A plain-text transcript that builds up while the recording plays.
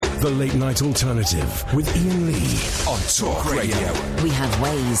The Late Night Alternative with Iain Lee on Talk Radio. We have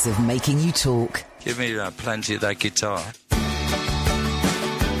ways of making you talk. Give me plenty of that guitar.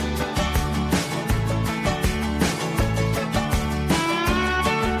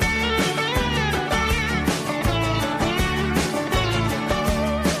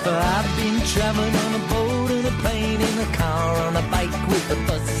 I've been travelling on a boat, in a plane, in a car, on a bike, with a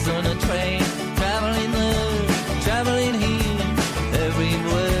bus, on a train. Travelling there, travelling here,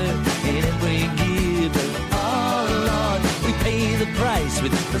 everywhere, in every gear. But oh Lord, we pay the price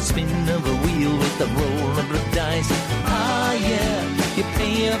with the spin of a wheel, with the roll of the dice. Ah yeah, you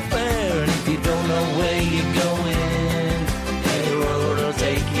pay your fare, and if you don't know where you're going, any road will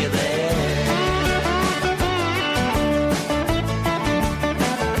take you there.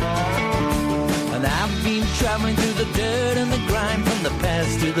 Traveling through the dirt and the grime, from the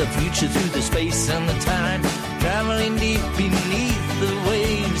past to the future, through the space and the time. Traveling deep beneath the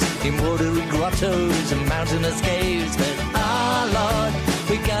waves, in watery grottos and mountainous caves. But Lord,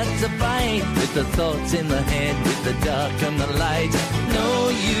 we got to fight with the thoughts in the head, with the dark and the light. No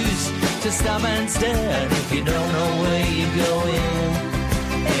use to stop and stare, and if you don't know where you're going,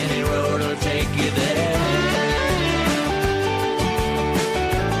 any road will take you there.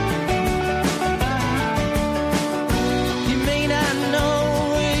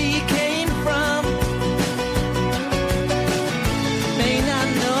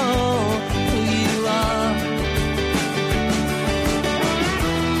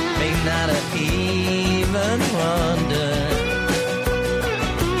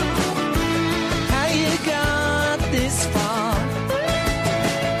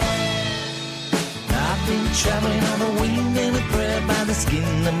 Travelling on a wing and a prayer, by the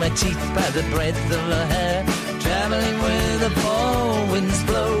skin of my teeth, by the breadth of her hair. Travelling where the fall winds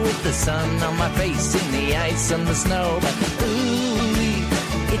blow, with the sun on my face, in the ice and the snow. But ooh,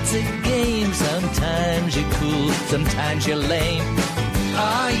 it's a game. Sometimes you're cool, sometimes you're lame.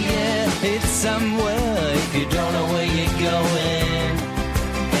 Oh yeah, it's somewhere, if you don't know where you're going,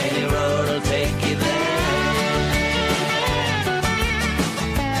 any road will take you there.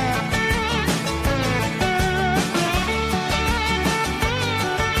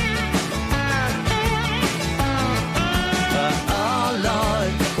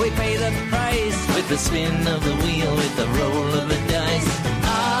 With the spin of the wheel, with the roll of the dice.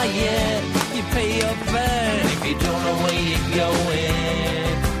 Ah yeah, you pay your fare, if you don't know where you're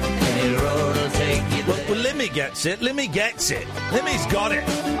going, any road will take you there. Well, Limmy gets it. Limmy gets it. Limmy's got it.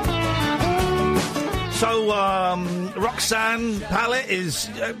 So, Roxanne Pallet is...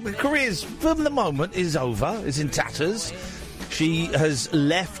 career's, for the moment, is over, is in tatters. She has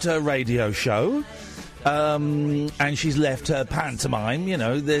left her radio show. And she's left her pantomime. You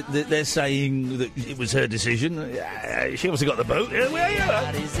know, they're saying that it was her decision. She obviously got the boot.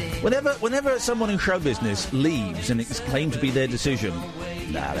 Whenever someone in show business leaves and it's claimed to be their decision,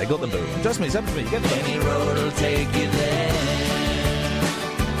 they got the boot. Trust me, it's up to me. Get the boot. Any road will take you there.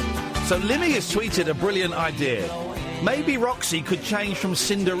 So Limmy has tweeted a brilliant idea. Maybe Roxy could change from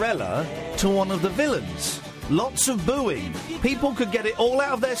Cinderella to one of the villains. Lots of booing. People could get it all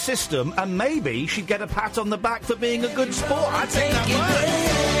out of their system, and maybe she'd get a pat on the back for being a good sport. I think that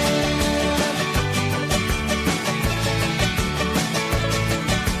works.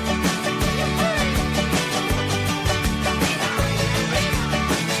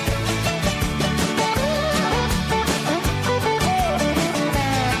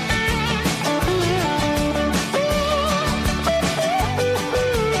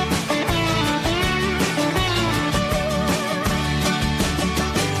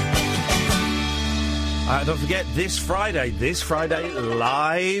 Don't forget, this Friday,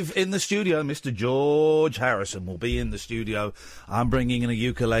 live in the studio, Mr. George Harrison will be in the studio. I'm bringing in a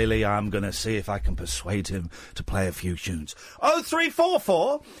ukulele. I'm going to see if I can persuade him to play a few tunes.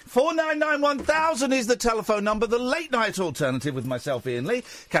 0344 499 1000 is the telephone number. The Late Night Alternative with myself, Iain Lee.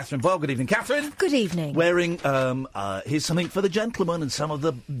 Catherine Boyle. Good evening, Catherine. Good evening. Wearing, here's something for the gentlemen and some of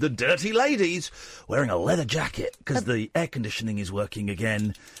the dirty ladies. Wearing a leather jacket because the air conditioning is working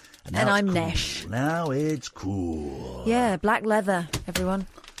again. And I'm cool. Nesh. Now it's cool. Yeah, black leather, everyone.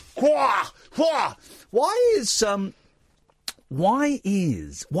 Why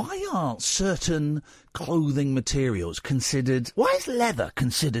are certain clothing materials considered... Why is leather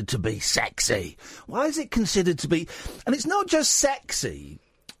considered to be sexy? Why is it considered to be... And it's not just sexy,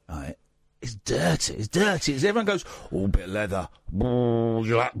 right? It's dirty. It's dirty. Everyone goes, oh, bit of leather. Oh,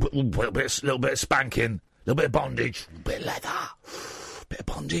 you like a little bit of spanking. A little bit of bondage. A bit of leather. Bit of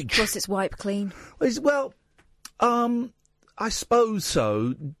bondage. Of course, it's wipe clean. Well, I suppose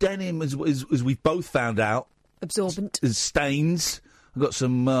so. Denim, as we've both found out, absorbent. Stains I've got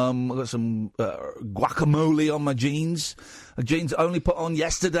some guacamole on my jeans. Jeans only put on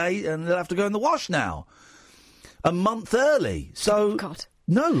yesterday, and they'll have to go in the wash now. A month early. So God.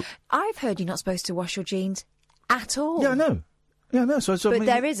 No. I've heard you're not supposed to wash your jeans at all. Yeah, I know. Yeah, no. So but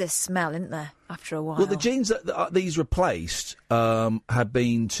there is a smell, isn't there, after a while? Well, the jeans that these replaced had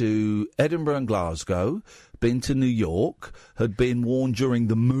been to Edinburgh and Glasgow, been to New York, had been worn during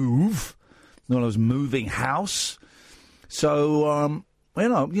the move, when I was moving house. So,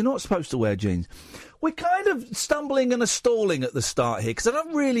 you're not supposed to wear jeans. We're kind of stumbling and stalling at the start here because I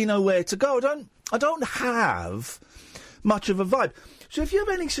don't really know where to go. I don't have much of a vibe. So if you have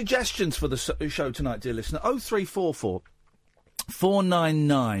any suggestions for the show tonight, dear listener, 0344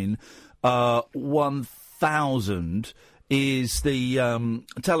 499 1000 is the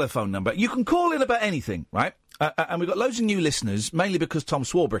telephone number. You can call in about anything, right? And we've got loads of new listeners, mainly because Tom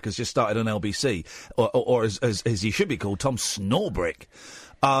Swarbrick has just started on LBC, or as he should be called, Tom Snorbrick.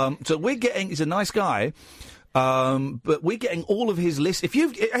 So we're getting, he's a nice guy, but we're getting all of his lists.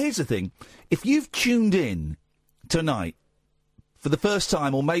 Here's the thing, if you've tuned in tonight for the first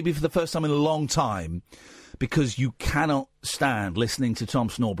time, or maybe for the first time in a long time, because you cannot stand listening to Tom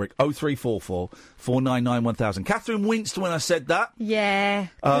Snorbrick, 0344 499 1000. Catherine winced when I said that. Yeah,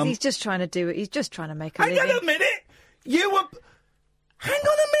 because he's just trying to do it. He's just trying to make a living. Hang on a minute! Hang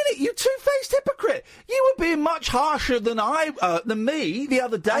on a minute, you two-faced hypocrite! You were being much harsher than me the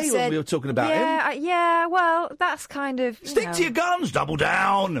other day when we were talking about him. Yeah, well, that's kind of... Stick to your guns, double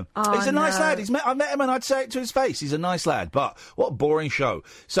down! Oh, He's a nice lad. I met him and I'd say it to his face. He's a nice lad, but what a boring show.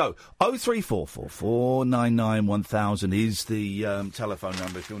 So, 0344 499 1000 is the telephone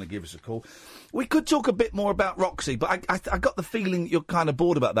number if you want to give us a call. We could talk a bit more about Roxy, but I got the feeling that you're kind of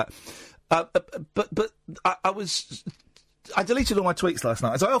bored about that. But I deleted all my tweets last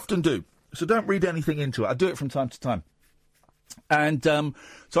night, as I often do, so don't read anything into it. I do it from time to time. And so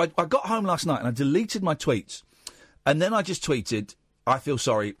I got home last night and I deleted my tweets. And then I just tweeted, I feel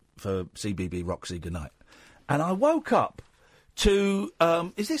sorry for CBB Roxy, good night. And I woke up to,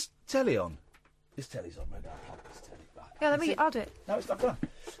 is this telly on? This telly's on, right? Yeah, I'll do it. No, it's not done.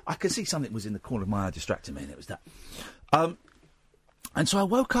 I could see something was in the corner of my eye distracting me, and it was that. And so I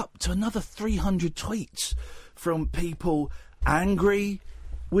woke up to another 300 tweets from people angry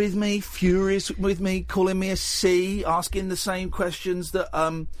with me, furious with me, calling me a C, asking the same questions that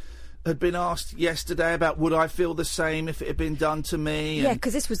had been asked yesterday about would I feel the same if it had been done to me. Yeah,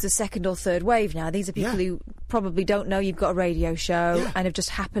 because this was the second or third wave now. These are people who probably don't know you've got a radio show and have just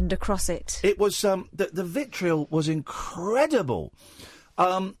happened across it. It was, the vitriol was incredible.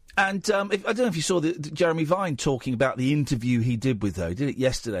 I don't know if you saw Jeremy Vine talking about the interview he did with her. He did it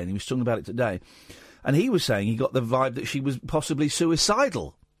yesterday and he was talking about it today. And he was saying he got the vibe that she was possibly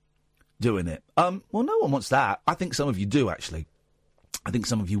suicidal doing it. Well, no one wants that. I think some of you do, actually. I think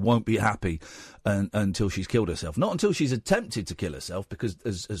some of you won't be happy until she's killed herself. Not until she's attempted to kill herself, because,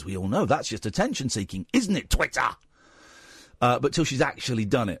 as we all know, that's just attention-seeking, isn't it, Twitter? But till she's actually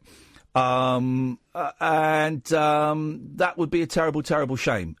done it. That would be a terrible, terrible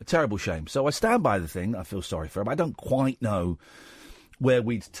shame. A terrible shame. So I stand by the thing. I feel sorry for her, but I don't quite know where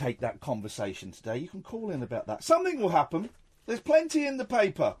we'd take that conversation today. You can call in about that. Something will happen. There's plenty in the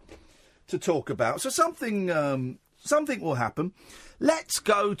paper to talk about. So something will happen. Let's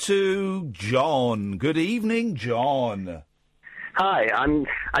go to John. Good evening, John. Hi,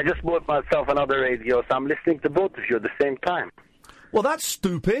 I just bought myself another radio, so I'm listening to both of you at the same time. Well, that's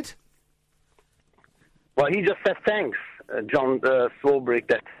stupid. Well, he just said thanks, John Swarbrick,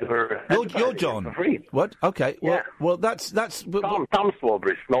 that you're John. For free. What? Okay. Yeah. Well, that's Tom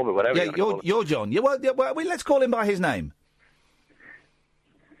Swarbrick, Snowball, whatever. Yeah, you're John. Yeah. Well, let's call him by his name.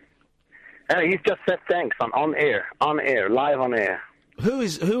 He's just said thanks on air, live on air. Who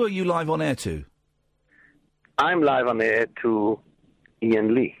are you live on air to? I'm live on air to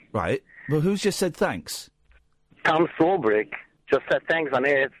Iain Lee. Right. Well, who's just said thanks? Tom Swarbrick just said thanks on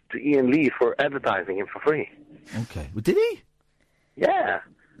air to Iain Lee for advertising him for free. Okay. Well, did he? Yeah.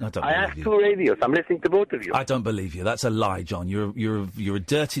 I have two radios. I'm listening to both of you. I don't believe you. That's a lie, John. You're a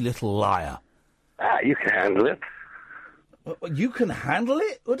dirty little liar. You can handle it. You can handle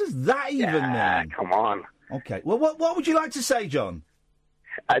it? What does that even mean? Come on. Okay. Well, what would you like to say, John?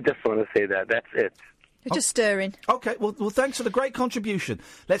 I just want to say that. That's it. You're just stirring. Okay. Well, thanks for the great contribution.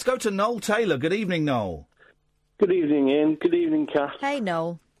 Let's go to Noel Taylor. Good evening, Noel. Good evening, Ian. Good evening, Kath. Hey,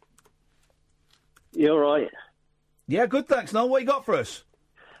 Noel. You all right? Yeah, good, thanks, Noel. What you got for us?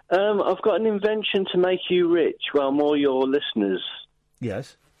 I've got an invention to make you rich, well, more your listeners.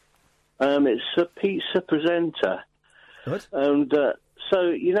 Yes. It's a pizza presenter. What? And So,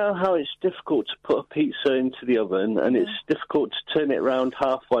 you know how it's difficult to put a pizza into the oven and it's difficult to turn it around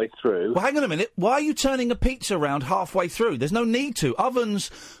halfway through? Well, hang on a minute. Why are you turning a pizza around halfway through? There's no need to. Ovens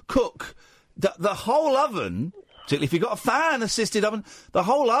cook the whole oven. If you've got a fan-assisted oven, the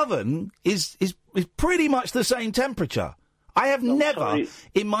whole oven is pretty much the same temperature. I have never,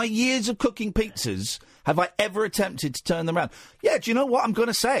 in my years of cooking pizzas, have I ever attempted to turn them around. Yeah, do you know what? I'm going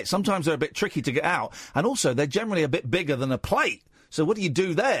to say it. Sometimes they're a bit tricky to get out, and also they're generally a bit bigger than a plate. So what do you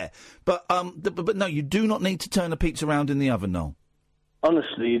do there? But no, you do not need to turn a pizza around in the oven, Noel.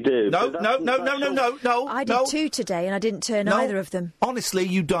 Honestly, you do. No. I did 2 today, and I didn't turn either of them. Honestly,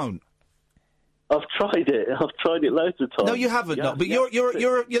 you don't. I've tried it. I've tried it loads of times. No, you haven't. No, but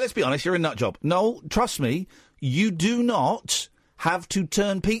you're. Let's be honest. You're a nut job. No, trust me. You do not have to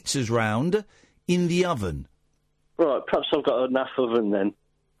turn pizzas round in the oven. Right. Perhaps I've got a naff oven then.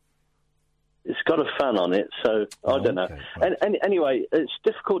 It's got a fan on it, so I don't know. Right. And anyway, it's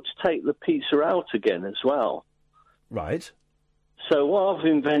difficult to take the pizza out again as well. Right. So what I've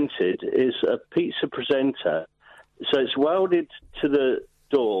invented is a pizza presenter. So it's welded to the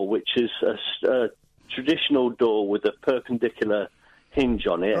door, which is a traditional door with a perpendicular hinge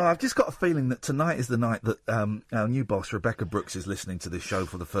on it. Oh, I've just got a feeling that tonight is the night that our new boss, Rebecca Brooks, is listening to this show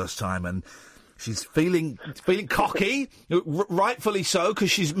for the first time, and she's feeling cocky, rightfully so,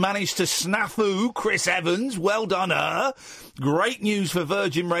 because she's managed to snafu Chris Evans. Well done, her. Great news for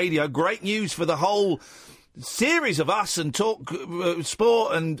Virgin Radio. Great news for the whole series of us and Talk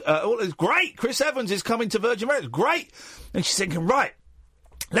Sport and all. It's great. Chris Evans is coming to Virgin Radio. It's great. And she's thinking, right,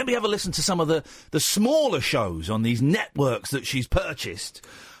 let me have a listen to some of the smaller shows on these networks that she's purchased.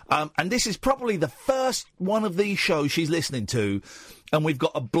 And this is probably the first one of these shows she's listening to. And we've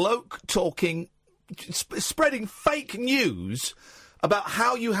got a bloke talking, spreading fake news about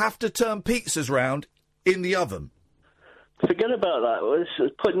how you have to turn pizzas round in the oven. Forget about that.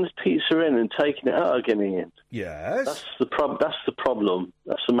 It's putting the pizza in and taking it out again, Ian. Yes. That's the problem.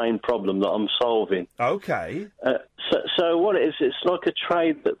 That's the main problem that I'm solving. Okay. So what it is, it's like a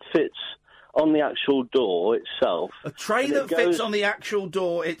tray that fits on the actual door itself. A tray that fits on the actual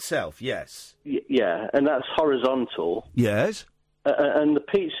door itself, yes. Yeah, and that's horizontal. Yes. And the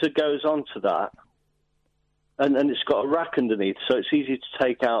pizza goes onto that. And it's got a rack underneath, so it's easy to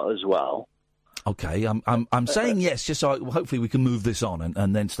take out as well. Okay, I'm saying yes, just so hopefully we can move this on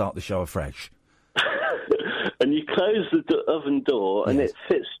and then start the show afresh. And you close the oven door, and it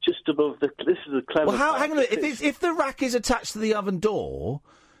fits just above the. This is a clever. Well, hang on a minute. If the rack is attached to the oven door,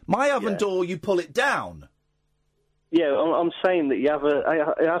 my oven door, you pull it down. Yeah, I'm saying that you have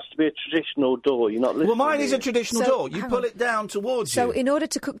it has to be a traditional door. You're not listening. Well, mine is a traditional door. You pull it down towards you. So, in order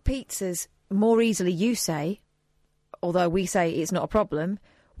to cook pizzas more easily, you say, although we say it's not a problem,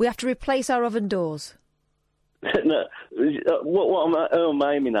 we have to replace our oven doors. No, what I'm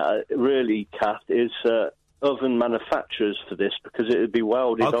aiming at, really, Kath, is oven manufacturers for this, because it would be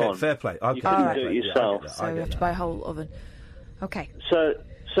welded on. Okay, fair play. Okay. You couldn't do it yourself. So we have to buy a whole oven. Okay. So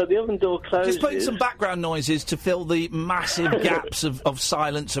the oven door closes. Just putting some background noises to fill the massive gaps of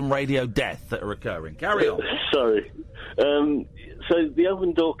silence and radio death that are occurring. Carry on. Sorry. So the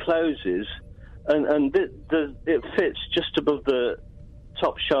oven door closes, and it fits just above the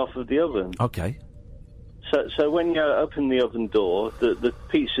top shelf of the oven. Okay. So when you open the oven door, the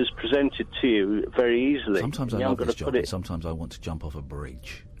pizza's presented to you very easily. Sometimes I love this job, and sometimes I want to jump off a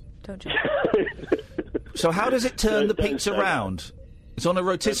bridge. Don't jump. So how does it turn the pizza round? It's on a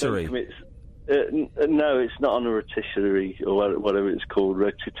rotisserie. No, it's not on a rotisserie, or whatever it's called,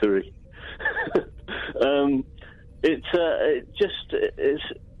 rotisserie.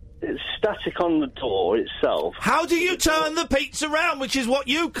 It's static on the door itself. How do you turn the pizza round, which is what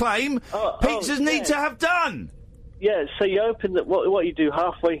you claim pizzas need to have done? Yeah, so you open what you do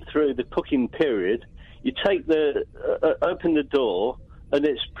halfway through the cooking period, you take open the door, and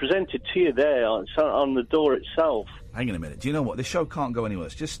it's presented to you there on the door itself. Hang on a minute. Do you know what? This show can't go anywhere.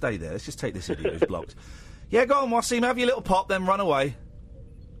 Just stay there. Let's just take this idiot who's blocked. Yeah, go on, Wasim. Have your little pop, then run away.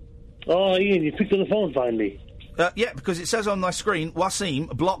 Oh, Ian, you picked up the phone finally. Yeah, because it says on my screen,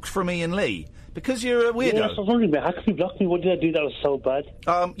 Wasim, blocked from Iain Lee. Because you're a weirdo. Yeah, I was wondering, how could you block me? What did I do that was so bad?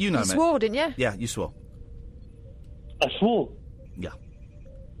 You know, you swore, didn't you? Yeah, you swore. I swore? Yeah.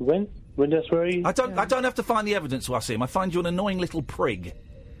 When? When did I swear you? I don't have to find the evidence, Wasim. I find you an annoying little prig.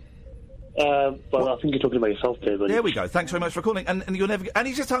 Well, I think you're talking about yourself there, buddy. There we go. Thanks very much for calling. And you'll never... And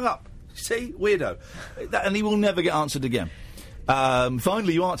he's just hung up. See? Weirdo. And he will never get answered again.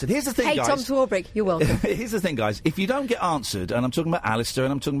 Finally, you answered. Here's the thing, guys. Hey, Tom Swarbrick, you're welcome. Here's the thing, guys. If you don't get answered, and I'm talking about Alistair,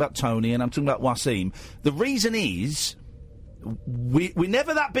 and I'm talking about Tony, and I'm talking about Wasim, the reason is we're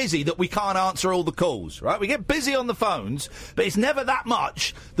never that busy that we can't answer all the calls, right? We get busy on the phones, but it's never that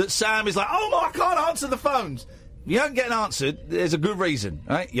much that Sam is like, oh, no, I can't answer the phones. If you don't get answered, there's a good reason,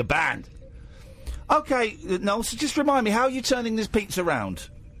 right? You're banned. OK, Noel, so just remind me, how are you turning this pizza round?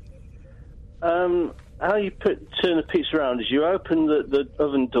 How you turn the pizza around is you open the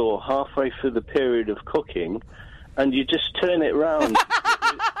oven door halfway through the period of cooking, and you just turn it round.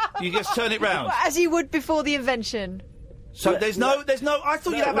 You just turn it round? Well, as you would before the invention. So there's no. I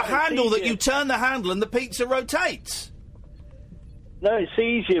thought you'd have a handle that you turn the handle and the pizza rotates. No, it's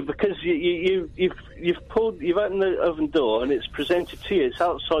easier because you've opened the oven door and it's presented to you. It's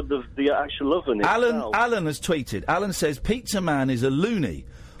outside the actual oven itself. Alan has tweeted. Alan says Pizza Man is a loony.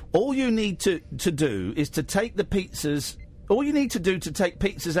 All you need to do is to take the pizzas. All you need to do to take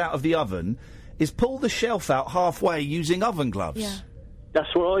pizzas out of the oven is pull the shelf out halfway using oven gloves. Yeah.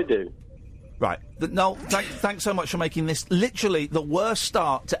 That's what I do. Right. Noel, thanks so much for making this literally the worst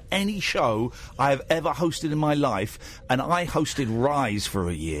start to any show I have ever hosted in my life, and I hosted Rise for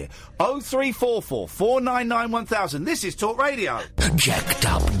a year. 0344 499 1000. This is Talk Radio. Jacked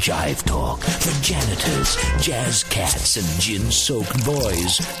up jive talk for janitors, jazz cats, and gin-soaked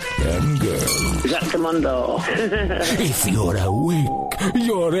boys and girls. Jack Commando. If you're awake,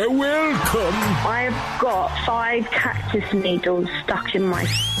 you're welcome. I've got 5 cactus needles stuck in my...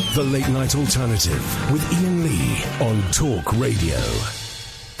 The Late Night Alternative with Iain Lee on Talk Radio.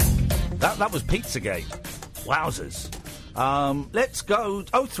 That was Pizzagate. Wowzers. Let's go.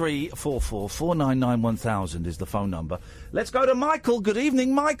 0344 499 1000 is the phone number. Let's go to Michael. Good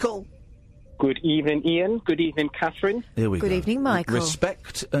evening, Michael. Good evening, Iain. Good evening, Catherine. Here we go. Good evening, Michael.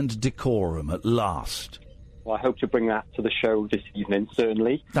 Respect and decorum at last. Well, I hope to bring that to the show this evening,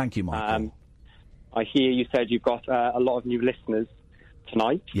 certainly. Thank you, Michael. I hear you said you've got a lot of new listeners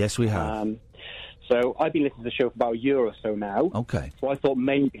tonight. Yes, we have. So I've been listening to the show for about a year or so now. Okay. So I thought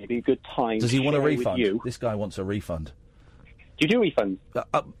maybe it'd be a good time. Does he want a refund? You. This guy wants a refund. Do you do refunds?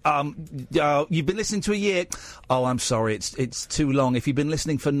 You've been listening to a year. Oh, I'm sorry, it's too long. If you've been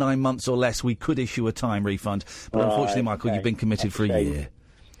listening for 9 months or less, we could issue a time refund. But unfortunately, Michael, you've been committed for a year.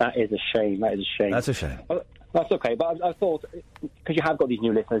 That is a shame. That is a shame. That's a shame. Well, that's okay. But I thought, because you have got these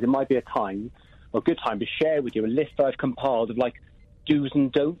new listeners, it might be a good time to share with you a list I've compiled of do's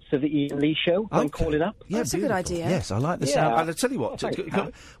and don'ts of the Iain Lee Show when calling up. Yeah, that's a good idea. Yes, I like the sound. I'll tell you what.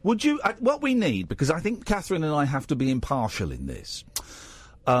 Would you? What we need, because I think Catherine and I have to be impartial in this.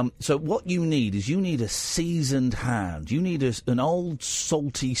 So what you need is a seasoned hand. You need an old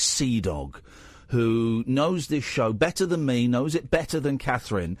salty sea dog who knows this show better than me, knows it better than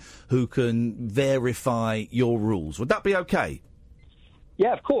Catherine, who can verify your rules. Would that be okay?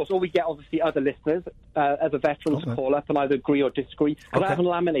 Yeah, of course. Or we get, obviously, other listeners, other veterans to call up and either agree or disagree. Because I haven't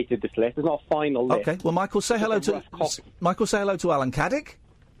laminated this list. It's not a final list. Okay. Well, Michael, say hello to Alan Caddick.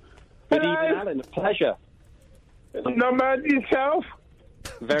 Good evening, Alan. A pleasure. Not bad yourself?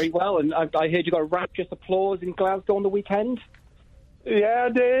 Very well. And I heard you got a rapturous applause in Glasgow on the weekend. Yeah,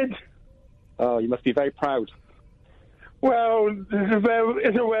 I did. Oh, you must be very proud. Well,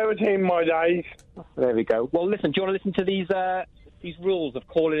 it's a rarity in my days. There we go. Well, listen, do you want to listen to these rules of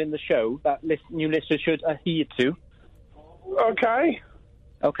calling in the show that new listeners should adhere to? Okay.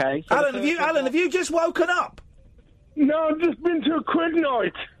 Okay. So Alan, have you just woken up? No, I've just been to a quiz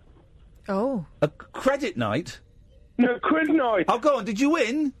night. Oh. A credit night? No, quiz night. Oh, go on. Did you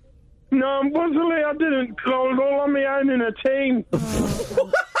win? No, unfortunately I didn't. I was all on my own in a team.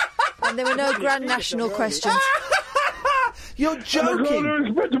 And there were no Grand National questions. You're joking. I got a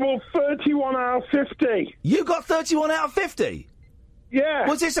respectable 31 out of 50. You got 31 out of 50? Yeah.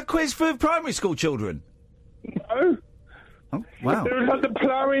 Was this a quiz for primary school children? No. Oh, wow. It was at the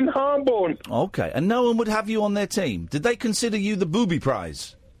Plough in Harborne. Okay, and no one would have you on their team. Did they consider you the booby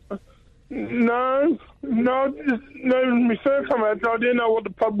prize? No, my first time out, I didn't know what the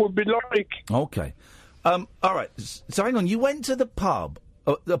pub would be like. Okay. All right, so hang on, you went to the pub,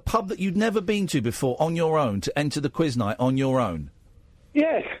 a pub that you'd never been to before, on your own, to enter the quiz night on your own?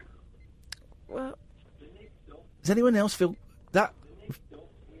 Yes. Well, does anyone else feel that...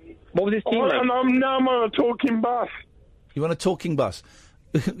 What was his team name? I'm on a talking bus. You on a talking bus?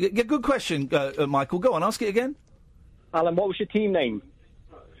 Good question, Michael. Go on, ask it again. Alan, what was your team name?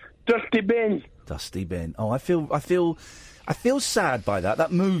 Dusty Bin. Dusty Bin. Oh, I feel sad by that.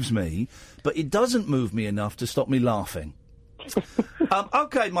 That moves me, but it doesn't move me enough to stop me laughing.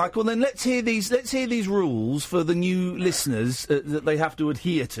 Okay, Michael. Then let's hear these rules for the new listeners that they have to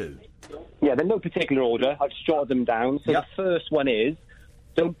adhere to. Yeah, they're no particular order. I've jotted them down. So the first one is,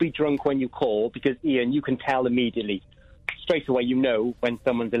 don't be drunk when you call, because, Iain, you can tell immediately. Straight away, you know when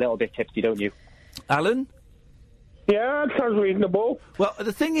someone's a little bit tipsy, don't you? Alan? Yeah, that sounds reasonable. Well,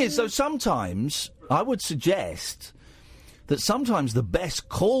 the thing is, though, sometimes I would suggest that sometimes the best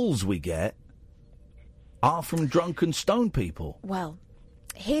calls we get are from drunken stone people. Well,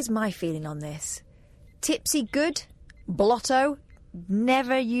 here's my feeling on this. Tipsy good, blotto,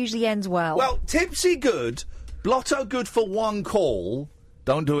 never usually ends well. Well, tipsy good, blotto good for one call,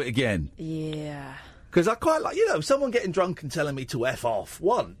 don't do it again. Yeah. Because I quite like, someone getting drunk and telling me to F off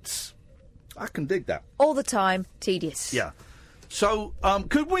once. I can dig that. All the time, tedious. Yeah. So,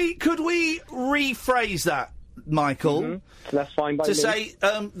 could we rephrase that, Michael? Mm-hmm. That's fine by me. To say,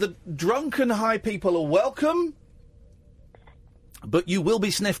 the drunken high people are welcome, but you will be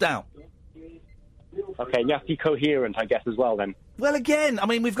sniffed out. Okay, you have to be coherent, I guess, as well, then. Well, again, I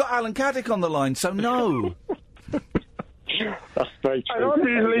mean, we've got Alan Caddick on the line, so no. That's very true. I'm not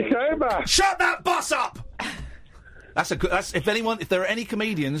usually sober. Shut that bus up! That's if there are any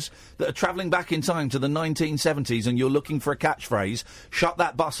comedians that are travelling back in time to the 1970s and you're looking for a catchphrase, shut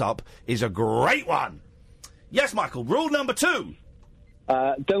that bus up is a great one. Yes, Michael, rule number 2.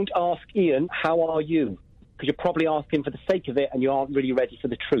 Don't ask Iain, how are you? Because you're probably asking for the sake of it and you aren't really ready for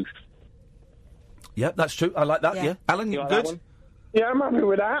the truth. Yep, that's true. I like that, yeah. Alan, you like good? that one? Yeah, I'm happy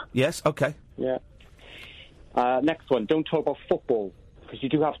with that. Yes, okay. Yeah. Next one, don't talk about football. Because you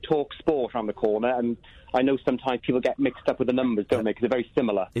do have Talk Sport around the corner, and I know sometimes people get mixed up with the numbers, don't they? Because they're very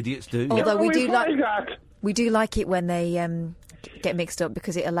similar. Idiots do. Although we do like it when they get mixed up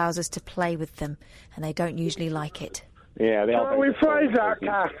because it allows us to play with them, and they don't usually like it. Yeah, they are. Can't we phrase that,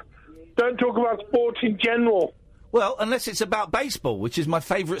 Kath? Don't talk about sports in general. Well, unless it's about baseball, which is my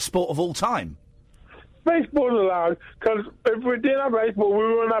favourite sport of all time. Baseball's allowed, because if we did have baseball,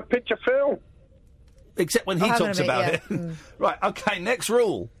 we wouldn't have picture film. Except when he talks about it. Right, okay, next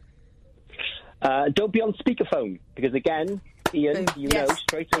rule. Don't be on speakerphone, because again, Iain, know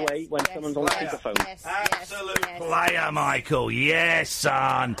straight away when someone's on speakerphone. Absolute player, Michael. Yes,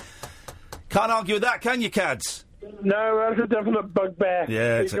 son. Can't argue with that, can you, Cads? No, that's a definite bugbear.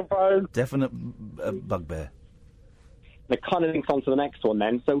 Yeah, it's a Speakerphone. definite bugbear. That kind of links on to the next one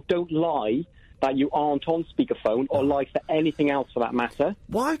then. So don't lie that you aren't on speakerphone or lie for anything else for that matter.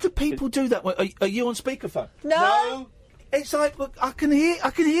 Why do people do that? Are you on speakerphone? No. It's like, look, I can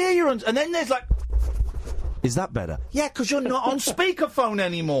hear you on... And then there's like... Is that better? Yeah, because you're not on speakerphone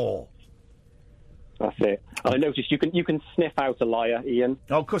anymore. That's it. I noticed you can sniff out a liar, Iain.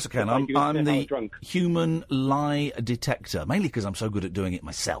 Oh, of course I can. I'm the human lie detector, mainly because I'm so good at doing it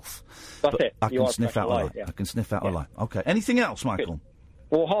myself. That's it. I can sniff out a lie. Yeah. I can sniff out a lie. Okay. Anything else, Michael? Good.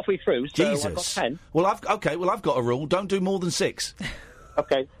 Well, halfway through, so Jesus. I've got 10. Well, I've got a rule. Don't do more than 6.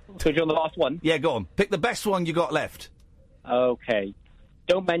 Okay. So you're on the last one? Yeah, go on. Pick the best one you got left. Okay.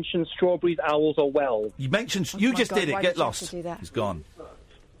 Don't mention strawberries, owls, or wells. You mentioned... you just did it. Get lost. It's gone.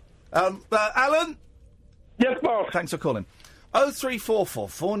 Alan? Yes, boss. Thanks for calling. 0344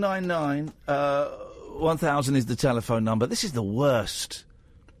 499 1000 is the telephone number. This is the worst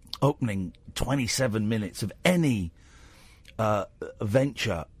opening 27 minutes of any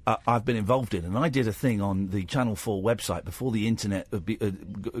venture I've been involved in. And I did a thing on the Channel 4 website before the internet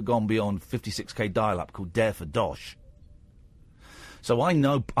had gone beyond 56k dial-up called Dare for Dosh. So I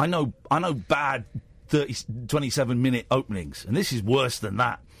know bad 27-minute openings, and this is worse than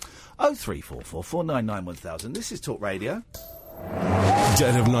that. 0344 499 1000. This is Talk Radio.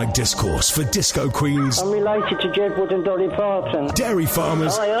 Dead of night discourse for disco queens. I'm related to Jedward and Dolly Parton. Dairy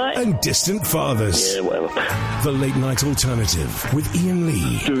farmers and distant fathers. Yeah, well. The late night alternative with Iain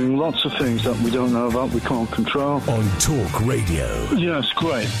Lee. Doing lots of things that we don't know about, we can't control. On Talk Radio. Yes,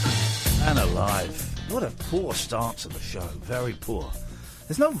 great. And alive. What a poor start to the show. Very poor.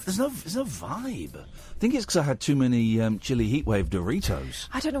 There's no vibe. I think it's because I had too many chili heatwave Doritos.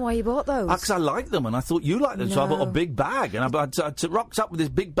 I don't know why you bought those. Because I like them, and I thought you liked them, so I bought a big bag. And I rocked up with this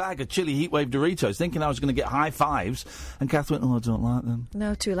big bag of chili heatwave Doritos, thinking I was going to get high fives. And Kath went, "Oh, I don't like them.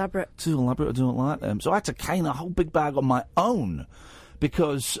 No, too elaborate. Too elaborate. I don't like them." So I had to cane a whole big bag on my own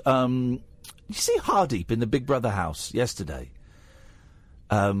because you see Hardeep in the Big Brother house yesterday.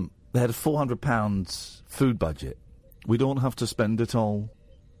 They had a £400 food budget. We don't have to spend it all.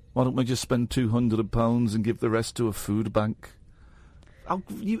 Why don't we just spend £200 and give the rest to a food bank? Oh,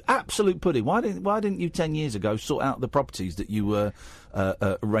 you absolute pudding. Why didn't you 10 years ago sort out the properties that you were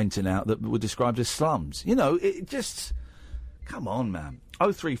renting out that were described as slums? You know, it just... Come on, man.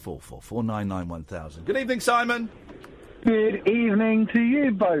 0344 499 1000. Good evening, Simon. Good evening to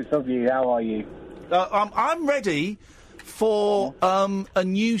you, both of you. How are you? I'm ready for a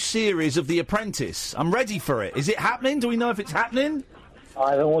new series of The Apprentice. I'm ready for it. Is it happening? Do we know if it's happening?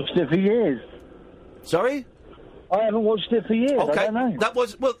 I haven't watched it for years. Sorry? I haven't watched it for years. Okay, I don't know. that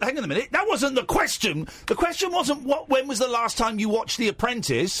was... Well, hang on a minute. That wasn't the question. The question wasn't when was the last time you watched The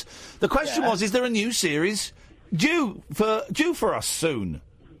Apprentice. The question was, is there a new series due for us soon?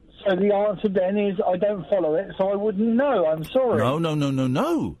 So the answer then is I don't follow it, so I wouldn't know. I'm sorry.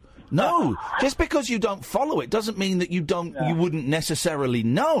 No. Just because you don't follow it doesn't mean that you wouldn't necessarily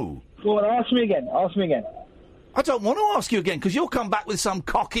know. Go on, ask me again. I don't want to ask you again, because you'll come back with some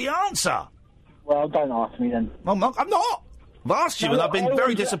cocky answer. Well, don't ask me then. I'm not. I've asked you, and I've been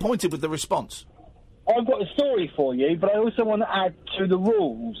very disappointed with the response. I've got a story for you, but I also want to add to the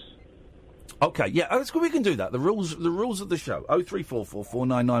rules. Okay, yeah, we can do that. The rules of the show. 0344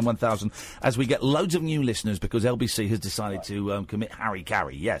 499 1000. As we get loads of new listeners because LBC has decided to commit Harry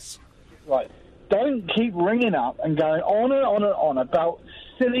Carey. Yes. Right. Don't keep ringing up and going on and on and on about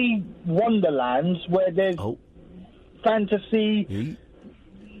silly wonderlands where there's fantasy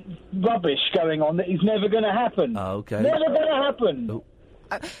rubbish going on that is never going to happen. Okay. Never going to happen.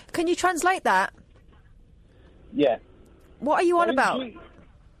 Can you translate that? Yeah. What are you on about?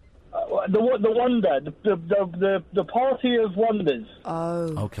 The wonder, the party of wonders.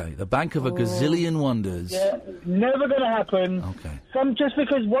 Oh. Okay, the bank of a gazillion wonders. Yeah, never going to happen. Okay. Just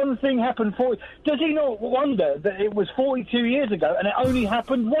because one thing happened does he not wonder that it was 42 years ago and it only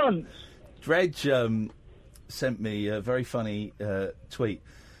happened once? Dredge sent me a very funny tweet.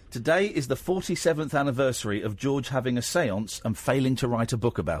 Today is the 47th anniversary of George having a séance and failing to write a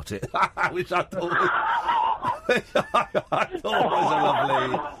book about it. Which I thought was a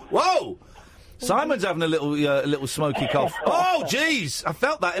lovely... Whoa! Simon's having a little smoky cough. Oh, jeez! I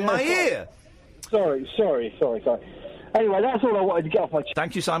felt that in my ear. Sorry. Anyway, that's all I wanted to get off my chest.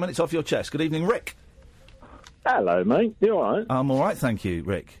 Thank you, Simon. It's off your chest. Good evening, Rick. Hello, mate. You all right? I'm all right, thank you,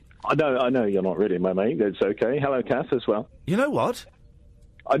 Rick. I know you're not really my mate. It's okay. Hello, Kath, as well. You know what?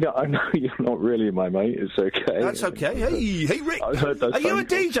 I know you're not really my mate. It's okay. That's okay. Hey, Rick. Are you a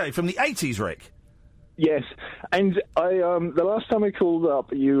DJ from the 80s, Rick? Yes, and the last time I called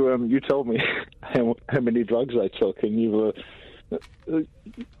up, you told me how many drugs I took, and you were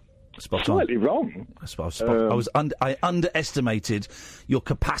slightly wrong. I underestimated your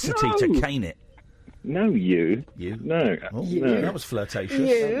capacity to cane it. No, you. No. Oh, you. No. That was flirtatious.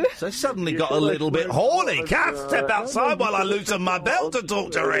 You. So suddenly got a little bit horny. Kath, step outside while I loosen my belt to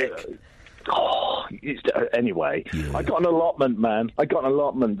talk to Rick. Oh, anyway, I got an allotment, man. I got an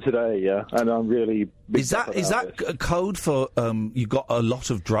allotment today, yeah, and I'm really... Is that a code for you got a lot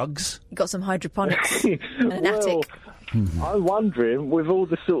of drugs? You got some hydroponics and an attic. I'm wondering, with all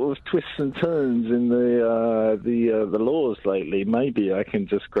the sort of twists and turns in the laws lately, maybe I can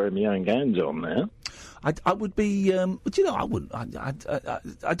just grow my own ganja on there. I would be, but you know, I wouldn't.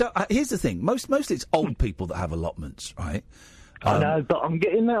 I don't. Here's the thing: mostly it's old people that have allotments, right? I know, but I'm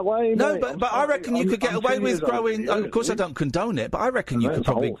getting that way. No, mate. but I reckon you could get away with growing. Of course, I don't condone it, but I reckon you could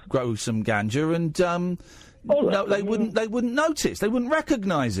probably grow some ganja, and no, they wouldn't notice. They wouldn't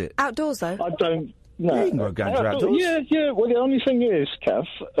recognise it. Outdoors, though. I don't. No, yeah, you can grow ganja outdoors. Yeah. Well, the only thing is, Kath,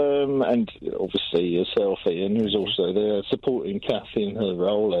 and obviously yourself, Ian, who's also there supporting Kath in her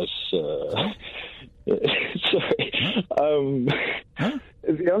role as. Sorry.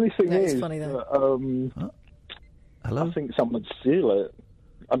 The only thing is, funny, though. Hello? I think someone would steal it.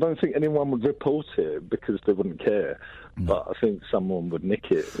 I don't think anyone would report it because they wouldn't care. No. But I think someone would nick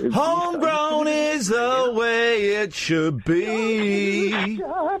it. Homegrown is the way it should be.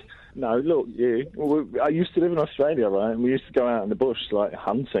 No, look, I used to live in Australia, right? And we used to go out in the bush, like,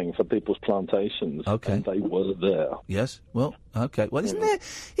 hunting for people's plantations. Okay. And they were there. Yes. Well, okay. Well, isn't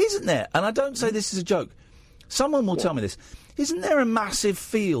there? And I don't say this as a joke. Someone will tell me this. Isn't there a massive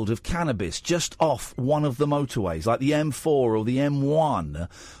field of cannabis just off one of the motorways, like the M4 or the M1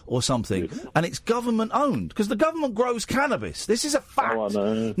 or something, and it's government-owned? Because the government grows cannabis. This is a fact. Oh, I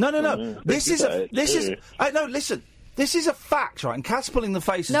know. No. Listen. This is a fact, right? And Kat's pulling the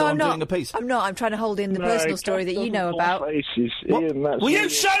faces No, that I'm not. doing a piece. I'm not. I'm trying to hold in the personal story that you know about. Ian, Will you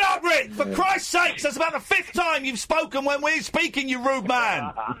shut up, Rick? For Christ's sakes, that's about the 5th time you've spoken when we're speaking, you rude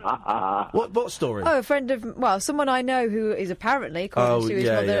man. What story? Oh, a friend of... Well, someone I know who is apparently, according to his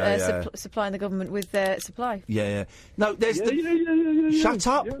mother, supplying the government with supply. Yeah. No, there's Shut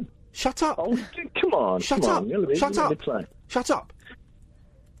up. Yeah. Shut up. Oh, come on. Shut up. Shut up. Shut up.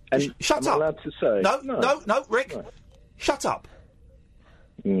 And shut up. Allowed to say? No, Rick. No. Shut up.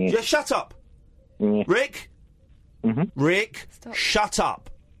 Yeah. Yeah, shut up. Yeah. Rick. Mm-hmm. Rick, stop. Shut up.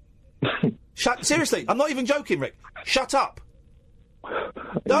 Seriously, I'm not even joking, Rick. Shut up.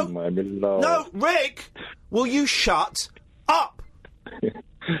 No, Rick, will you shut up?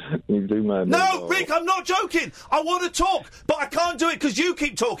 You do, man. No, Rick, I'm not joking. I want to talk, but I can't do it because you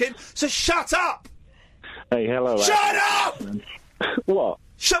keep talking, so shut up. Hey, hello. Shut up! What?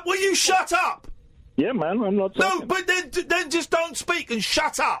 Will you shut up? Yeah, man, I'm not talking. No, but then just don't speak and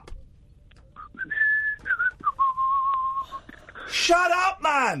shut up. Shut up,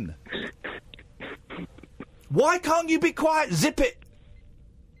 man! Why can't you be quiet? Zip it!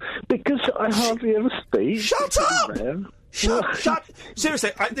 Because I hardly ever speak. Shut up! Shut!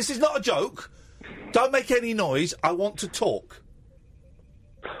 Seriously, this is not a joke. Don't make any noise. I want to talk.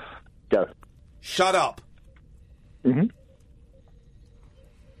 Go. Shut up. Mm-hmm.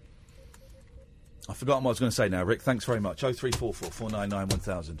 I've forgotten what I was going to say now, Rick. Thanks very much. 0344 499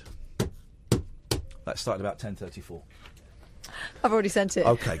 1000. That started about 10:34. I've already sent it.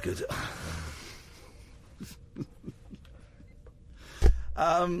 Okay, good.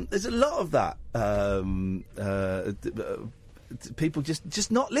 There's a lot of that. People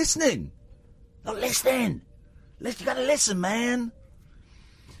just not listening. Not listening. You got to listen, man.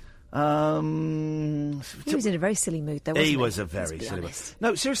 He was in a very silly mood, though, wasn't he? He was a very silly mood.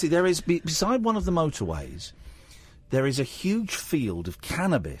 No, seriously, there is, beside one of the motorways, there is a huge field of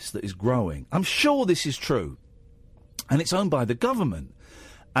cannabis that is growing. I'm sure this is true. And it's owned by the government.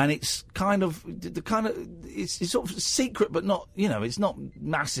 And it's it's sort of secret, but not, it's not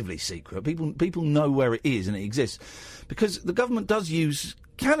massively secret. People know where it is and it exists. Because the government does use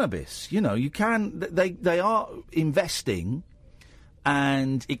cannabis. They are investing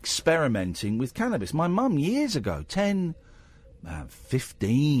and experimenting with cannabis. My mum, years ago, 15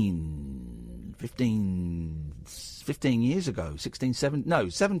 years ago,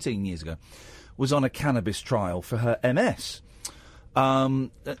 17 years ago, was on a cannabis trial for her MS.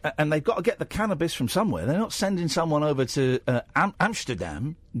 And they've got to get the cannabis from somewhere. They're not sending someone over to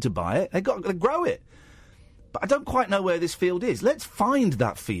Amsterdam to buy it. They've got to grow it. But I don't quite know where this field is. Let's find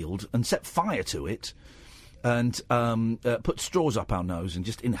that field and set fire to it and put straws up our nose and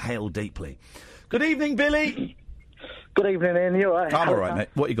just inhale deeply. Good evening, Billy. Good evening, Ian. You all right? I'm all right, mate.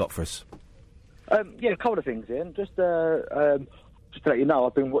 What you got for us? Yeah, a couple of things, Ian. Just to let you know,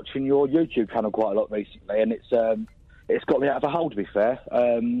 I've been watching your YouTube channel quite a lot recently, and it's got me out of a hole, to be fair.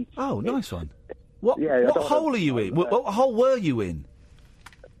 Nice one. What hole are you in? What hole were you in?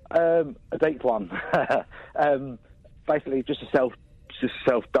 A deep one. Basically, just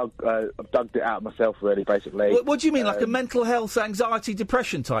self-dug. I've dug it out myself, really, basically. What do you mean, like a mental health, anxiety,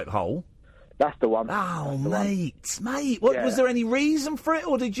 depression type hole? That's the one. Oh, mate. What, was there any reason for it,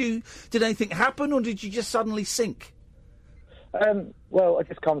 or did anything happen, or did you just suddenly sink? Well, I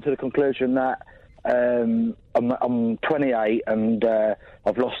just come to the conclusion that I'm 28 and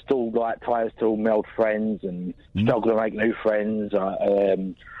I've lost all ties to all my old friends and struggle to make new friends.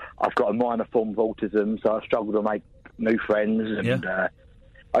 I've got a minor form of autism, so I struggle to make new friends. And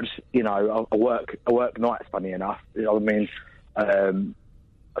I just, I work nights, funny enough. I mean,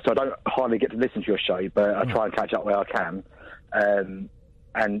 so I don't hardly get to listen to your show, but I try and catch up where I can.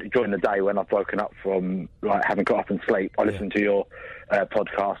 And during the day, when I've woken up from having got up and sleep, I listen to your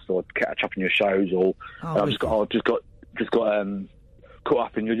podcast or catch up on your shows, or I've just got caught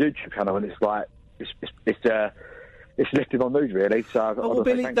up in your YouTube channel, and it's like it's lifted my mood, really. So,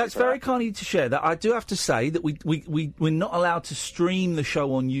 Billy, that's very kind of you to share that. I do have to say that we're not allowed to stream the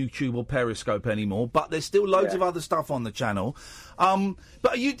show on YouTube or Periscope anymore, but there's still loads of other stuff on the channel.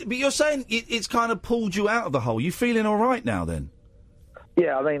 But you're saying it's kind of pulled you out of the hole. You feeling all right now, then?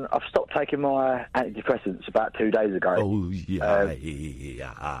 Yeah, I mean, I've stopped taking my antidepressants about 2 days ago. Oh,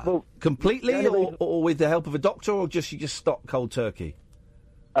 yeah. Well, completely, or with the help of a doctor, or you just stopped cold turkey?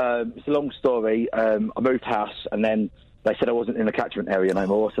 It's a long story. I moved house, and then they said I wasn't in the catchment area no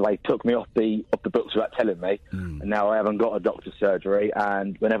more, so they took me off the books without telling me. And now I haven't got a doctor's surgery,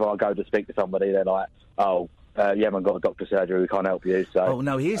 and whenever I go to speak to somebody, they're like, you haven't got a doctor's surgery, we can't help you. So,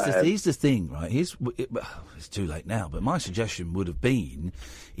 no, here's the thing, right? It's too late now, but my suggestion would have been,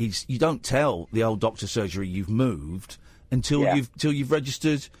 you don't tell the old doctor's surgery you've moved until you've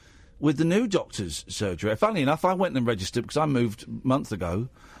registered with the new doctor's surgery. Funnily enough, I went and registered because I moved a month ago.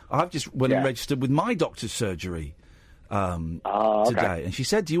 I've just went and registered with my doctor's surgery today. And she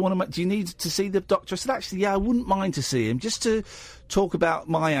said, do you need to see the doctor? I said, actually, I wouldn't mind to see him, just to talk about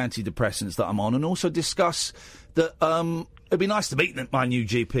my antidepressants that I'm on, and also discuss that it'd be nice to meet my new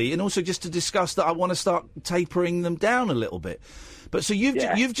GP, and also just to discuss that I want to start tapering them down a little bit. But so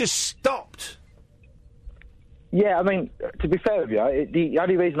you've just stopped. Yeah, I mean, to be fair with you, the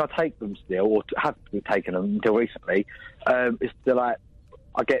only reason I take them still, or have taken them until recently, is that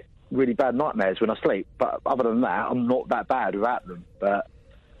I get really bad nightmares when I sleep. But other than that, I'm not that bad without them. But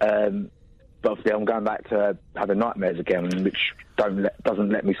but obviously I'm going back to having nightmares again, which doesn't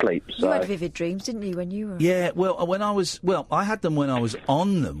let me sleep. So. You had vivid dreams, didn't you, when you were... Yeah, well, I had them when I was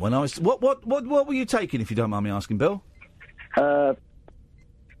on them. What were you taking, if you don't mind me asking, Bill?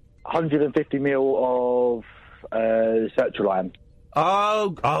 150 ml of sertraline.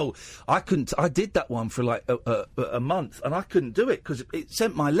 Oh! I couldn't. I did that one for like a month, and I couldn't do it because it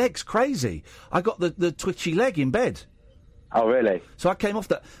sent my legs crazy. I got the twitchy leg in bed. Oh, really? So I came off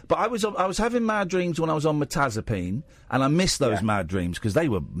that. But I was having mad dreams when I was on mirtazapine, and I missed those mad dreams because they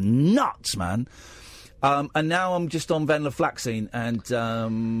were nuts, man. And now I'm just on venlafaxine, and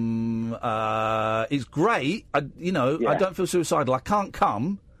it's great. I don't feel suicidal. I can't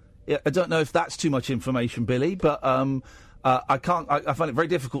come. I don't know if that's too much information, Billy, but I can't. I find it very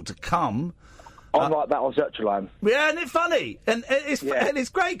difficult to come. I'm like that on sertraline. Yeah, isn't it funny? And it's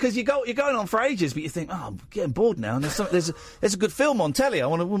great because you're going on for ages, but you think, I'm getting bored now. And there's a good film on telly. I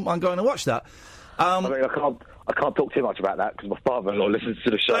wouldn't mind going to watch that. I can't talk too much about that because my father-in-law listens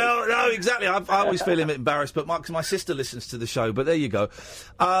to the show. Well, no, exactly. I always feel a bit embarrassed, but cause my sister listens to the show. But there you go.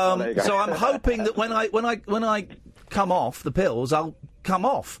 There you go. So I'm hoping that when I come off the pills, I'll come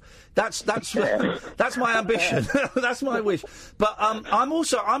off. That's my ambition. That's my wish. But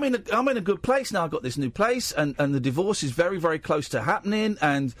I'm in a good place now. I've got this new place, and the divorce is very, very close to happening,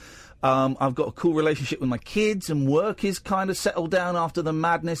 and I've got a cool relationship with my kids, and work is kind of settled down after the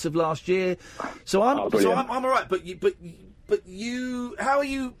madness of last year. So I'm all right. But you, how are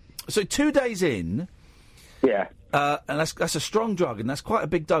you? So 2 days in. Yeah. And that's a strong drug, and that's quite a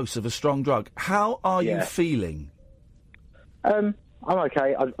big dose of a strong drug. How are you feeling? I'm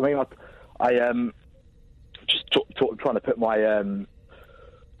okay. I just trying to put my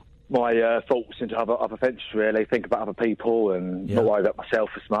my thoughts into other ventures, really. Think about other people and not worry about myself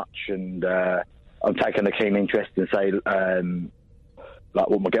as much. And I'm taking a keen interest in, say, like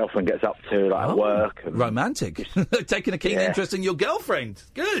what my girlfriend gets up to, at work. And romantic. Taking a keen interest in your girlfriend.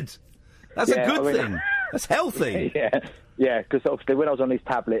 Good. That's a good thing. That's healthy. Yeah. Because obviously when I was on these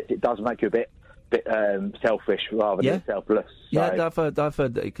tablets, it does make you a bit selfish rather than selfless. So. Yeah, I've heard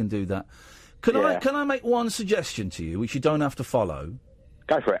that it can do that. Can I make one suggestion to you, which you don't have to follow?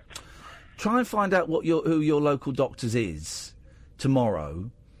 Go for it. Try and find out who your local doctor's is tomorrow.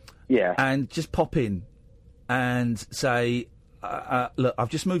 Yeah. And just pop in and say, look, I've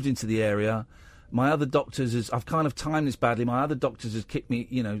just moved into the area. My other doctors I've kind of timed this badly. My other doctors has kicked me,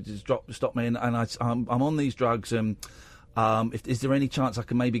 just stopped me, and I'm on these drugs. Is there any chance I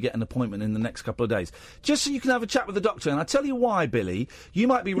can maybe get an appointment in the next couple of days? Just so you can have a chat with the doctor. And I tell you why, Billy, you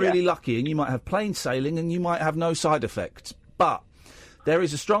might be really lucky and you might have plain sailing and you might have no side effects. But there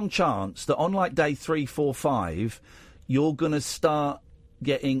is a strong chance that on like day 3, 4, 5, you're going to start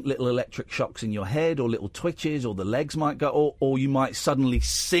getting little electric shocks in your head or little twitches, or the legs might go, or you might suddenly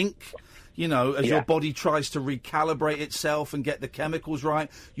sink. As your body tries to recalibrate itself and get the chemicals right.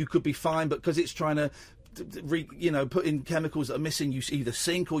 You could be fine, but because it's trying to put in chemicals that are missing, you either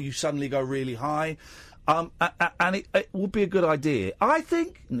sink or you suddenly go really high. And it would be a good idea. I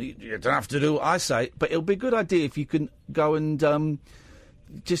think, you don't have to do what I say, but it'll be a good idea if you can go and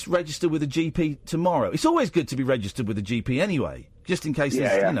just register with a GP tomorrow. It's always good to be registered with a GP anyway, just in case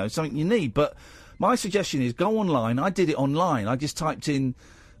there's something you need. But my suggestion is go online. I did it online. I just typed in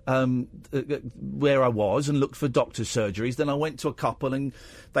where I was and looked for doctor's surgeries. Then I went to a couple and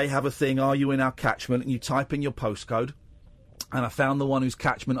they have a thing, are you in our catchment? And you type in your postcode, and I found the one whose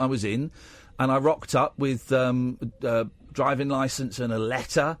catchment I was in, and I rocked up with driving licence and a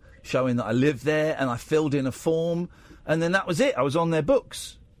letter showing that I lived there, and I filled in a form, and then that was it. I was on their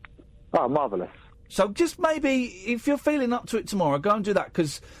books. Oh, marvellous. So just maybe, if you're feeling up to it tomorrow, go and do that,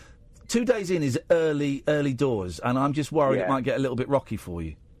 because 2 days in is early doors, and I'm just worried it might get a little bit rocky for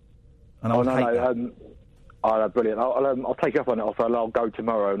you. And I would hate that. Brilliant. I'll take you up on it. I'll go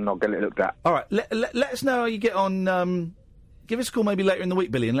tomorrow and I'll get it looked at. All right. Let us know how you get on. Give us a call maybe later in the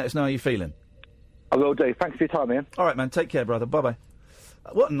week, Billy, and let us know how you're feeling. I will do. Thanks for your time, Iain. All right, man. Take care, brother. Bye-bye.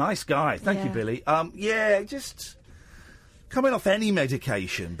 What a nice guy. Thank you, Billy. Just coming off any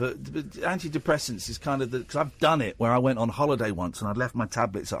medication, but antidepressants is kind of because I've done it where I went on holiday once and I'd left my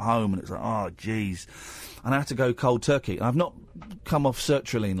tablets at home and it's like, oh, geez. And I had to go cold turkey. And I've not come off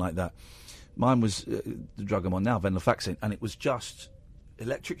sertraline like that. Mine was the drug I'm on now, venlafaxine, and it was just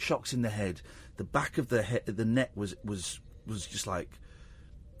electric shocks in the head. The back of the neck was just like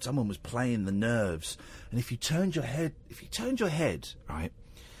someone was playing the nerves. And if you turned your head, right,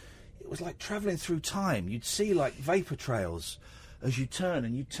 it was like travelling through time. You'd see like vapour trails as you turn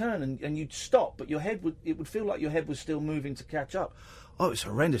and you'd stop, but it would feel like your head was still moving to catch up. Oh, it was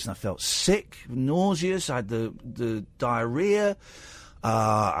horrendous, and I felt sick, nauseous. I had the diarrhoea.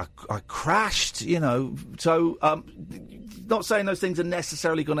 I crashed, you know. So, not saying those things are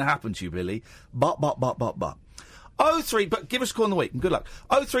necessarily going to happen to you, Billy. But. 03, but give us a call in the week, and good luck.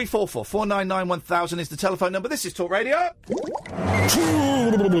 0344 499 1000 is the telephone number. This is Talk Radio.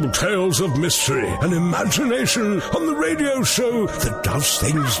 Tales of mystery and imagination on the radio show that does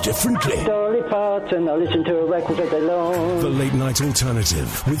things differently. Dolly Parton, I listen to a record all day long. The Late Night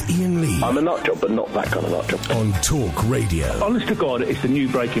Alternative with Iain Lee. I'm a nut job, but not that kind of nut job. On Talk Radio. Honest to God, it's the new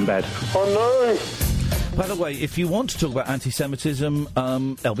Breaking Bad. Oh, no. By the way, if you want to talk about anti-Semitism,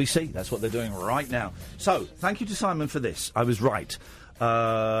 LBC, that's what they're doing right now. So, thank you to Simon for this. I was right.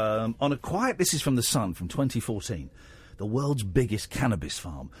 This is from The Sun from 2014. The world's biggest cannabis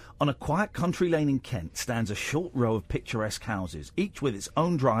farm. On a quiet country lane in Kent stands a short row of picturesque houses, each with its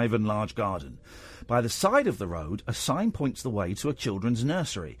own drive and large garden. By the side of the road, a sign points the way to a children's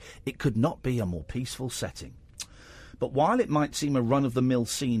nursery. It could not be a more peaceful setting. But while it might seem a run-of-the-mill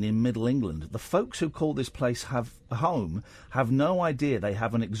scene in Middle England, the folks who call this place home have no idea they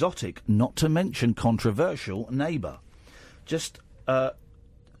have an exotic, not to mention controversial, neighbour. Just a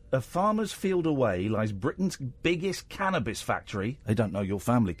farmer's field away lies Britain's biggest cannabis factory, I don't know your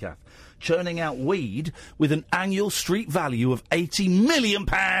family, Kath, churning out weed with an annual street value of £80 million.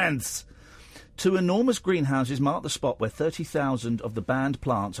 Two enormous greenhouses mark the spot where 30,000 of the banned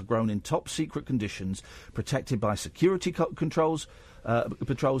plants are grown in top-secret conditions, protected by security patrols,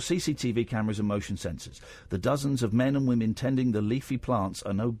 CCTV cameras and motion sensors. The dozens of men and women tending the leafy plants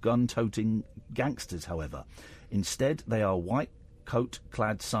are no gun-toting gangsters, however. Instead, they are white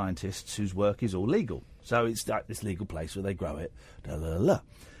coat-clad scientists whose work is all legal. So it's like this legal place where they grow it.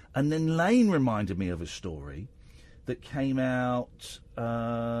 And then Lane reminded me of a story that came out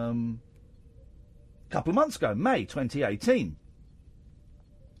a couple of months ago, May 2018.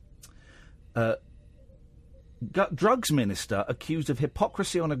 Drugs minister accused of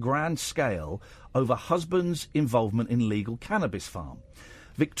hypocrisy on a grand scale over husband's involvement in legal cannabis farm.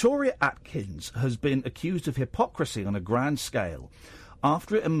 Victoria Atkins has been accused of hypocrisy on a grand scale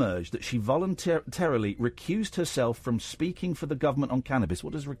after it emerged that she voluntarily recused herself from speaking for the government on cannabis.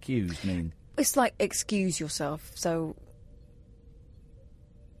 What does recuse mean? It's like excuse yourself, so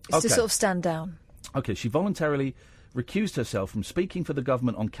it's to sort of stand down. OK, she voluntarily recused herself from speaking for the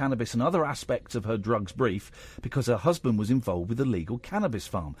government on cannabis and other aspects of her drugs brief because her husband was involved with a legal cannabis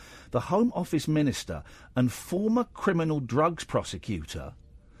farm. The Home Office Minister and former criminal drugs prosecutor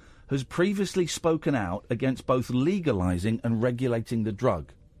has previously spoken out against both legalising and regulating the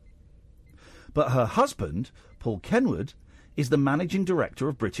drug. But her husband, Paul Kenwood, is the managing director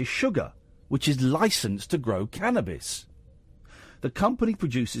of British Sugar, which is licensed to grow cannabis. The company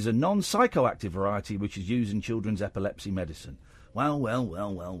produces a non-psychoactive variety which is used in children's epilepsy medicine.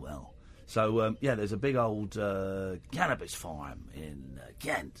 Well. So, there's a big old cannabis farm in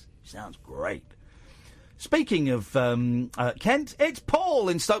Kent. Sounds great. Speaking of Kent, it's Paul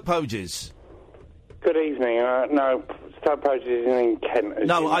in Stoke Poges. Good evening. No, Stoke Poges isn't in Kent.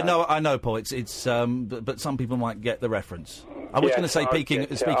 No, I know, Paul. It's but some people might get the reference. I was going to say speaking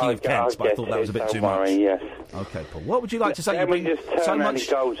of Kent, but I thought that was a bit too much. Yes. Okay, Paul. What would you like to say?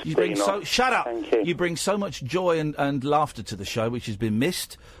 Shut up. You bring so much joy and laughter to the show, which has been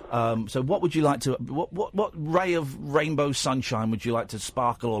missed. So what would you like to... What ray of rainbow sunshine would you like to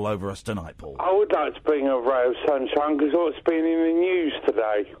sparkle all over us tonight, Paul? I would like to bring a ray of sunshine because what's been in the news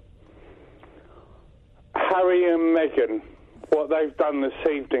today... Harry and Meghan, what they've done this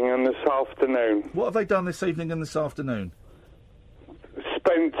evening and this afternoon. What have they done this evening and this afternoon?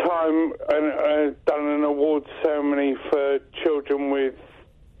 Spent time and done an awards ceremony for children with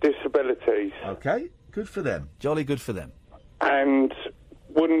disabilities. OK, good for them. Jolly good for them. And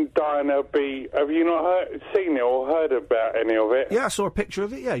wouldn't Diana be... Have you not seen it or heard about any of it? Yeah, I saw a picture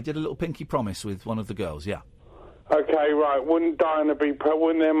of it, yeah. He did a little pinky promise with one of the girls, yeah. OK, right. Wouldn't Diana be proud?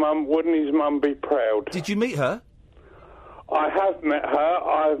 Wouldn't his mum be proud? Did you meet her? I have met her.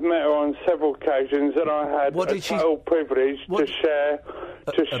 I've met her on several occasions, and I had total privilege to share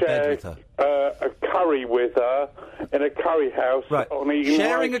a curry with her in a curry house. Right. On Eaton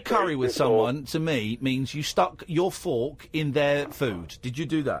Sharing High a curry Street with someone, to me, means you stuck your fork in their food. Did you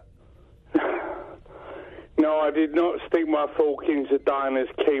do that? No, I did not stick my fork into Diana's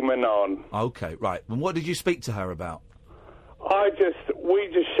keema naan. OK, right. And what did you speak to her about? We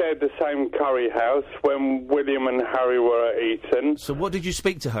just shared the same curry house when William and Harry were at Eton. So what did you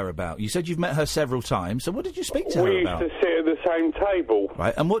speak to her about? You said you've met her several times, so what did you speak to her about? We used to sit at the same table.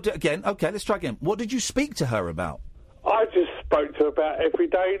 Right, and let's try again. What did you speak to her about? I just spoke to her about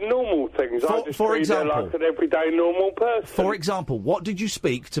everyday normal things. I just treated her like an everyday normal person. For example, what did you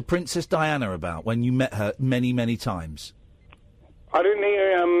speak to Princess Diana about when you met her many, many times? I didn't meet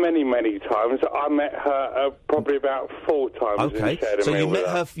her many times. I met her probably about 4 times. Okay, so you met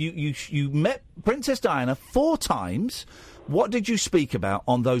her. You met Princess Diana 4 times. What did you speak about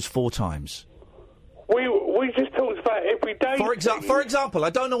on those 4 times? We just talked about everyday things. For example, I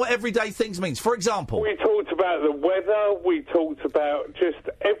don't know what everyday things means. For example, we talked about the weather. We talked about just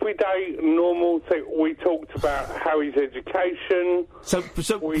everyday normal thing. We talked about Harry's education. So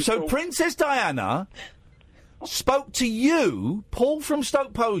Princess Diana spoke to you, Paul from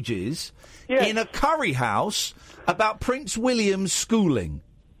Stoke Poges, in a curry house about Prince William's schooling.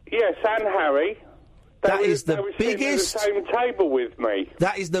 Yes, and Harry. That is the biggest. At the same table with me.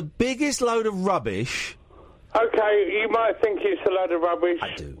 That is the biggest load of rubbish. Okay, you might think it's a load of rubbish,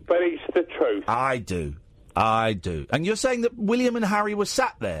 but it's the truth. I do. And you're saying that William and Harry were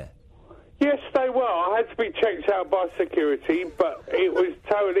sat there? Yes, they were. I had to be checked out by security, but it was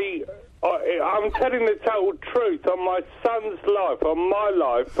totally... I'm telling the total truth on my son's life, on my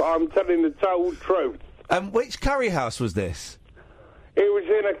life. I'm telling the total truth. And which curry house was this? It was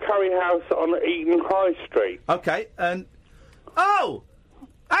in a curry house on Eaton High Street. Okay, and... Oh!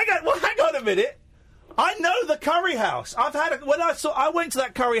 Hang on a minute. I know the curry house. I went to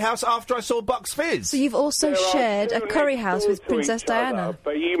that curry house after I saw Bucks Fizz. So you've also shared a curry house with Princess Diana.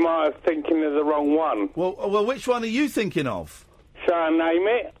 But you might have thinking of the wrong one. Well, which one are you thinking of? Shall I name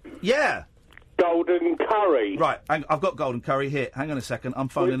it? Yeah. Golden Curry. Right, I've got Golden Curry here. Hang on a second, I'm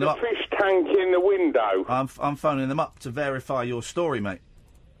phoning them up. With the fish tank in the window. I'm phoning them up to verify your story, mate.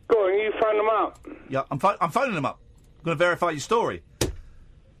 Go on, you phone them up. Yeah, I'm phoning them up. I'm going to verify your story.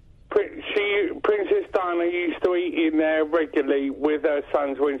 Princess Diana used to eat in there regularly with her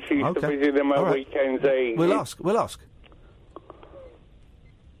sons when she used to visit them at weekends. We'll ask.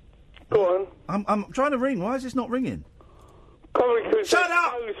 Go on. I'm trying to ring. Why is this not ringing? Probably because Shut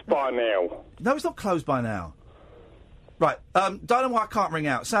up! Closed by now. No, it's not closed by now. Right, don't know why I can't ring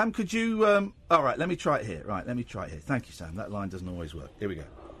out. Sam, could you... All right, let me try it here. Thank you, Sam. That line doesn't always work. Here we go.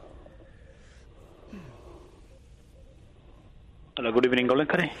 Hello, good evening, Golden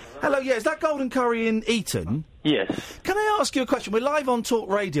Curry. Hello, yeah, is that Golden Curry in Eton? Yes. Can I ask you a question? We're live on Talk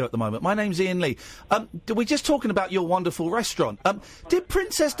Radio at the moment. My name's Iain Lee. We're just talking about your wonderful restaurant. Did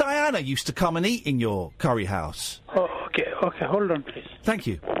Princess Diana used to come and eat in your curry house? Oh, okay, hold on, please. Thank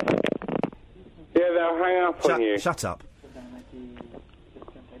you. Yeah, they'll hang up on you. Shut up.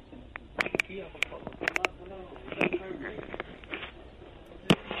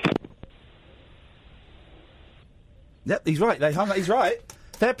 Yep, he's right. He's right.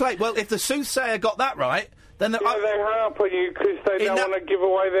 Fair play. Well, if the soothsayer got that right, then... they hang up on you because they don't want to give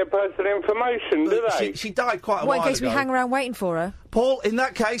away their personal information, do they? She died quite a while ago. In case we hang around waiting for her? Paul, in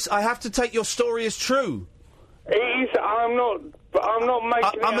that case, I have to take your story as true. It is. I'm not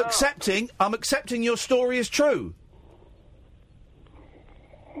making it up. I'm accepting your story as true.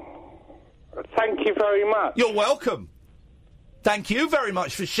 Thank you very much. You're welcome. Thank you very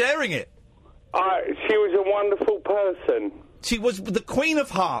much for sharing it. She was a wonderful person. She was the Queen of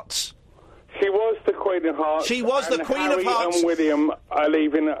Hearts. She was the Queen of Hearts. She was the Queen Harry of Hearts. And William are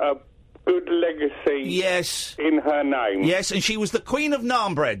leaving a good legacy. Yes. In her name. Yes, and she was the Queen of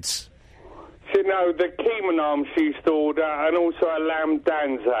Naanbreads. The keema naan she used to order, and also a lamb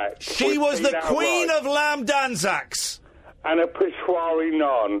danzak. She was the Queen of Lamb Danzaks. And a peshwari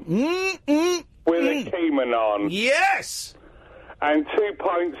naan. With a keema naan. Yes! And 2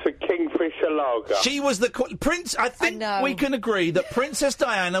 pints of Kingfisher lager. She was the Prince. I think we can agree that Princess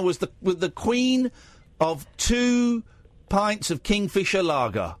Diana was the Queen of 2 pints of Kingfisher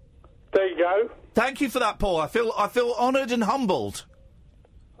lager. There you go. Thank you for that, Paul. I feel honoured and humbled.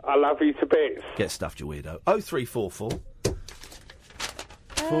 I love you to bits. Get stuffed, you weirdo. 0344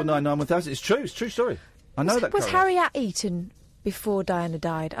 499 1000. It's true. It's a true story. I know that. Was Harry at Eton before Diana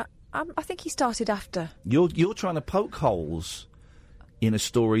died? I think he started after. You're trying to poke holes in a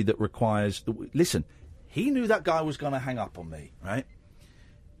story that requires... Listen, he knew that guy was going to hang up on me, right?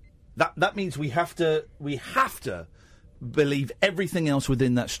 That means we have to believe everything else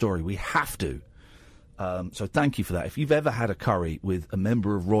within that story. We have to. So thank you for that. If you've ever had a curry with a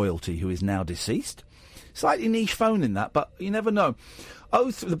member of royalty who is now deceased, slightly niche phone in that, but you never know.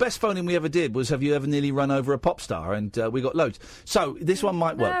 The best phoning we ever did was, have you ever nearly run over a pop star? And we got loads. So this one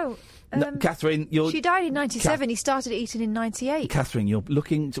might work. No, Catherine, she died in 97. He started at Eton in 98. Catherine, you're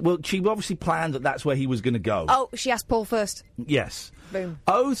looking... she obviously planned that's where he was going to go. Oh, she asked Paul first. Yes. Boom.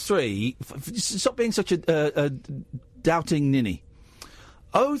 03... Stop being such a doubting ninny.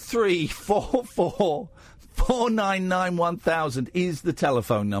 0344 499 1000 is the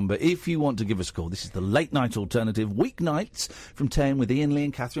telephone number if you want to give us a call. This is the Late Night Alternative, weeknights from 10 with Iain Lee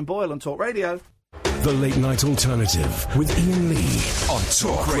and Catherine Boyle on Talk Radio. The Late Night Alternative with Iain Lee on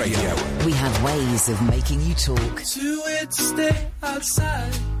Talk Radio. We have ways of making you talk. Too weird to stay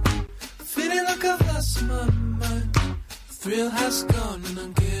outside. Feeling like I've lost my mind. Thrill has gone and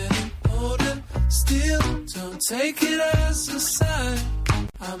I'm getting older. Still, don't take it as a sign.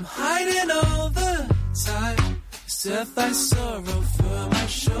 I'm hiding all the time. It's death I sorrow for my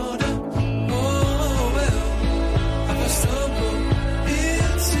shoulder. Oh, well, I stumble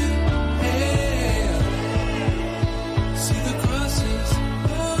into hell. See the crosses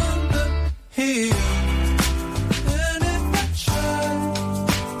on the hill. And if I try,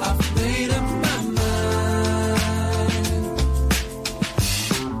 I've made up my mind.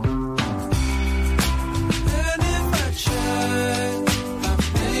 And if I try, I've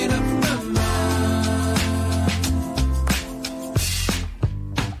made up my mind.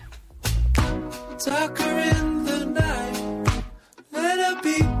 Darker in the night, let it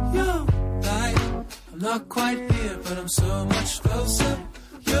be your light. I'm not quite here, but I'm so much closer.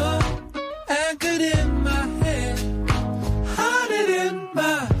 You're anchored in my head, hiding in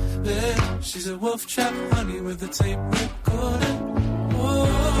my bed. She's a wolf trap honey with a tape recorder. Oh,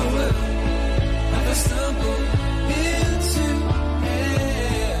 well, I stumble into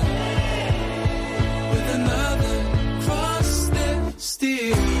hell with another cross that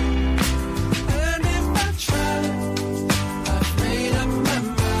steal. And if I try, I've made up my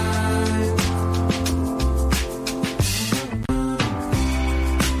mind.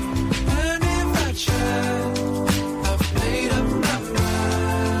 And if I try, I've made up my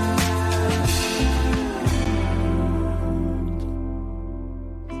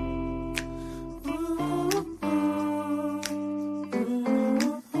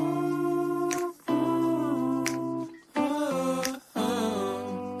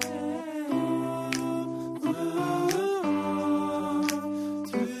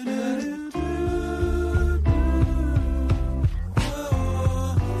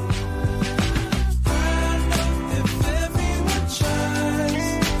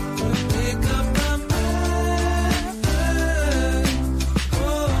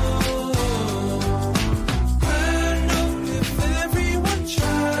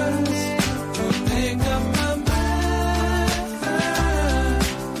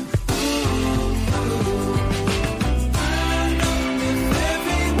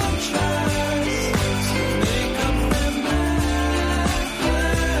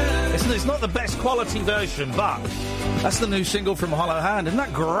It's not the best quality version, but that's the new single from Hollow Hand. Isn't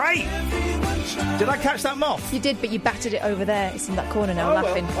that great? Did I catch that moth? You did, but you battered it over there. It's in that corner now, Oh,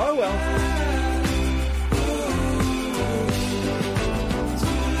 laughing. well. Oh, well.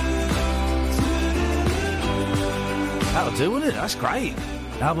 That'll do, wouldn't it? That's great.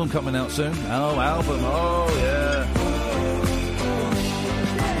 Album coming out soon. Oh, album. Oh, yeah.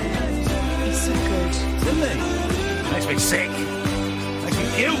 He's so good. Isn't he? Makes me sick. Makes me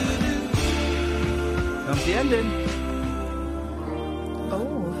cute. Comes the ending.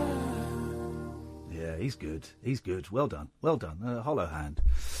 Oh. Yeah, he's good. He's good. Well done. Well done. Hollow Hand.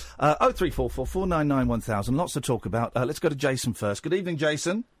 0344 499 1000. Lots to talk about. Let's go to Jason first. Good evening,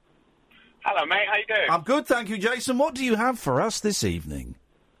 Jason. Hello, mate. How you doing? I'm good, thank you, Jason. What do you have for us this evening?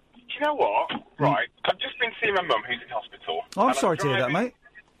 Do you know what? Right, I've just been seeing my mum, who's in hospital. Oh, I'm and sorry to hear that, mate.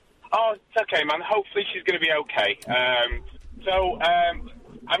 Oh, it's okay, man. Hopefully she's going to be okay.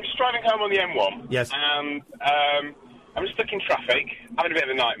 I'm just driving home on the M1. Yes. And I'm just stuck in traffic, having a bit of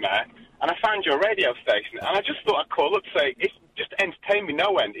a nightmare, and I found your radio station, and I just thought I'd call up to say, it's just entertained me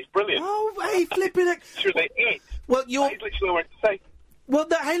no end. It's brilliant. Oh, hey, flipping it. It's really it. Well, you're... That is literally what I wanted to say. Well,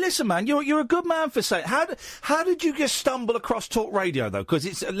 hey, listen, man, you're a good man for saying. How did you just stumble across Talk Radio though? Because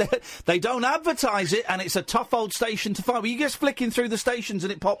they don't advertise it, and it's a tough old station to find. Were you just flicking through the stations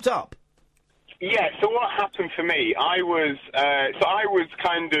and it popped up? Yeah. So what happened for me? I was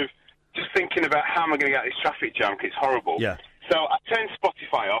kind of just thinking about how am I going to get out of this traffic jam? 'Cause it's horrible. Yeah. So I turned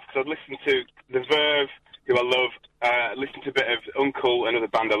Spotify off because I'd listened to The Verve, who I love, listened to a bit of Uncle, another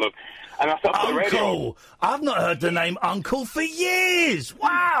band I love. And I thought, Uncle! I've not heard the name Uncle for years!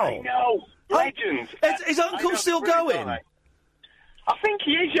 Wow! I know! Legend! Is Uncle still going? I think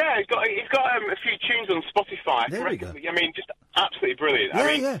he is, yeah. He's got a few tunes on Spotify. There we go. I mean, just absolutely brilliant. Yeah, I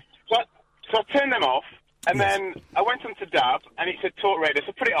mean, yeah. So I turned them off, and then I went on to Dab, and it said Talk Radio, so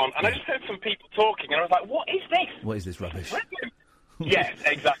I put it on, and I just heard some people talking, and I was like, what is this? What is this rubbish? Yes,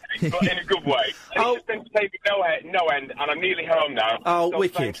 exactly, but in a good way. And it's just entertained me no end, and I'm nearly home now. Oh, so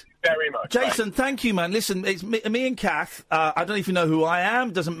wicked. Thank you very much. Jason, thank you, man. Listen, it's me and Kath. I don't know if you know who I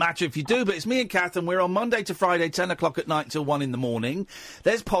am. Doesn't matter if you do, but it's me and Kath, and we're on Monday to Friday, 10 o'clock at night till 1 in the morning.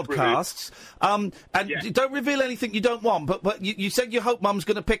 There's podcasts. And don't reveal anything you don't want, but you said you hope Mum's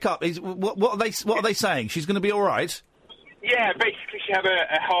going to pick up. What are they saying? She's going to be all right? Yeah, basically she had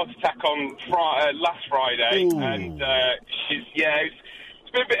a heart attack on last Friday, and it's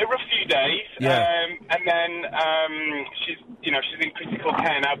been a rough few days. And then she's in critical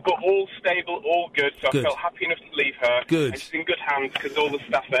care now, but all stable, all good. So I felt happy enough to leave her. Good. And she's in good hands because all the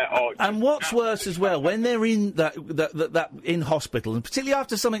staff there are. And what's worse as well, when they're in that in hospital, and particularly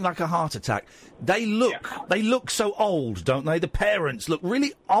after something like a heart attack, they look so old, don't they? The parents look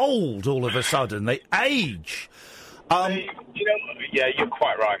really old all of a sudden. They age. You're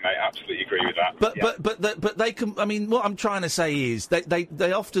quite right, mate. Absolutely agree with that. But they can. I mean, what I'm trying to say is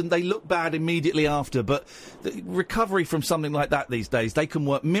they often look bad immediately after. But the recovery from something like that these days, they can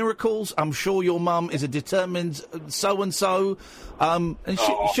work miracles. I'm sure your mum is a determined so and so, and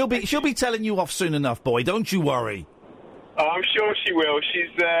she'll be telling you off soon enough, boy. Don't you worry. Oh, I'm sure she will. She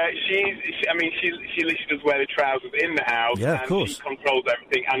literally does wear the trousers in the house, of course. She controls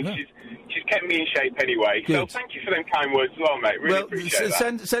everything, and she's kept me in shape anyway. Good. So thank you for them kind words as well, mate. Really appreciate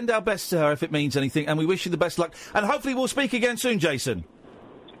that. Send our best to her if it means anything, and we wish you the best luck. And hopefully we'll speak again soon, Jason.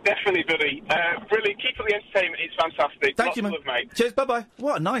 Definitely, buddy. Brilliant. Keep up the entertainment. It's fantastic. Thank you, man. Lots of love, mate. Cheers. Bye-bye.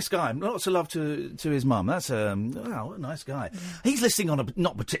 What a nice guy. Lots of love to his mum. That's wow, what a nice guy. He's listening on a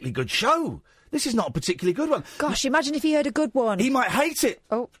not particularly good show. This is not a particularly good one. Gosh, imagine if he heard a good one. He might hate it.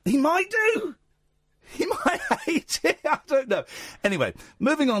 Oh. He might do. He might hate it. I don't know. Anyway,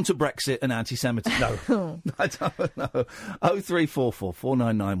 moving on to Brexit and anti-Semitism. No, I don't know. 0344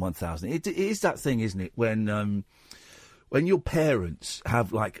 499 1000. It is that thing, isn't it, when your parents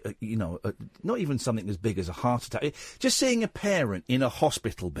have, not even something as big as a heart attack, just seeing a parent in a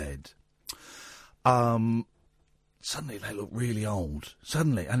hospital bed, suddenly they look really old.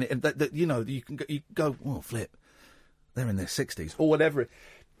 Suddenly. And, you can go, flip. They're in their 60s or whatever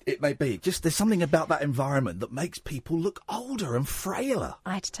it may be. Just there's something about that environment that makes people look older and frailer.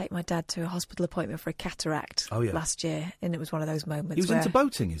 I had to take my dad to a hospital appointment for a cataract last year, and it was one of those moments He was into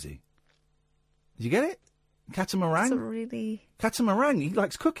boating, is he? Did you get it? Catamaran? That's a really... Catamaran, he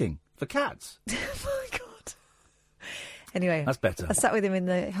likes cooking for cats. Oh, my God. Anyway. That's better. I sat with him in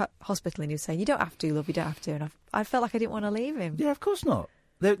the hospital and he was saying, you don't have to, love, you don't have to. And I felt like I didn't want to leave him. Yeah, of course not.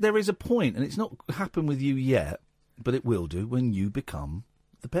 There is a point, and it's not happened with you yet, but it will do when you become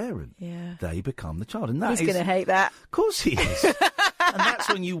the parent. Yeah. They become the child. And he's going to hate that. Of course he is. And that's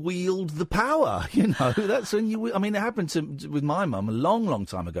when you wield the power, That's when you... I mean, it happened with my mum a long, long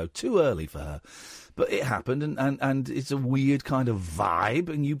time ago. Too early for her. But it happened, and it's a weird kind of vibe,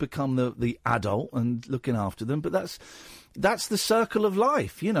 and you become the adult and looking after them. But that's the circle of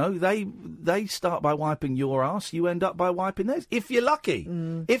life, They start by wiping your ass, you end up by wiping theirs. If you're lucky.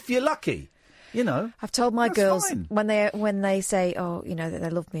 If you're lucky. I've told my girls fine. when they say, that they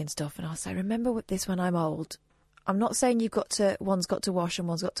love me and stuff, and I'll say, remember this when I'm old. I'm not saying one's got to wash and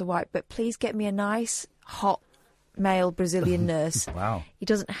one's got to wipe, but please get me a nice, hot, male Brazilian nurse. Wow. He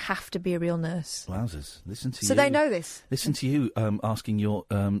doesn't have to be a real nurse. Wowzers. Listen to you. So they know this. Listen to you asking your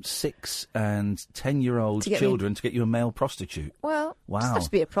 6 and 10-year-old children to get you a male prostitute. Well, wow. Doesn't have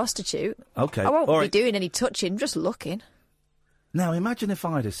to be a prostitute. Okay. I won't be doing any touching, just looking. Now, imagine if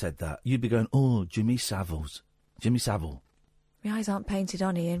I'd have said that. You'd be going, Jimmy Savile. My eyes aren't painted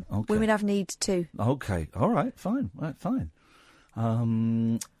on, Ian. Okay. Women have needs too. Okay. All right. Fine.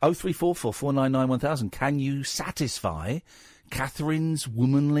 0344 499 1000. Can you satisfy Catherine's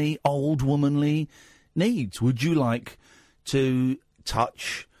old womanly needs? Would you like to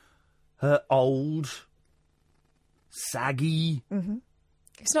touch her old, saggy... Mm-hmm.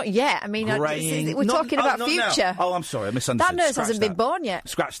 It's not yet. I mean, we're talking about future. Now. Oh, I'm sorry, I misunderstood. That nurse hasn't been born yet.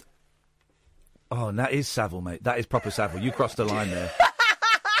 Scratch. Oh, that is Savile, mate. That is proper Savile. You crossed the line there.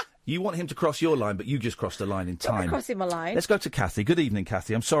 You want him to cross your line, but you just crossed the line in time. I'm crossing my line. Let's go to Kathy. Good evening,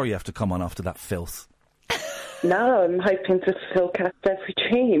 Kathy. I'm sorry you have to come on after that filth. No, I'm hoping to fulfill Kath's every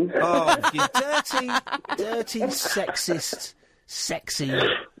dream. Oh, you dirty, sexist, sexy...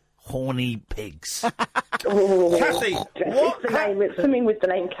 horny pigs. Kathy, what? It's something with the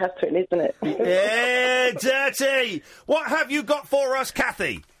name Catherine, isn't it? Yeah, dirty. What have you got for us,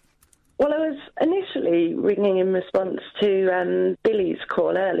 Kathy? Well, I was initially ringing in response to Billy's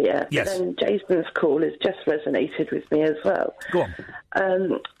call earlier. Yes. But then Jason's call has just resonated with me as well. Go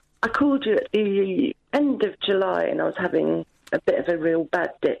on. I called you at the end of July and I was having a bit of a real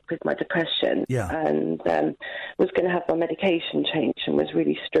bad dip with my depression, and was going to have my medication changed and was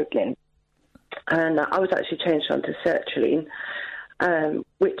really struggling. And I was actually changed onto sertraline,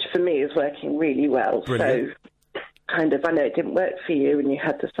 which for me is working really well. Brilliant. So, kind of, I know it didn't work for you, and you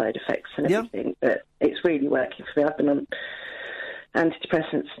had the side effects and everything, but it's really working for me. I've been on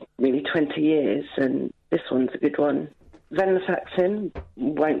antidepressants nearly 20 years, and this one's a good one. Venlafaxine,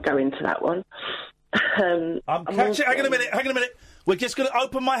 won't go into that one. Hang on a minute. We're just going to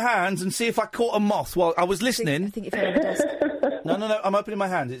open my hands and see if I caught a moth while I was listening. I think you fell on the desk. No, I'm opening my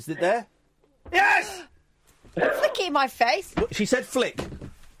hands. Is it there? Yes! Flick it in my face. She said flick.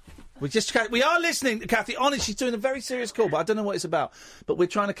 We are listening, Kathy. Honest, she's doing a very serious call, but I don't know what it's about. But we're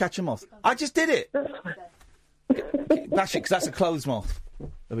trying to catch a moth. I just did it. Bash it, because that's a clothes moth.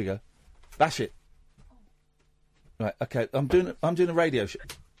 There we go. Bash it. Right, okay. I'm doing a radio show.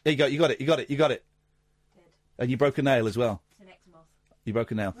 There you go. You got it. And you broke a nail as well. You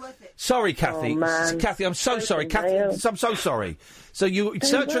broke a nail. Sorry, Kathy. Kathy, I'm so sorry. Kathy, I'm so sorry. So you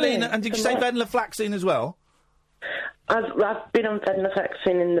sertraline, and did you say venlafaxine as well? I've been on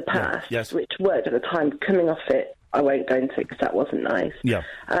venlafaxine in the past, which worked at the time. Coming off it, I won't go into it because that wasn't nice. Yeah.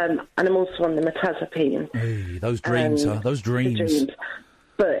 And I'm also on the mirtazapine. Hey, those dreams, those dreams.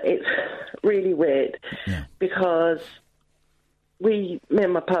 But it's really weird because me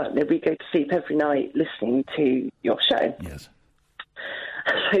and my partner, we go to sleep every night listening to your show. Yes.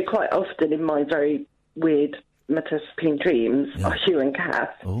 So quite often in my very weird mirtazapine dreams are you and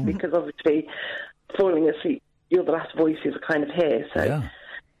Kath, because obviously falling asleep, you're the last voices I kind of hear. So,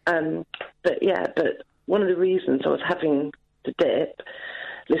 but one of the reasons I was having the dip,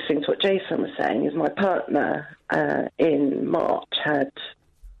 listening to what Jason was saying, is my partner in March had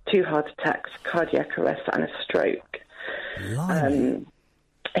 2 heart attacks, cardiac arrest, and a stroke.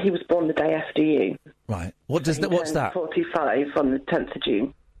 He was born the day after you. Right. What's that? 45 on the 10th of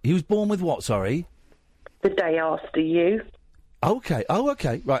June. He was born with what, sorry? The day after you. Okay. Oh,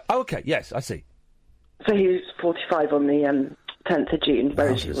 okay. Right. Oh, okay. Yes, I see. So he was 45 on the 10th of June,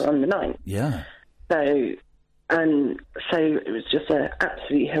 whereas you were on the 9th. Yeah. So it was just an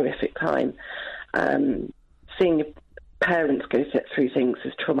absolutely horrific time. Seeing your parents go through things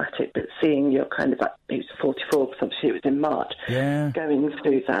is traumatic, but seeing your kind of, like, he was 44, because obviously it was in March, going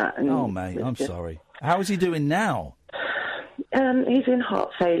through that. And oh, mate, I'm sorry. How is he doing now? He's in heart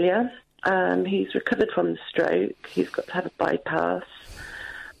failure. He's recovered from the stroke. He's got to have a bypass.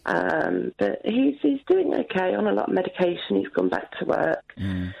 But he's doing okay on a lot of medication. He's gone back to work.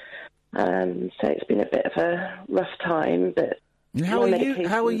 So it's been a bit of a rough time. But how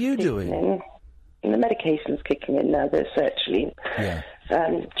are you doing? The medication's kicking in now. The sertraline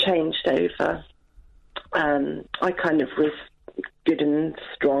changed over. I kind of was good and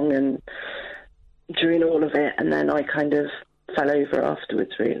strong and during all of it, and then I kind of fell over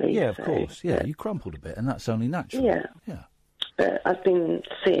afterwards, really. Yeah, of course. Yeah, you crumpled a bit, and that's only natural. Yeah. But I've been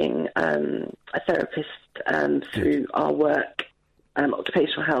seeing a therapist through our work,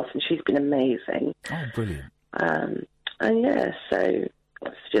 occupational health, and she's been amazing. Oh, brilliant. So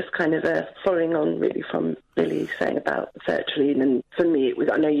it's just kind of following on, really, from Billy saying about sertraline. And for me,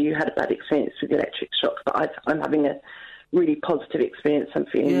 I know you had a bad experience with the electric shock, but I'm having a really positive experience. I'm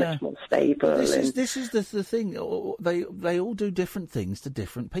feeling much more stable. This is the thing. They all do different things to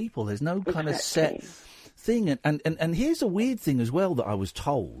different people. There's no kind of set thing. And here's a weird thing as well that I was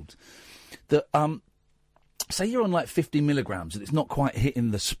told, that say you're on like 50 milligrams and it's not quite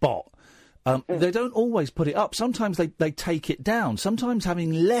hitting the spot. They don't always put it up. Sometimes they take it down. Sometimes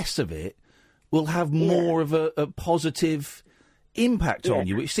having less of it will have more of a positive impact on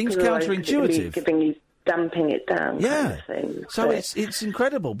you, which seems counterintuitive. Damping it down, kind of thing. So it's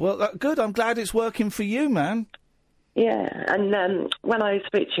incredible. Well, good. I'm glad it's working for you, man. Yeah, and when I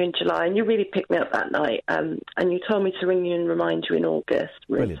spoke to you in July, and you really picked me up that night, and you told me to ring you and remind you in August,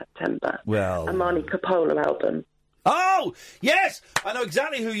 we're in September. Well, a Marnie Coppola album. Oh, yes! I know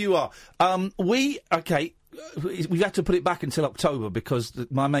exactly who you are. We have to put it back until October because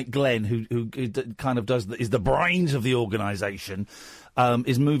my mate Glenn, who kind of is the brains of the organisation,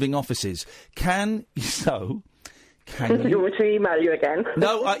 is moving offices. Can you... You want me to email you again?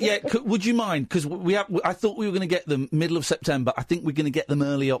 No, would you mind? Because I thought we were going to get them middle of September. I think we're going to get them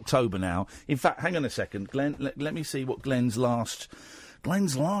early October now. In fact, hang on a second, Glenn. Let me see what Glenn's last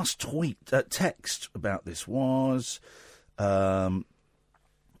text about this was. Okay.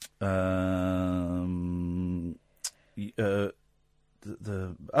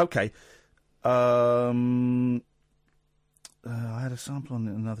 I had a sample on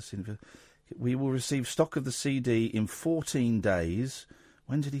another CD. We will receive stock of the CD in 14 days.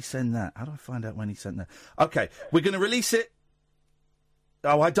 When did he send that? How do I find out when he sent that? Okay, we're going to release it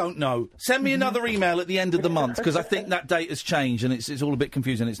Oh, I don't know. Send me another email at the end of the month, because I think that date has changed and it's all a bit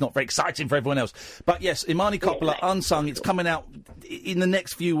confusing. It's not very exciting for everyone else. But yes, Imani Coppola, Unsung, it's coming out in the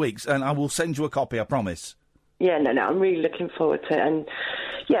next few weeks, and I will send you a copy, I promise. Yeah, no, I'm really looking forward to it. And,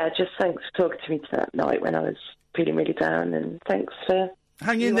 yeah, just thanks for talking to me that night when I was feeling really down, and thanks for...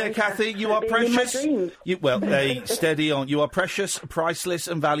 Hang in there, Kathy. You are precious. Hey, steady on. You are precious, priceless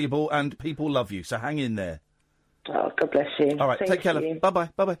and valuable, and people love you, so hang in there. Oh, God bless you. All right, take care, love. Bye-bye,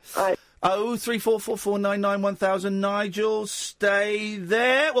 bye-bye. Bye. 03444991000. Nigel, stay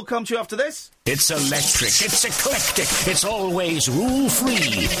there. We'll come to you after this. It's electric, it's eclectic, it's always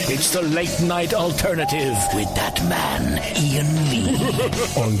rule-free. It's the late-night alternative with that man, Iain Lee.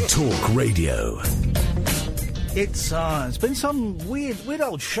 On Talk Radio. It's been some weird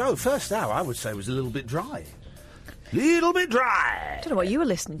old show. First hour, I would say, was a little bit dry. Little bit dry. I don't know what you were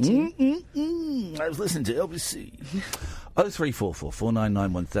listening to. I was listening to LBC.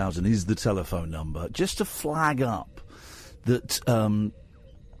 03444991000 is the telephone number. Just to flag up that on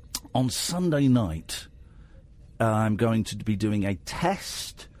Sunday night, I'm going to be doing a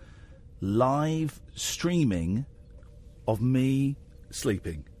test live streaming of me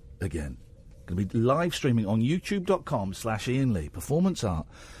sleeping again. Going to be live streaming on youtube.com/Iain Lee. Performance art.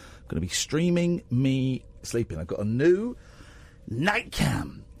 Going to be streaming me sleeping. I've got a new night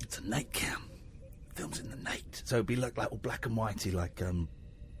cam. It's a night cam. Films in the night. So it'll be like all black and whitey, like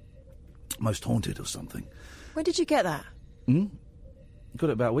Most Haunted or something. When did you get that? Got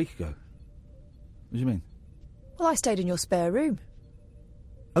it about a week ago. What do you mean? Well, I stayed in your spare room.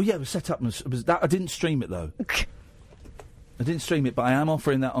 Oh, yeah, it was set up. It was that. I didn't stream it, though. I didn't stream it, but I am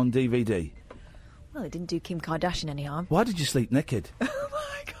offering that on DVD. Well, it didn't do Kim Kardashian any harm. Why did you sleep naked? Oh,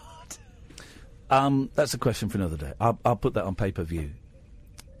 my God. That's a question for another day. I'll put that on pay-per-view.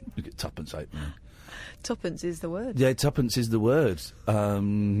 You get tuppence out there. Tuppence is the word. Yeah, tuppence is the word.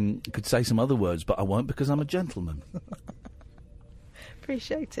 Could say some other words, but I won't because I'm a gentleman.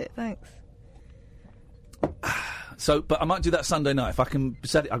 Appreciate it, thanks. So, but I might do that Sunday night if I can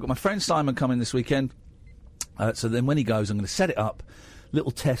set it. I've got my friend Simon coming this weekend. So then when he goes, I'm going to set it up.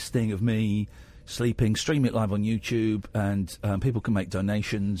 Little test thing of me sleeping, stream it live on YouTube, and people can make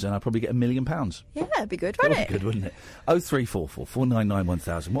donations, and I'll probably get £1 million. Yeah, that'd be good, wouldn't it? Good, wouldn't it?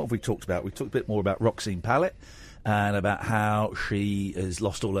 03444991000. What have we talked about? We talked a bit more about Roxanne Pallet and about how she has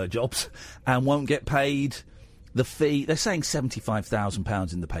lost all her jobs and won't get paid the fee. They're saying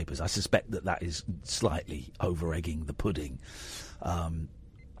 £75,000 in the papers. I suspect that is slightly over-egging the pudding.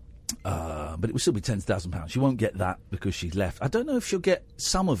 But it will still be £10,000. She won't get that because she's left. I don't know if she'll get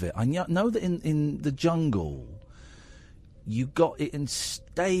some of it. I know that in the jungle, you got it in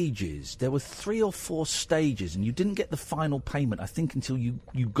stages. There were 3 or 4 stages, and you didn't get the final payment, I think, until you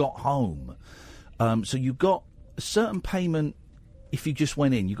got home. So you got a certain payment if you just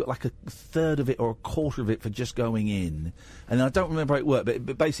went in. You got like a third of it or a quarter of it for just going in. And I don't remember how it worked,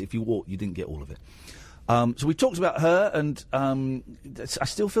 but basically if you walked, you didn't get all of it. So we talked about her, and I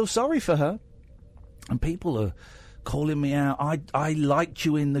still feel sorry for her. And people are calling me out. I liked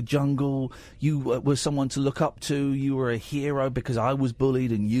you in the jungle. You were someone to look up to. You were a hero because I was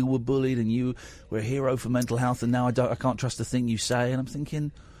bullied, and you were bullied, and you were a hero for mental health. And now I can't trust a thing you say. And I'm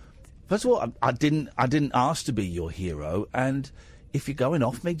thinking, first of all, I didn't ask to be your hero, and if you're going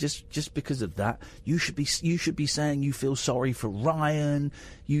off me just because of that, you should be saying you feel sorry for Ryan.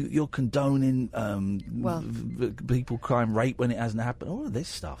 You're condoning people crime rape when it hasn't happened. All of this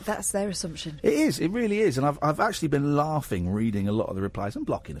stuff. That's their assumption. It is. It really is. And I've actually been laughing reading a lot of the replies and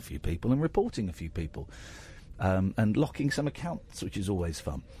blocking a few people and reporting a few people and locking some accounts, which is always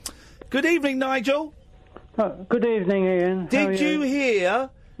fun. Good evening, Nigel. Good evening, Iain. Did you hear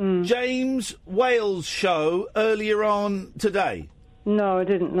James Wales' show earlier on today? No, I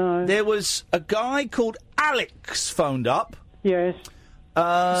didn't know. There was a guy called Alex phoned up. Yes. He's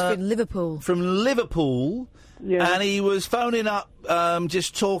from Liverpool. From Liverpool. Yeah. And he was phoning up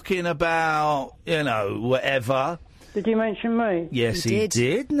just talking about, whatever. Did you mention me? Yes, he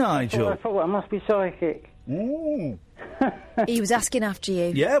did, Nigel. I thought I must be psychic. He was asking after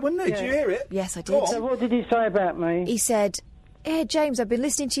you. Yeah, wasn't he? Did you hear it? Yes, I did. So what did he say about me? He said, "Hey, James, I've been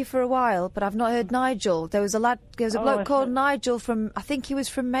listening to you for a while, but I've not heard Nigel. There was a bloke called Nigel from, I think he was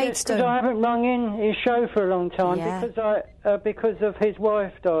from Maidstone." Because I haven't rung in his show for a long time because of his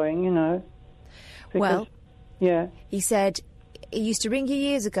wife dying, Yeah. He said he used to ring you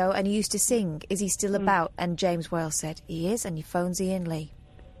years ago and he used to sing. Is he still about? And James Wales said, he is, and he phones Iain Lee.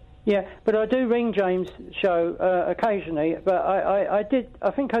 Yeah, but I do ring James' show occasionally, but I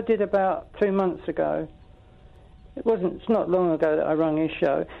think I did about 2 months ago. It's not long ago that I rung his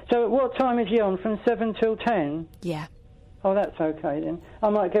show. So at what time is he on? From 7 till 10? Yeah. Oh, that's okay then. I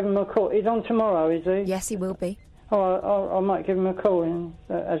might give him a call. He's on tomorrow, is he? Yes, he will be. Oh, I might give him a call,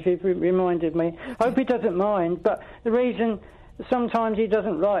 as you've reminded me. I hope he doesn't mind, but the reason sometimes he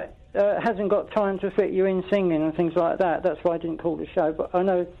doesn't hasn't got time to fit you in singing and things like that. That's why I didn't call the show, but I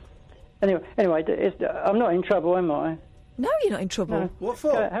know... Anyway, I'm not in trouble, am I? No, you're not in trouble. No. What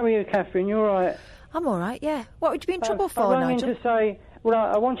for? How are you, Catherine? You all right? I'm all right, yeah. What would you be in trouble for, I rang Nigel? in to say... Well,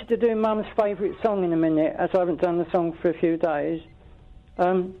 I wanted to do Mum's favourite song in a minute, as I haven't done the song for a few days.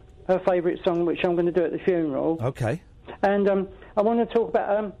 Her favourite song, which I'm going to do at the funeral. Okay. And I want to talk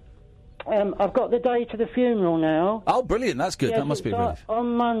about... I've got the date of the funeral now. Oh, brilliant. That's good. Yes, that must be a relief.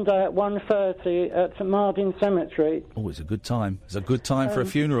 On Monday at 1:30 at St Martin's Cemetery. Oh, it's a good time. It's a good time for a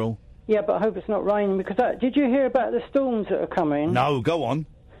funeral. Yeah, but I hope it's not raining, because... did you hear about the storms that are coming? No, go on.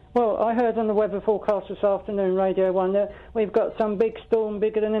 Well, I heard on the weather forecast this afternoon, Radio 1, that we've got some big storm,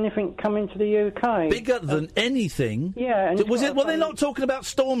 bigger than anything, coming to the UK. Bigger than anything? Yeah. And Were they not talking about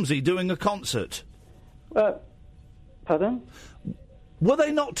Stormzy doing a concert? Pardon? Were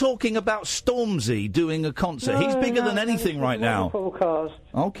they not talking about Stormzy doing a concert? He's bigger than anything right now. Forecast.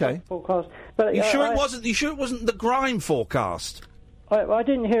 Okay. Forecast. But You sure it wasn't the grime forecast? I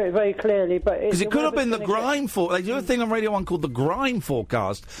didn't hear it very clearly, but... Because it could have been the grime forecast. They do a thing on Radio 1 called the grime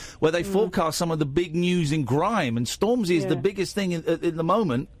forecast, where they forecast some of the big news in grime, and Stormzy is the biggest thing in the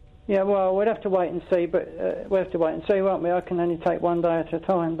moment. Yeah, well, we'll have to wait and see, but we'll have to wait and see, won't we? I can only take one day at a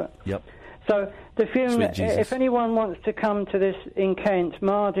time, but... Yep. So, the funeral, if anyone wants to come to this in Kent,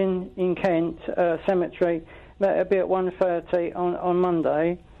 Mardin in Kent Cemetery, that'll be at 1:30 on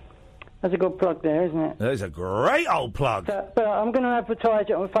Monday. That's a good plug there, isn't it? That is a great old plug. But I'm going to advertise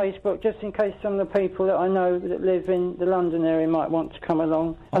it on Facebook just in case some of the people that I know that live in the London area might want to come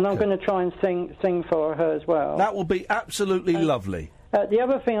along. And I'm going to try and sing for her as well. That will be absolutely lovely. The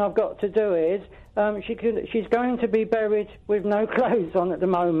other thing I've got to do is she's going to be buried with no clothes on at the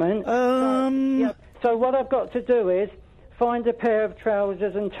moment. So what I've got to do is find a pair of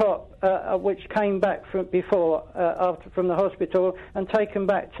trousers and top which came back from the hospital, and take them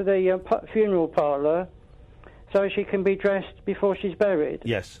back to the funeral parlour so she can be dressed before she's buried.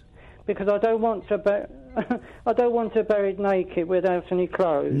 Yes. Because I don't want her I don't want her buried naked without any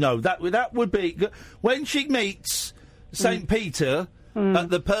clothes. No, that would be when she meets St Peter at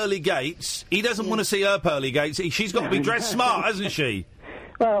the pearly gates. He doesn't want to see her pearly gates. She's got to be dressed smart, hasn't she?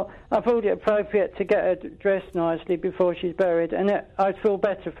 Well, I thought it appropriate to get her dressed nicely before she's buried, and I'd feel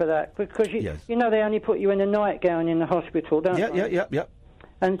better for that, because you know they only put you in a nightgown in the hospital, don't they? Yeah.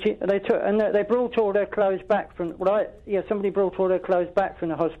 And they brought all their clothes back from. Somebody brought all their clothes back from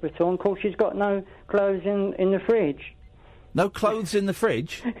the hospital, and of course she's got no clothes in the fridge. No clothes in the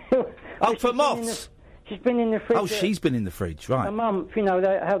fridge? For moths. She's been in the fridge. Oh, she's been in the fridge, right? A month. You know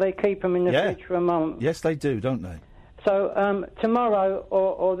how they keep them in the fridge for a month. Yes, they do, don't they? So tomorrow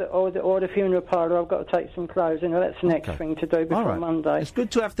or the funeral parlour, I've got to take some clothes. You know, that's the next thing to do before Monday. It's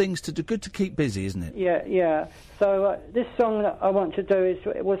good to have things to do. Good to keep busy, isn't it? Yeah. So this song that I want to do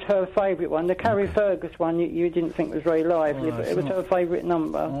was her favourite one. The Carrie Fergus one you didn't think was very lively, but it was her favourite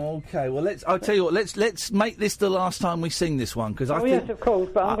number. Okay. Well, I'll tell you what. Let's make this the last time we sing this one, because I think. Yes, of course.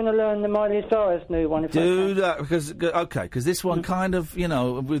 But I'm going to learn the Miley Cyrus new one. Do that because this one kind of, you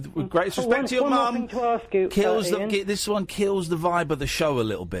know, with great respect to your mum, this one kills the vibe of the show a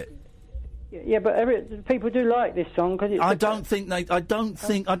little bit. Yeah, but people do like this song because I don't want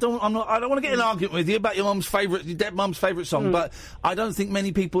to get in an argument with you about your dead mum's favourite song, but I don't think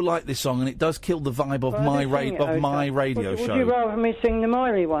many people like this song, and it does kill the vibe of my radio show. Would you rather me sing the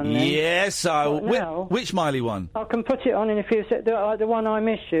Miley one then? Yeah, so which Miley one? I can put it on in a few seconds. The one I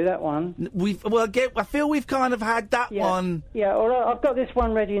Miss You, that one. I feel we've kind of had that one. Yeah, all right, I've got this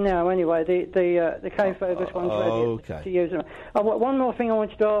one ready now. Anyway, the K Fergus one's ready to use. One more thing I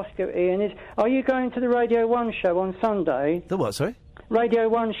wanted to ask you, Ian, is. Are you going to the Radio 1 show on Sunday? The what, sorry? Radio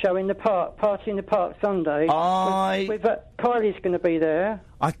 1 show in the park, Party in the Park Sunday. Kylie's going to be there.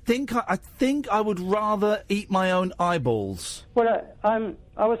 I think I would rather eat my own eyeballs. Well, I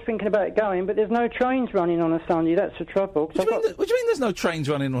was thinking about going, but there's no trains running on a Sunday. That's the trouble. What do you mean there's no trains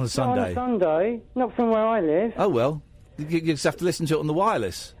running on a Sunday? Not on a Sunday, not from where I live. Oh, well. You just have to listen to it on the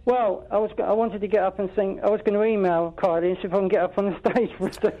wireless. Well, I wanted to get up and sing. I was going to email Kylie and see if I can get up on the stage for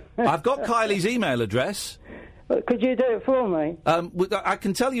her. I've got Kylie's email address. Could you do it for me? I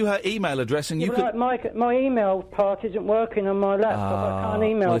can tell you her email address, and you can. Like my email part isn't working on my laptop. I can't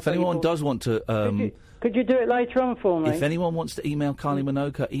email. Well, if anyone does want to, could you do it later on for me? If anyone wants to email Kylie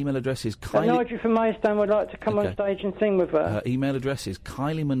Minogue, her email address is Kylie. Nigel from Maidstone would like to come on stage and sing with her. Her email address is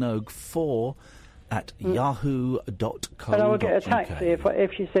Kylie Minogue 4 at yahoo.co.uk. And I will get a taxi.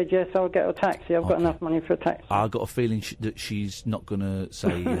 If she said yes, I'll get a taxi. I've got enough money for a taxi. I've got a feeling that she's not going to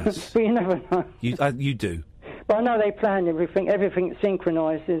say yes. But you never know. You do. But I know they plan everything. Everything's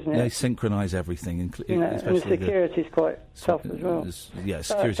synchronised, isn't it? They synchronise everything. And the security's quite tough as well.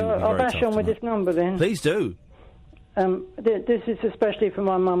 Security will be I'll very bash tough on with tonight. this number then. Please do. This is especially for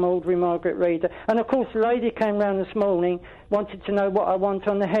my mum, Audrey Margaret Reader. And, of course, the lady came round this morning, wanted to know what I want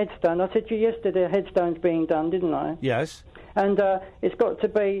on the headstone. I said to you yesterday, a headstone's being done, didn't I? Yes. And it's got to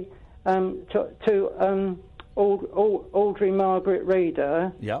be to Audrey Margaret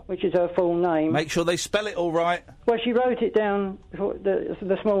Reader, which is her full name. Make sure they spell it all right. Well, she wrote it down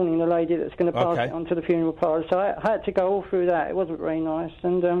this morning, the lady that's going to pass it on to the funeral parlour. So I had to go all through that. It wasn't very nice.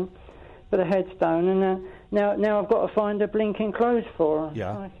 And for the headstone, and now I've got to find a blinking clothes for her.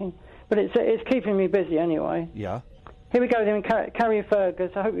 Yeah. But it's keeping me busy anyway. Yeah. Here we go then, Carrie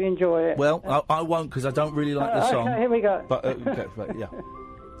Fergus. I hope you enjoy it. Well, I won't because I don't really like the song. Okay, here we go. But yeah.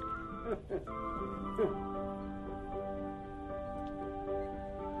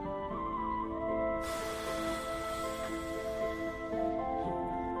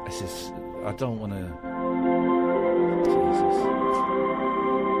 This is. I don't want to. Jesus.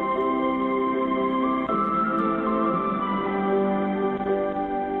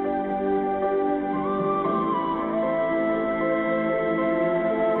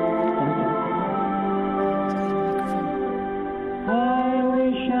 I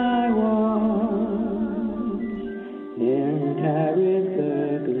wish I was in Carrie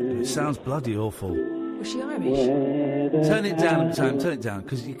Fergus. It sounds bloody awful. Was she Irish? Turn it down, Sam. Turn it down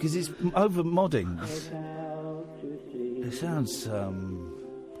because it's over modding. It sounds.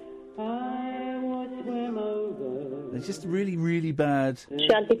 It's just really, really bad.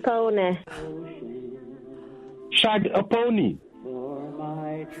 Shag a pony. Shag a pony.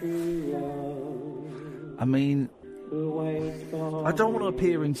 I mean, I don't want to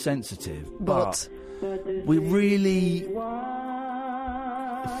appear insensitive, but we're really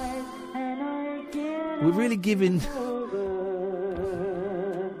giving.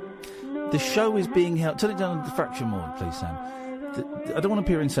 The show is being held. Turn it down the fraction more, please, Sam. I don't want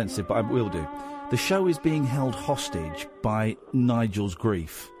to appear insensitive, but I will do. The show is being held hostage by Nigel's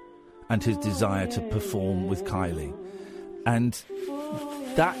grief and his desire to perform with Kylie, and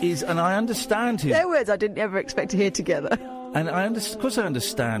that is. And I understand his. They're words I didn't ever expect to hear together. And of course, I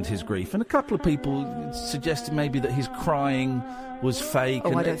understand his grief. And a couple of people suggested maybe that his crying was fake. Oh,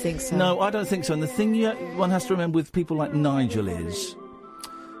 and I don't think so. No, I don't think so. And the thing one has to remember with people like Nigel is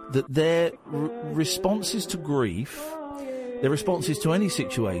that their responses to grief, their responses to any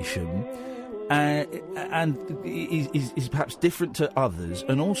situation, and is perhaps different to others.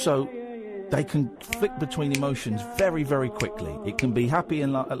 And also, they can flick between emotions very, very quickly. It can be happy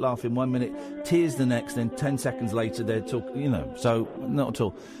and laughing 1 minute, tears the next, then 10 seconds later they're talking, so not at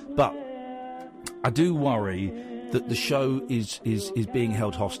all. But I do worry that the show is being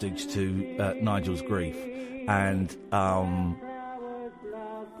held hostage to Nigel's grief. And,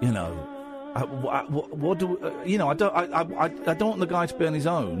 what do I don't want the guy to be on his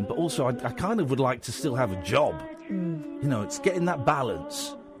own, but also I kind of would like to still have a job. It's getting that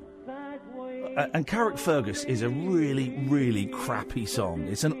balance. And Carrick Fergus is a really, really crappy song.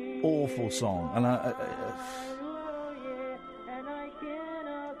 It's an awful song, and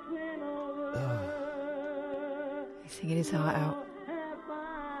He's singing his heart out.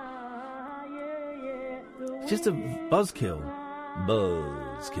 It's just a buzzkill.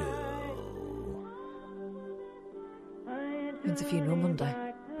 Buzzkill. When's the funeral? Monday?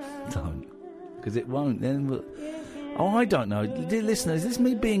 Don't, because it won't. Then I don't know. Dear listener, is this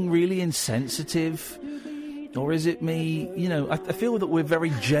me being really insensitive? Or is it me, I feel that we're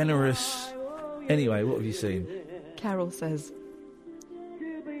very generous. Anyway, what have you seen? Carol says,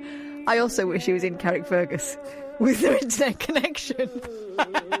 I also wish he was in Carrick Fergus with their internet connection.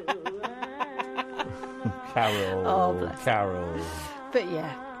 Carol. Oh, bless. Carol. But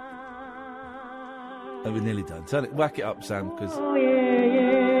yeah. Oh, we're nearly done. Whack it up, Sam, because... Oh, yeah.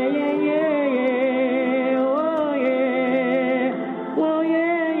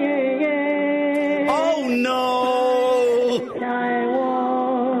 Oh, no! I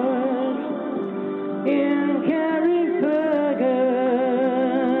was in Carrick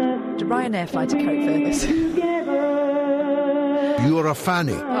Fergus. Did Ryanair fly to Carrick Fergus? You're a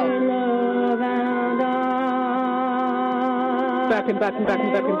fanny. Back in. I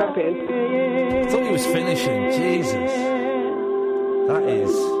thought he was finishing. Jesus. That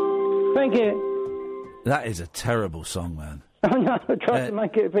is... Thank you. That is a terrible song, man. Oh, no, I tried to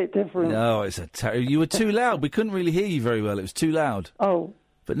make it a bit different. No, it's you were too loud. We couldn't really hear you very well. It was too loud. Oh.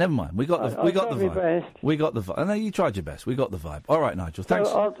 But never mind. We got the vibe. We got the vibe. I know you tried your best. We got the vibe. All right, Nigel. Thanks.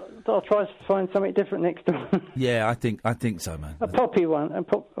 So I'll try to find something different next time. Yeah, I think so, man. A poppy one, a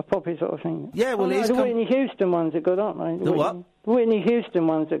poppy sort of thing. Yeah, well, the Whitney Houston ones are good, aren't they? The what? The Whitney Houston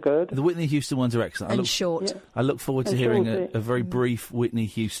ones are good. The Whitney Houston ones are excellent. And short. I look forward to And hearing short, a very brief Whitney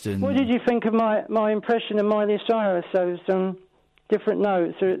Houston. What did you think of my impression of Miley Cyrus? Those different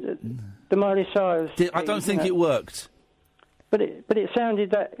notes, the Miley Cyrus. I don't think it worked. But it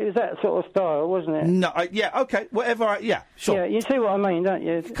sounded it was that sort of style, wasn't it? No, okay, whatever. Yeah, sure. Yeah, you see what I mean, don't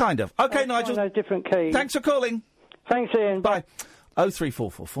you? Kind of. Okay, Nigel. Those different keys. Thanks for calling. Thanks, Ian. Bye.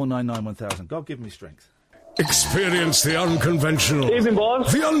 0344 499 1000. God give me strength. Experience the unconventional, Evening,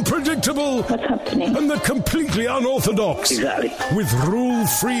 boss. the unpredictable, and the completely unorthodox. Exactly. With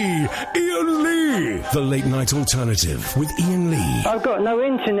rule-free Iain Lee. The Late Night Alternative with Iain Lee. I've got no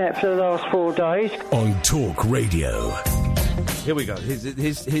internet for the last 4 days. On Talk Radio. Here we go.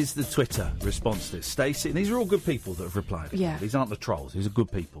 Here's the Twitter response to this. Stacey, and these are all good people that have replied. Yeah. These aren't the trolls. These are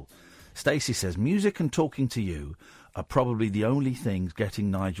good people. Stacey says, music and talking to you are probably the only things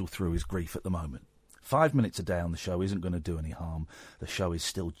getting Nigel through his grief at the moment. 5 minutes a day on the show isn't going to do any harm. The show is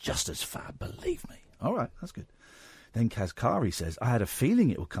still just as fab, believe me. All right, that's good. Then Kazkari says, I had a feeling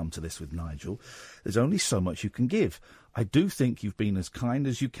it would come to this with Nigel. There's only so much you can give. I do think you've been as kind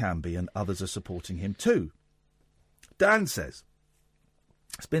as you can be, and others are supporting him too. Dan says,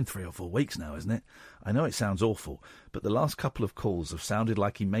 it's been 3 or 4 weeks now, isn't it? I know it sounds awful, but the last couple of calls have sounded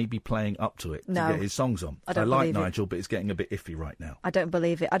like he may be playing up to it to get his songs on. I don't like believe it. Nigel, but it's getting a bit iffy right now. I don't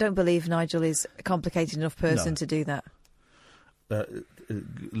believe it. I don't believe Nigel is a complicated enough person to do that.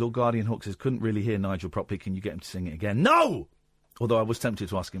 Lord Guardian Hawk says, couldn't really hear Nigel properly. Can you get him to sing it again? No! Although I was tempted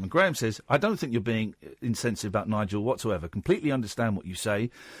to ask him. And Graham says, I don't think you're being insensitive about Nigel whatsoever. Completely understand what you say.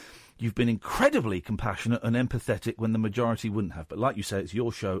 You've been incredibly compassionate and empathetic when the majority wouldn't have. But like you say, it's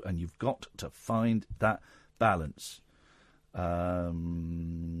your show and you've got to find that balance.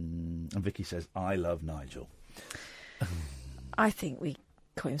 And Vicky says, I love Nigel. I think we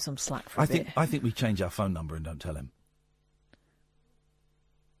cut him some slack for a bit. I think we change our phone number and don't tell him.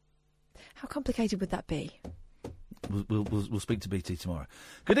 How complicated would that be? We'll speak to BT tomorrow.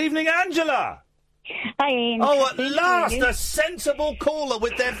 Good evening, Angela! Hi, Ian. Oh, at last, a sensible caller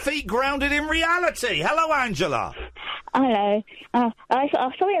with their feet grounded in reality. Hello, Angela. Hello. I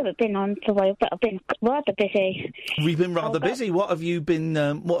sorry I haven't been on for a while, but I've been rather busy. We've been rather busy. What have you been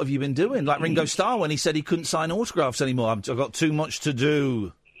doing? Like Ringo Starr when he said he couldn't sign autographs anymore. I've got too much to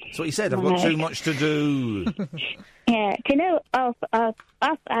do. That's what he said. I've got too much to do. Yeah. Do you know I've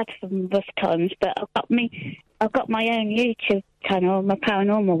had some rough times, but I've got my own YouTube channel, my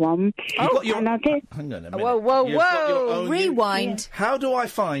paranormal one. And I did. Hang on a minute. Whoa! Rewind. Yeah. How do I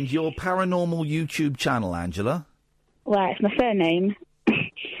find your paranormal YouTube channel, Angela? Well, it's my surname.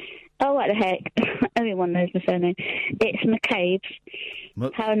 Oh, what the heck? Everyone knows my surname. It's McCabe's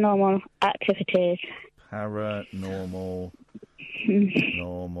Paranormal Activities.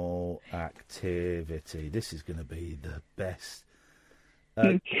 Normal activity. This is going to be the best.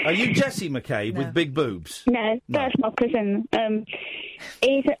 Are you Jessie McCabe with big boobs? No, that's my cousin. I'm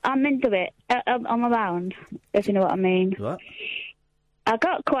into it. I'm around, if you know what I mean. What? I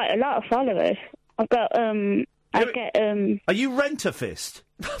got quite a lot of followers. I've got Are you Rent-A-Fist?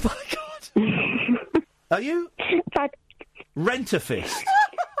 Oh my God! Are you Rent-A-Fist?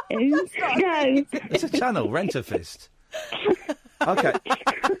 No. It's a channel, Rent-A-Fist. Okay.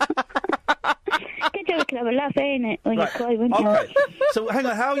 We can have a laugh, ain't it? When you cry, wouldn't you? Okay. So, hang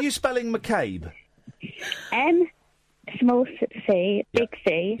on. How are you spelling McCabe? M, small C, big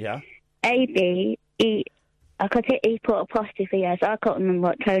C. Yeah. A, B, E. I could hit E put apostrophe S. I can't remember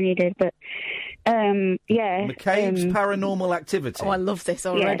what Tony did, but, yeah. McCabe's Paranormal Activity. Oh, I love this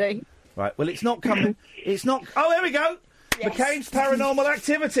already. Yeah. Right. Well, it's not coming. It's not. Oh, there we go. Yes. McCabe's Paranormal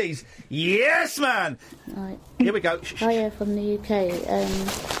Activities. Yes, man. Right. Here we go. Hiya from the UK.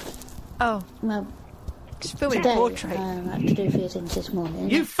 Well, just filming today, a portrait. I had to do a few things this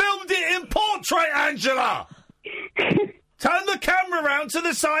morning. You filmed it in portrait, Angela. Turn the camera round to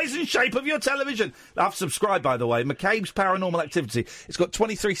the size and shape of your television. I've subscribed, by the way. McCabe's Paranormal Activity. It's got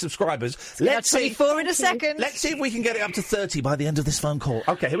 23 subscribers. Let's see 24 in a second. Let's see if we can get it up to 30 by the end of this phone call.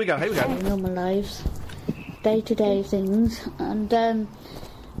 Okay, here we go. Normal lives, day-to-day things, and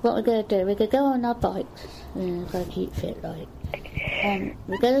what we're going to do, we're going to go on our bikes. We're going to keep fit, like.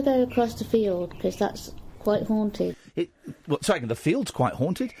 We're going to go across the field because that's quite haunted. The field's quite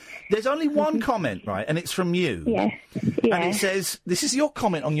haunted? There's only one comment, right, and it's from you. Yeah. And it says, this is your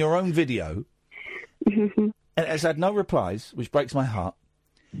comment on your own video, and it has had no replies, which breaks my heart.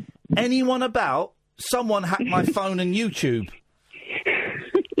 Anyone about? Someone hacked my phone and YouTube.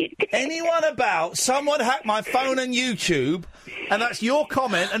 Anyone about? Someone hacked my phone and YouTube, and that's your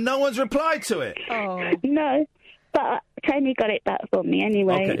comment, and no one's replied to it. Oh. No, but Tony got it back for me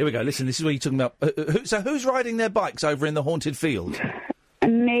anyway. Okay, here we go. Listen, this is what you're talking about. So who's riding their bikes over in the haunted field?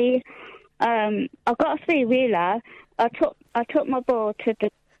 And me, I got a three-wheeler. I took my ball to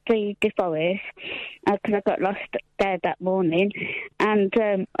the forest because I got lost there that morning, and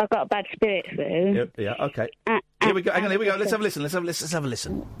I got a bad spirit through. Yep, yeah, okay. Here we go. Hang on, here we go. Let's have a listen. Let's have a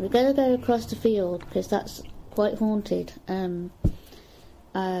listen. We're going to go across the field because that's quite haunted.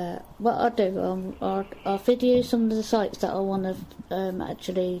 What I'll do, I'll video some of the sites that I want to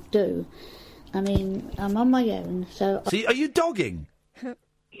actually do. I mean, I'm on my own, so... See, are you dogging?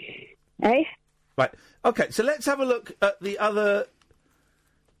 Eh? Right, okay, so let's have a look at the other...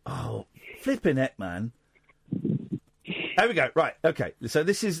 Oh, flipping heck, man. There we go, right, okay. So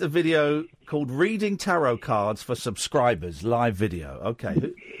this is a video called Reading Tarot Cards for Subscribers, live video.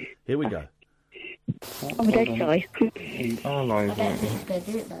 Okay, here we go. I'm dead sorry. I don't think they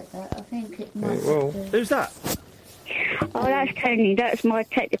do it like that. I think it might... Who's that? Oh, that's Tony. That's my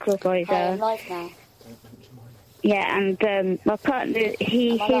technical advisor. I'm live now. Yeah, and my partner,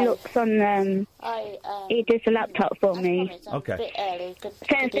 he looks on... he does the laptop for me. Okay. A bit early. So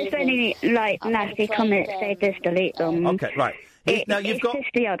if there's any, nasty comments, they just delete them. Okay, right. Now, you've got... It's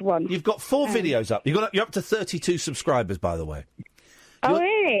just the odd one. You've got 4 videos up. You're up to 32 subscribers, by the way. Oh,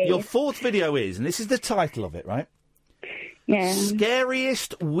 really? Your 4th video is, and this is the title of it, right? Yeah.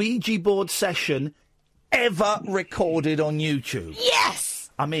 Scariest Ouija board session ever recorded on YouTube.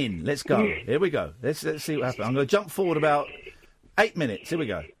 Yes! I'm in. Let's go. Here we go. Let's see what happens. I'm going to jump forward about 8 minutes. Here we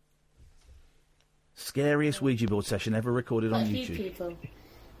go. Scariest Ouija board session ever recorded on YouTube. A few people.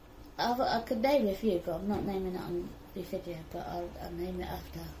 I could name a few, but I'm not naming it on the video, but I'll name it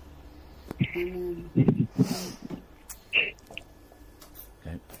after. And,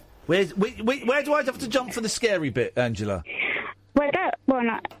 Okay. Where do I have to jump for the scary bit, Angela? Well, that one,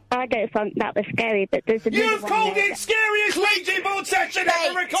 I don't think that was scary, but there's a... You've called it scariest Ouija board session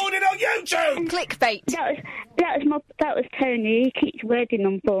ever recorded on YouTube! Clickbait. That was Tony. He keeps wording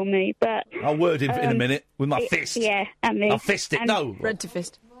them for me, but... I'll word him in a minute with my fist. Yeah, I mean... I'll fist it. No. Red to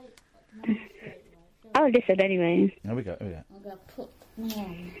fist. I'll listen anyway. Here we go. I'm going to put my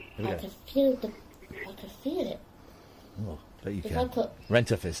arm. Here we I go. can feel it. Oh, bet you If can. I put...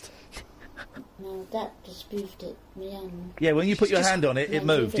 Rent a fist. No, that just moved it. My arm. Yeah, when you put your hand on it, it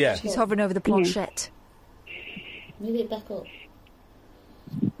moved, yeah. She's hovering over the planchette. Move it back up.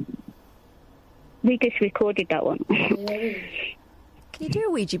 We just recorded that one. Can you do a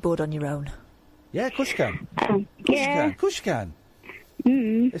Ouija board on your own? Yeah, of course you can. Yeah. Of course you can.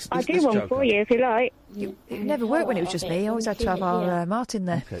 I'll do one for you if you like. It never worked when it was just me. I always had to have our Martin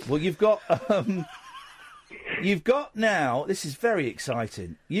there. Okay. Well, you've got now. This is very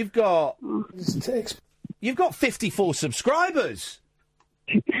exciting. You've got 54 subscribers.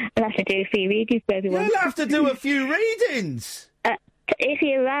 I'll have to do a few readings for everyone. You'll have to do a few readings. If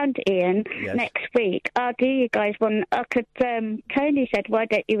you're around, Ian, next week, I'll do you guys one. I could. Tony said, "Why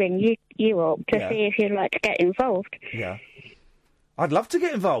don't you ring you up to see if you'd like to get involved?" Yeah. I'd love to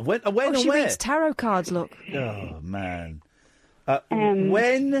get involved. When and she where? reads tarot cards, look. Oh, man.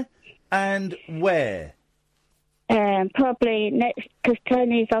 When and where? Probably next, because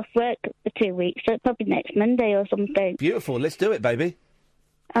Tony's off work for 2 weeks, so probably next Monday or something. Beautiful. Let's do it, baby.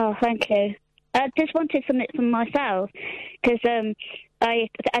 Oh, thank you. I just wanted something for myself, because I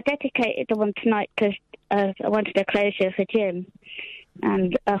dedicated the one tonight because I wanted a closure for Jim,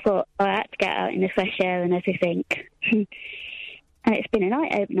 and I thought I had to get out in the fresh air and everything. And it's been an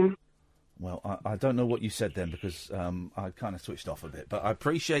eye-opener. Well, I don't know what you said then because I kind of switched off a bit, but I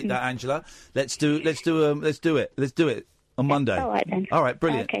appreciate that, Angela. Let's do it on Monday. All right then. All right,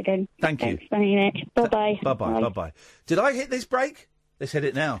 brilliant. Okay then. Thank you. Thanks very much. Bye-bye. Bye-bye. Did I hit this break? Let's hit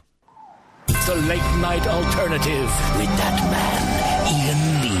it now. The late night alternative with that man,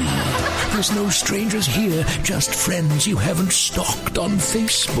 Iain Lee. There's no strangers here, just friends you haven't stalked on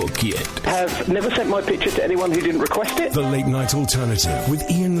Facebook yet. Have never sent my picture to anyone who didn't request it. The late night alternative with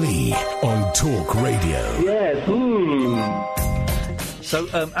Iain Lee on Talk Radio. Yes. So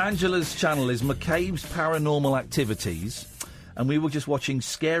Angela's channel is McCabe's Paranormal Activities, and we were just watching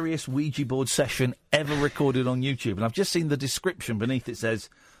scariest Ouija board session ever recorded on YouTube. And I've just seen the description beneath. It says,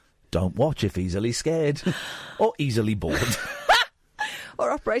 "Don't watch if easily scared or easily bored." Or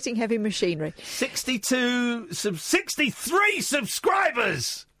operating heavy machinery. 63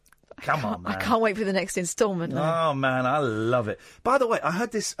 subscribers! Come on, man. I can't wait for the next instalment now. Oh, man, I love it. By the way, I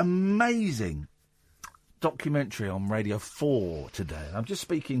heard this amazing documentary on Radio 4 today. I'm just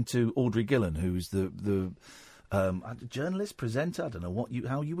speaking to Audrey Gillen, who's the journalist, presenter, I don't know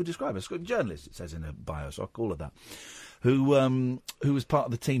how you would describe her. Journalist, it says in her bio, so I'll call her that. Who was part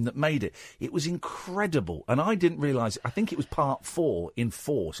of the team that made it. It was incredible, and I didn't realise it. I think it was part 4 in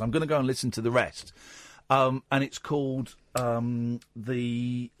 4, so I'm going to go and listen to the rest. And it's called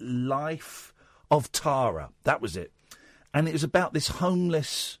The Life of Tara. That was it. And it was about this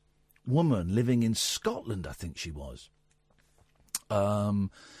homeless woman living in Scotland, I think she was. It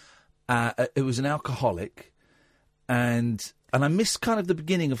was an alcoholic, and I missed kind of the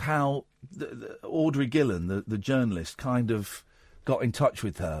beginning of how Audrey Gillen, the journalist, kind of got in touch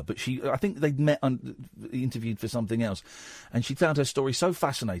with her. But I think they'd met, interviewed for something else, and she found her story so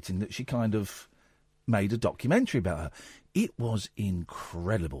fascinating that she kind of made a documentary about her. It was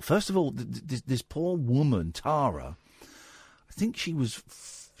incredible. First of all, this poor woman, Tara, I think she was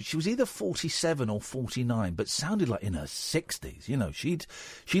either 47 or 49, but sounded like in her 60s. You know, she'd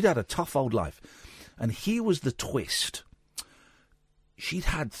had a tough old life. And here was the twist. She'd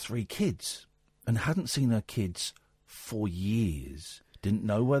had 3 kids and hadn't seen her kids for years. Didn't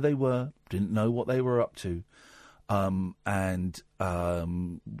know where they were, didn't know what they were up to. And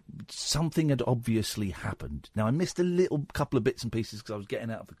something had obviously happened. Now, I missed a couple of bits and pieces because I was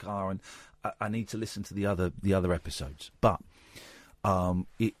getting out of the car, and I need to listen to the other episodes. But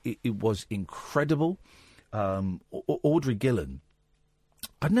it was incredible. Audrey Gillen,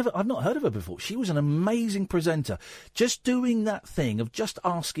 I've not heard of her before. She was an amazing presenter, just doing that thing of just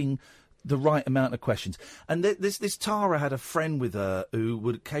asking the right amount of questions. And this Tara had a friend with her who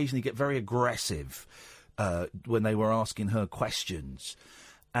would occasionally get very aggressive when they were asking her questions.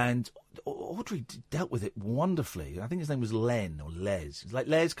 And Audrey dealt with it wonderfully. I think his name was Len or Les. It's like,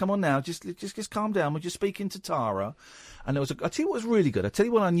 Les, come on now, just calm down. We're just speaking to Tara. And I'll tell you what was really good. I'll tell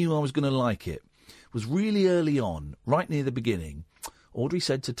you when I knew I was going to like it. Was really early on, right near the beginning. Audrey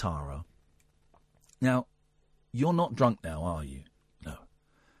said to Tara, "Now, you're not drunk now, are you? No.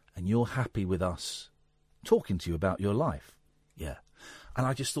 And you're happy with us talking to you about your life? Yeah." And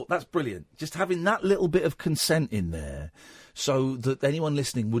I just thought, that's brilliant. Just having that little bit of consent in there so that anyone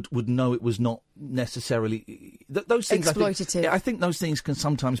listening would know it was not necessarily... those things, exploitative. I think those things can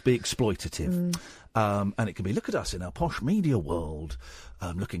sometimes be exploitative. And it can be, look at us in our posh media world,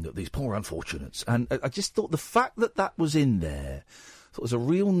 looking at these poor unfortunates. And I just thought the fact that was in there... I thought it was a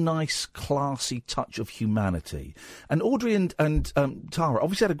real nice, classy touch of humanity. And Audrey and Tara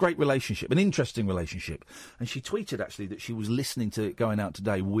obviously had a great relationship, an interesting relationship. And she tweeted, actually, that she was listening to it going out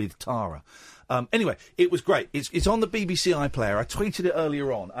today with Tara. Anyway, it was great. It's on the BBC iPlayer. I tweeted it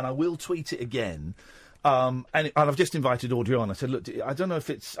earlier on, and I will tweet it again. And I've just invited Audrey on. I said, look, I don't know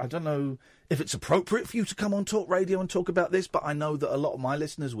if it's appropriate for you to come on Talk Radio and talk about this, but I know that a lot of my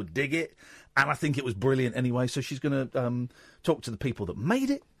listeners would dig it, and I think it was brilliant anyway. So she's going to talk to the people that made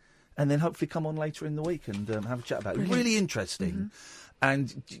it, and then hopefully come on later in the week and have a chat about it. Really interesting. Mm-hmm.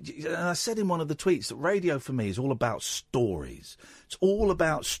 And I said in one of the tweets that radio for me is all about stories. It's all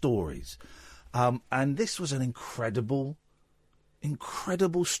about stories. And this was an incredible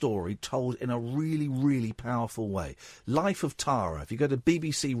story told in a really, really powerful way. Life of Tara. If you go to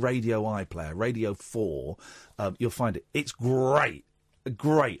BBC Radio iPlayer, Radio 4, you'll find it. It's great.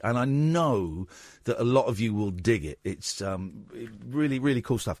 Great. And I know that a lot of you will dig it. It's really, really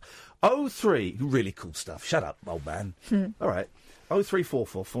cool stuff. 03, really cool stuff. Shut up, old man. All right.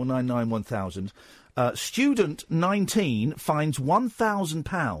 0344 499 1000. Student 19 finds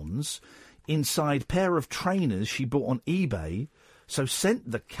 £1,000 inside pair of trainers she bought on eBay, so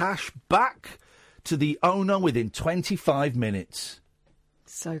sent the cash back to the owner within 25 minutes.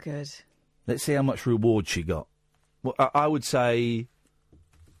 So good. Let's see how much reward she got. Well, I would say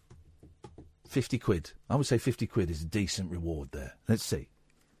 50 quid. I would say 50 quid is a decent reward there. Let's see.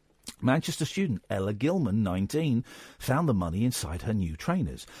 Manchester student Ella Gilman, 19, found the money inside her new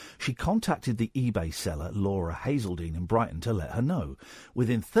trainers. She contacted the eBay seller Laura Hazeldine in Brighton to let her know.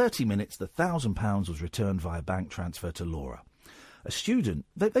 Within 30 minutes, the £1,000 was returned via bank transfer to Laura. A student,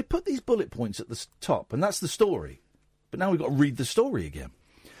 they put these bullet points at the top, and that's the story. But now we've got to read the story again.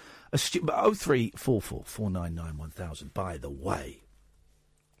 0344 499 1000, by the way.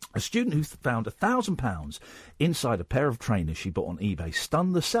 A student who found £1,000 inside a pair of trainers she bought on eBay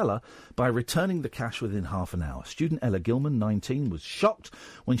stunned the seller by returning the cash within half an hour. Student Ella Gilman, 19, was shocked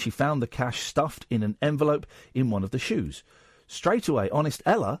when she found the cash stuffed in an envelope in one of the shoes. Straight away, honest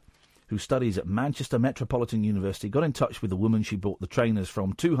Ella, who studies at Manchester Metropolitan University, got in touch with the woman she bought the trainers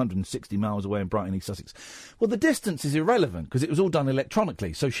from 260 miles away in Brighton, East Sussex. Well, the distance is irrelevant because it was all done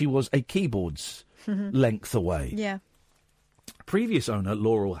electronically, so she was a keyboard's length away. Yeah. Previous owner,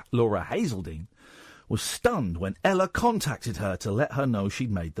 Laura Hazeldine, was stunned when Ella contacted her to let her know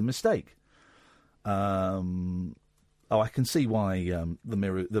she'd made the mistake. I can see why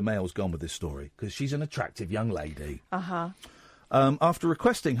the Mail's gone with this story, because she's an attractive young lady. Uh-huh. After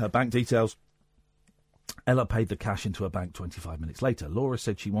requesting her bank details, Ella paid the cash into her bank 25 minutes later. Laura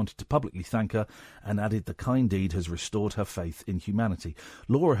said she wanted to publicly thank her and added the kind deed has restored her faith in humanity.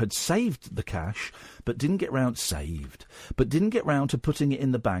 Laura had saved the cash, but didn't get round to putting it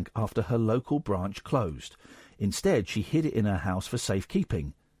in the bank after her local branch closed. Instead, she hid it in her house for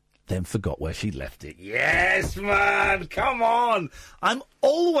safekeeping, then forgot where she'd left it. Yes, man! Come on! I'm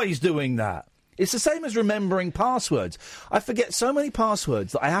always doing that. It's the same as remembering passwords. I forget so many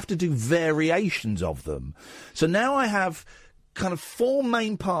passwords that I have to do variations of them. So now I have kind of 4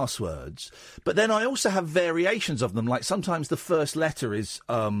 main passwords, but then I also have variations of them. Like sometimes the first letter is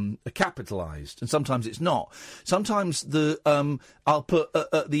capitalised, and sometimes it's not. Sometimes I'll put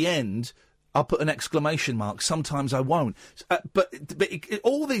at the end, I'll put an exclamation mark. Sometimes I won't. But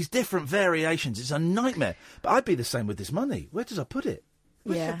all these different variations, it's a nightmare. But I'd be the same with this money. Where does I put it?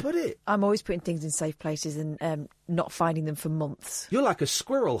 Where should I put it? I'm always putting things in safe places and not finding them for months. You're like a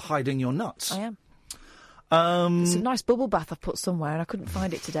squirrel hiding your nuts. I am. It's a nice bubble bath I've put somewhere and I couldn't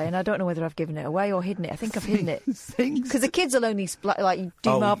find it today, and I don't know whether I've given it away or hidden it. I think I've hidden it. Because the kids will only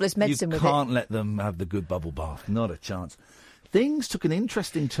do marvellous medicine with it. You can't let them have the good bubble bath. Not a chance. Things took an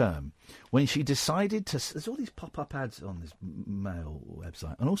interesting turn when she decided to... There's all these pop-up ads on this Mail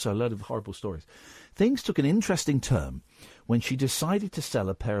website, and also a load of horrible stories. Things took an interesting turn when she decided to sell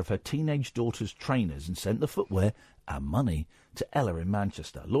a pair of her teenage daughter's trainers and sent the footwear and money to Ella in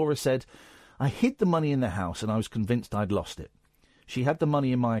Manchester. Laura said, I hid the money in the house and I was convinced I'd lost it. She had the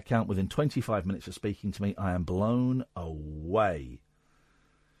money in my account within 25 minutes of speaking to me. I am blown away.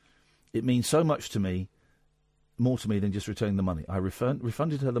 It means so much to me. More to me than just returning the money. I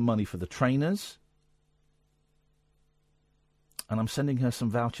refunded her the money for the trainers, and I'm sending her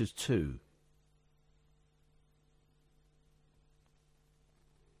some vouchers too.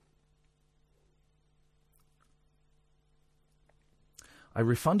 I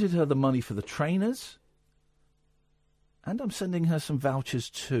refunded her the money for the trainers, and I'm sending her some vouchers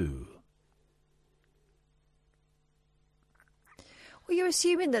too. Well, you're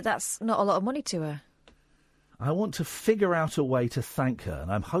assuming that that's not a lot of money to her. I want to figure out a way to thank her,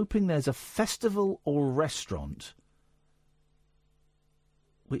 and I'm hoping there's a festival or restaurant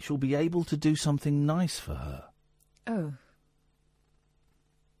which will be able to do something nice for her. Oh.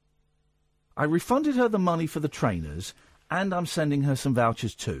 I refunded her the money for the trainers, and I'm sending her some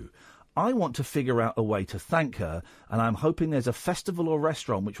vouchers too. I want to figure out a way to thank her, and I'm hoping there's a festival or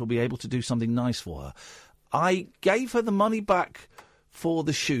restaurant which will be able to do something nice for her. I gave her the money back for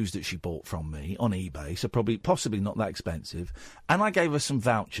the shoes that she bought from me on eBay, so possibly not that expensive, and I gave her some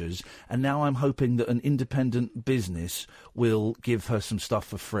vouchers, and now I'm hoping that an independent business will give her some stuff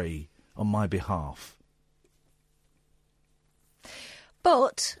for free on my behalf.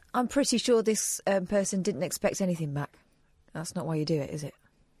 But I'm pretty sure this person didn't expect anything back. That's not why you do it, is it?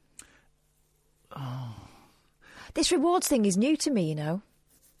 Oh. This rewards thing is new to me, you know.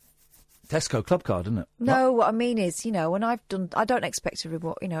 Tesco club card, isn't it? No, what I mean is, you know, when I don't expect a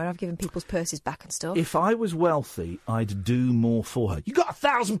reward, you know, and I've given people's purses back and stuff. If I was wealthy, I'd do more for her. You got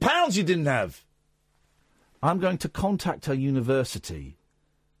 £1,000 you didn't have! I'm going to contact her university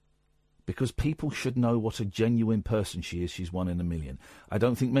because people should know what a genuine person she is. She's one in a million. I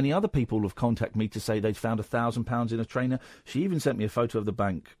don't think many other people will have contacted me to say they'd found £1,000 in a trainer. She even sent me a photo of the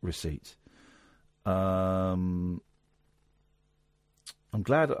bank receipt. I'm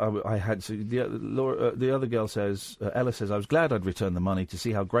glad I had... So the other girl says... Ella says, I was glad I'd returned the money to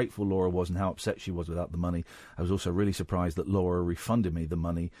see how grateful Laura was and how upset she was without the money. I was also really surprised that Laura refunded me the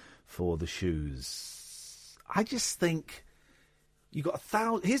money for the shoes. I just think... You got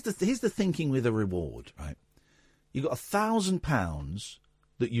 £1,000... Here's the thinking with a reward, right? You got £1,000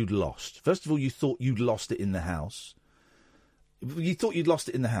 that you'd lost. First of all, you thought you'd lost it in the house. You thought you'd lost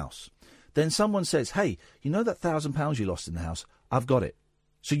it in the house. Then someone says, hey, you know that £1,000 you lost in the house? I've got it.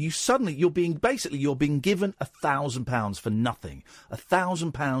 So you're being given £1,000 for nothing.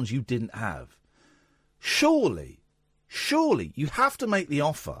 £1,000 you didn't have. Surely, you have to make the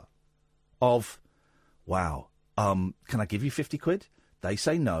offer of, wow, can I give you 50 quid? They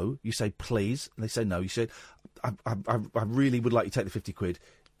say no. You say please. They say no. You say, I really would like you to take the 50 quid.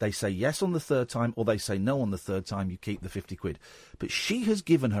 They say yes on the third time, or they say no on the third time. You keep the 50 quid. But she has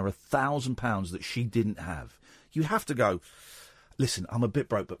given her £1,000 that she didn't have. You have to go, listen, I'm a bit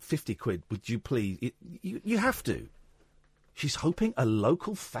broke, but 50 quid, would you please? You have to. She's hoping a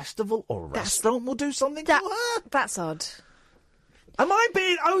local festival or restaurant will do something for her? That's odd. Am I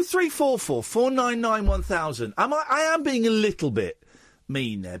being 0344 499 1000? I am being a little bit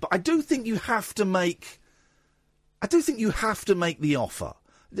mean there, but I do think you have to make. I do think you have to make the offer.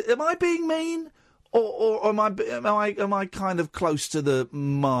 Am I being mean, or am I kind of close to the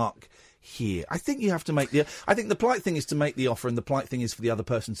mark here? I think you have to make the. I think the polite thing is to make the offer, and the polite thing is for the other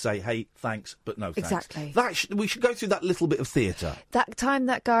person to say, "Hey, thanks, but no thanks." Exactly. We should go through that little bit of theatre. That time,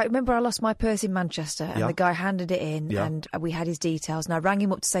 that guy. Remember, I lost my purse in Manchester, and the guy handed it in, and we had his details, and I rang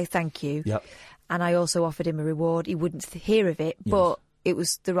him up to say thank you. Yep. And I also offered him a reward. He wouldn't hear of it, but it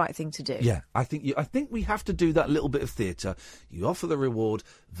was the right thing to do. Yeah, I think we have to do that little bit of theatre. You offer the reward,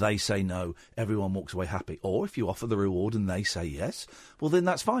 they say no, everyone walks away happy. Or if you offer the reward and they say yes, well then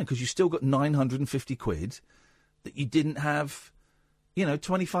that's fine, because you still got 950 quid that you didn't have,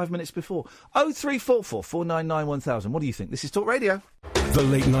 25 minutes before. 0344 499 1000. What do you think? This is Talk Radio. The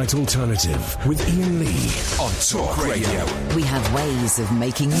Late Night Alternative with Iain Lee on Talk Radio. We have ways of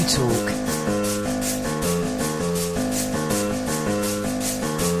making you talk.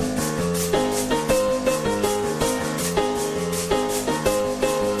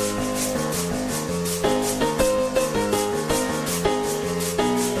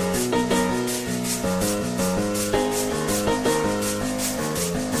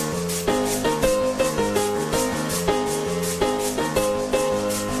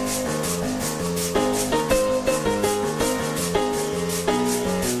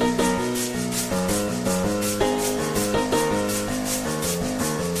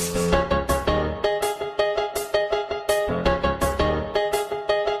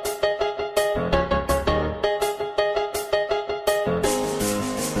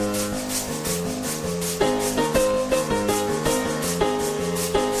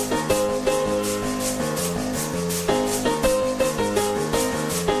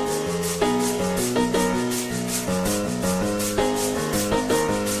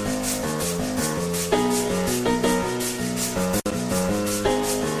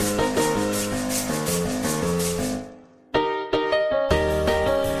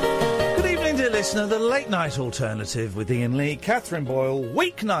 The Late Night Alternative with Iain Lee, Catherine Boyle,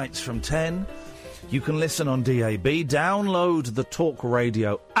 weeknights from 10. You can listen on DAB, download the Talk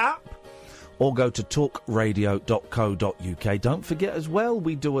Radio app, or go to talkradio.co.uk. Don't forget as well,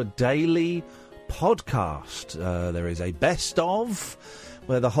 we do a daily podcast. There is a best of,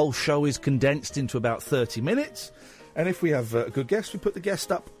 where the whole show is condensed into about 30 minutes. And if we have a good guest, we put the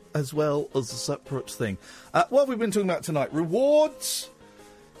guest up as well as a separate thing. What have we been talking about tonight? Rewards.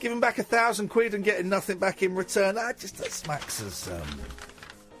 Giving back 1,000 quid and getting nothing back in return. That smacks as.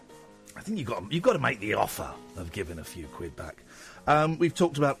 I think you've got to make the offer of giving a few quid back. We've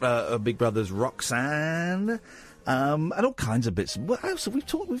talked about Big Brother's Roxanne, and all kinds of bits. What else have we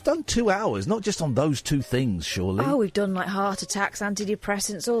talked? We've done 2 hours, not just on those two things, surely. Oh, we've done like heart attacks,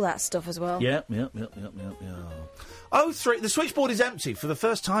 antidepressants, all that stuff as well. Yeah. 03. The switchboard is empty for the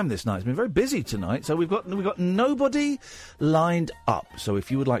first time this night. It's been very busy tonight, so we've got nobody lined up. So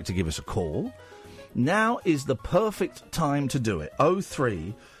if you would like to give us a call, now is the perfect time to do it.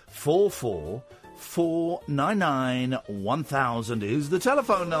 0344 499 1000 is the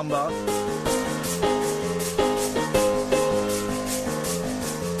telephone number.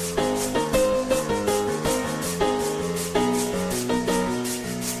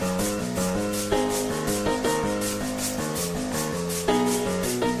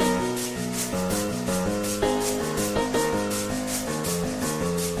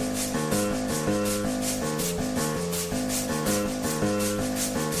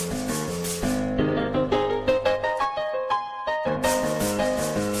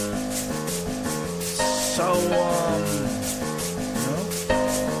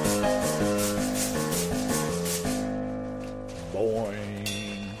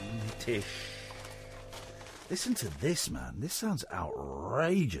 Listen to this, man. This sounds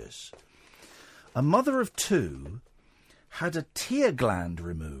outrageous. A mother of 2 had a tear gland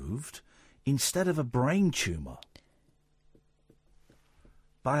removed instead of a brain tumour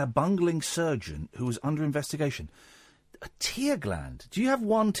by a bungling surgeon who was under investigation. A tear gland? Do you have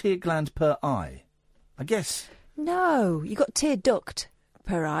one tear gland per eye? I guess. No, you got tear duct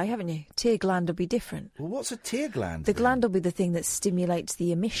per eye, haven't you? Tear gland will be different. Well, what's a tear gland? The gland will be the thing that stimulates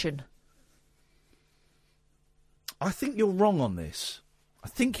the emission. I think you're wrong on this.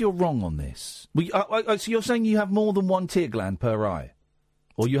 So you're saying you have more than one tear gland per eye?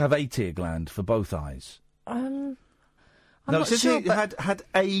 Or you have a tear gland for both eyes? I'm no, not it says sure, you had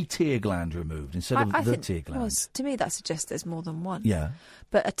a tear gland removed instead of the tear gland. Well, to me, that suggests there's more than one. Yeah.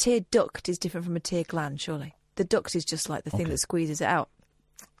 But a tear duct is different from a tear gland, surely. The duct is just like the thing that squeezes it out.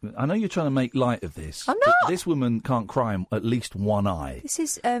 I know you're trying to make light of this. I'm not. But this woman can't cry in at least one eye. This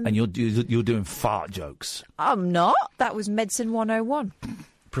is... and you're doing fart jokes. I'm not. That was Medicine 101.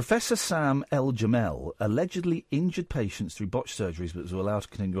 Professor Sam El Jamel allegedly injured patients through botched surgeries but was allowed to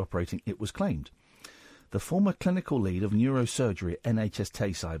continue operating, it was claimed. The former clinical lead of neurosurgery at NHS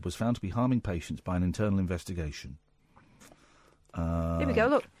Tayside was found to be harming patients by an internal investigation. Here we go,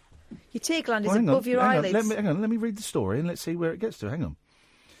 look. Your tear gland is above your eyelids. Let me read the story and let's see where it gets to. Hang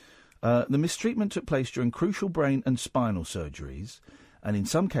on. The mistreatment took place during crucial brain and spinal surgeries, and in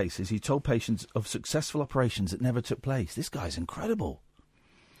some cases he told patients of successful operations that never took place. This guy's incredible.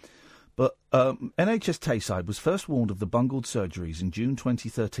 But NHS Tayside was first warned of the bungled surgeries in June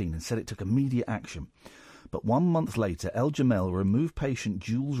 2013 and said it took immediate action. But 1 month later, El Jamel removed patient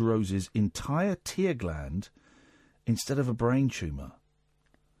Jules Rose's entire tear gland instead of a brain tumour.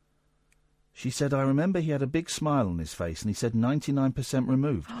 She said, I remember he had a big smile on his face and he said 99%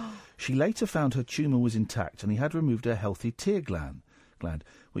 removed. She later found her tumour was intact and he had removed her healthy tear gland,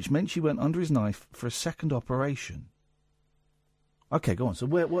 which meant she went under his knife for a second operation. OK, go on. So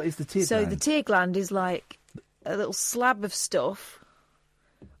what is the tear gland? So the tear gland is like a little slab of stuff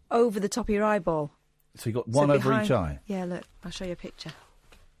over the top of your eyeball. So you got one over each eye? Yeah, look, I'll show you a picture.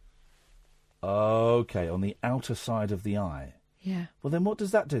 OK, on the outer side of the eye. Yeah. Well, then what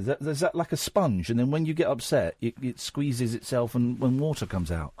does that do? Is that like a sponge, and then when you get upset, it squeezes itself and when water comes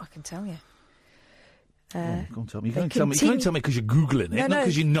out? I can tell you. Go on, tell me. You can tell me because you're Googling it, not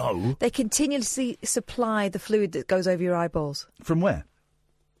because you know. They continuously supply the fluid that goes over your eyeballs. From where?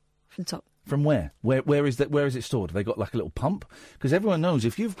 From top. From where? Where is that? Where is it stored? Have they got like a little pump? Because everyone knows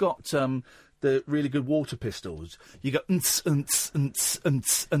if you've got the really good water pistols, you go and then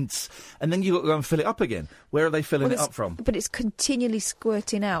you got to go and fill it up again. Where are they filling it up from? But it's continually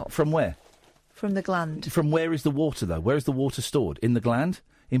squirting out. From where? From the gland. From where is the water, though? Where is the water stored? In the gland?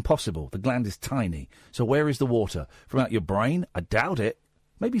 Impossible. The gland is tiny. So where is the water? From out your brain? I doubt it.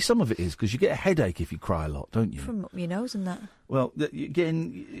 Maybe some of it is, because you get a headache if you cry a lot, don't you? From up your nose and that. Well,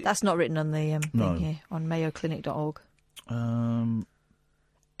 again... That's not written on the thing here, on mayoclinic.org.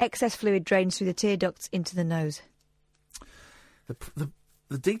 Excess fluid drains through the tear ducts into the nose.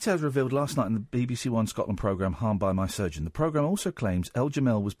 The details revealed last night in the BBC One Scotland programme Harmed by My Surgeon. The programme also claims El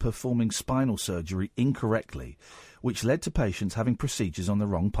Jamel was performing spinal surgery incorrectly, which led to patients having procedures on the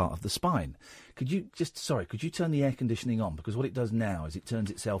wrong part of the spine. Could you turn the air conditioning on? Because what it does now is it turns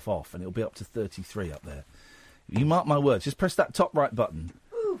itself off and it'll be up to 33 up there. You mark my words, just press that top right button.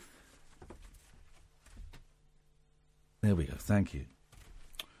 Oof. There we go, thank you.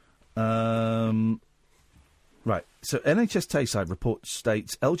 Right, so NHS Tayside report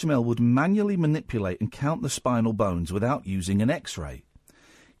states El Jamel would manually manipulate and count the spinal bones without using an X-ray.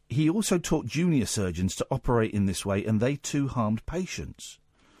 He also taught junior surgeons to operate in this way, and they too harmed patients.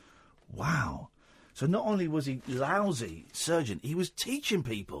 Wow. So not only was he lousy surgeon, he was teaching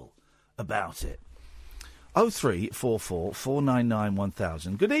people about it. 0344 499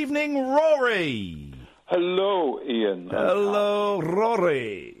 1000. Good evening, Rory. Hello, Iain. Hello,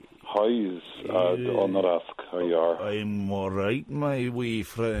 Rory. Hi, on that ask how you are. I'm all right, my wee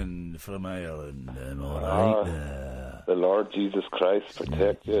friend from Ireland. I'm all right there. The Lord Jesus Christ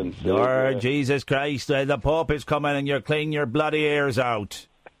protect you and save you. Lord Jesus Christ, the Pope is coming and you're cleaning your bloody ears out.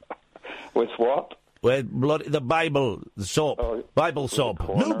 With what? With the Bible soap. Bible soap.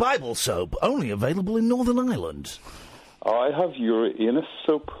 New Bible soap, only available in Northern Ireland. I have Uranus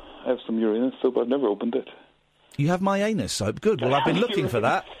soap. I have some Uranus soap. I've never opened it. You have my anus soap? Good. Well, I've been looking for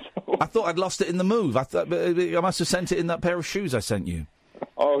that. I thought I'd lost it in the move. I must have sent it in that pair of shoes I sent you.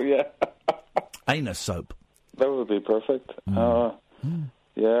 Oh, yeah. Anus soap. That would be perfect. Yeah.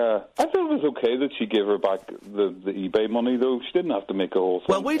 I thought it was okay that she gave her back the eBay money, though. She didn't have to make a whole thing.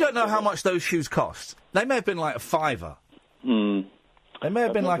 Well, we don't know how much those shoes cost. They may have been like a £5. They may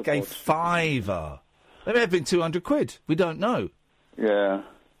have been like a £5. They may have been 200 quid. We don't know. Yeah.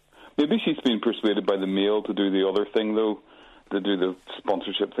 Maybe she's been persuaded by the Mail to do the other thing, though, to do the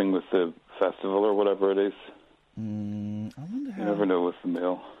sponsorship thing with the festival or whatever it is. I wonder how... You never know with the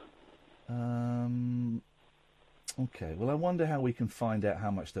Mail. OK, well, I wonder how we can find out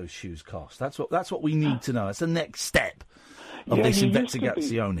how much those shoes cost. That's what we need to know. It's the next step of this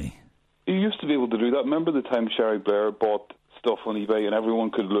investigazione. You used to be able to do that. Remember the time Sherry Blair bought stuff on eBay and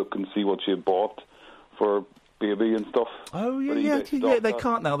everyone could look and see what she had bought for baby and stuff? Oh, yeah, they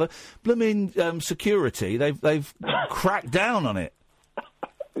can't now. The blooming security, they've cracked down on it.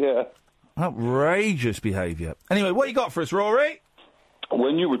 Yeah. Outrageous behaviour. Anyway, what you got for us, Rory?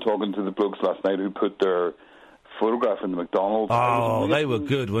 When you were talking to the blokes last night who put their photograph in the McDonald's... Oh, they were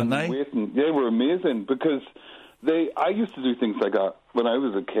good, weren't they? They were amazing, because I used to do things like that when I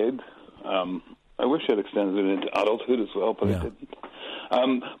was a kid. I wish I'd extended it into adulthood as well, but I didn't.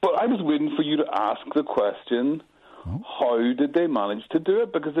 But I was waiting for you to ask the question, how did they manage to do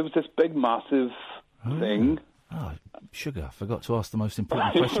it? Because it was this big, massive thing. Oh, sugar, I forgot to ask the most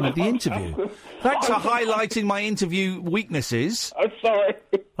important question of the interview. Thanks for highlighting my interview weaknesses. I'm sorry.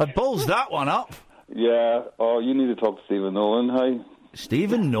 I balls that one up. Yeah. Oh, you need to talk to Stephen Nolan, hey?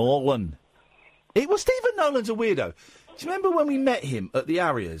 Stephen Nolan. Stephen Nolan's a weirdo. Do you remember when we met him at the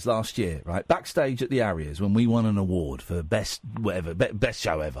Arias last year, right? Backstage at the Arias when we won an award for best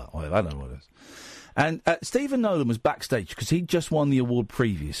show ever. I don't know what it is. And Stephen Nolan was backstage because he'd just won the award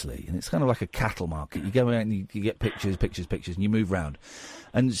previously. And it's kind of like a cattle market. You go out and you get pictures, and you move round.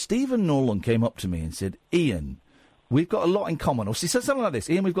 And Stephen Nolan came up to me and said, Iain, we've got a lot in common. Or he said something like this,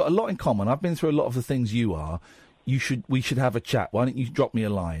 Iain, we've got a lot in common. I've been through a lot of the things you are. We should have a chat. Why don't you drop me a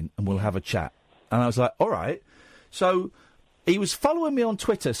line and we'll have a chat? And I was like, all right. So he was following me on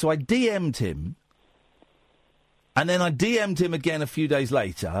Twitter, so I DM'd him. And then I DM'd him again a few days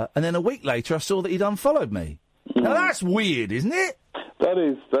later, and then a week later I saw that he'd unfollowed me. Now that's weird, isn't it? That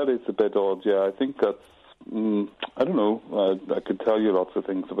is a bit odd, yeah. I think that's, I don't know, I could tell you lots of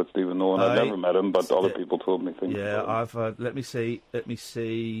things about Stephen Nolan. I've never met him, but other people told me things. Yeah, I've let me see.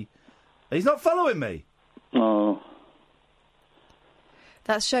 He's not following me. Oh.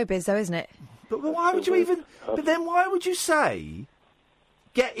 That's showbiz, though, isn't it? But why would you even... But then why would you say,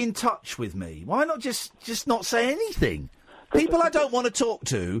 get in touch with me? Why not just not say anything? People I don't want to talk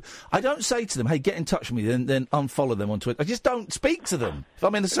to, I don't say to them, hey, get in touch with me, then unfollow them on Twitter. I just don't speak to them if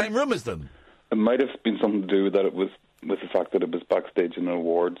I'm in the same room as them. It might have been something to do with that. It was with the fact that it was backstage in an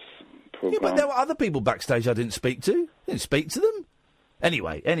awards program. Yeah, but there were other people backstage I didn't speak to. I didn't speak to them.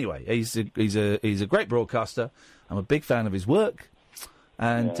 Anyway, he's a great broadcaster. I'm a big fan of his work.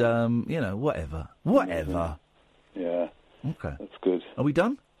 And, whatever. Yeah. Okay. That's good. Are we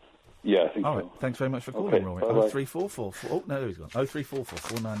done? Yeah, I think All so. right. Thanks very much for calling, Okay, Rory. bye-bye. 0344. Oh, no, he's gone. 0344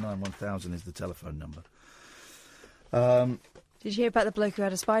 499 1000 is the telephone number. Did you hear about the bloke who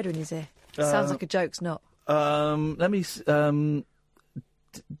had a spider in his ear? Sounds like a joke, it's not. Let me...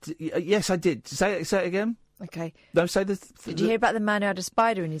 yes, I did. Say it again. Okay. No, say the... Did you hear about the man who had a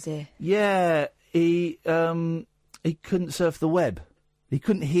spider in his ear? Yeah, he couldn't surf the web. He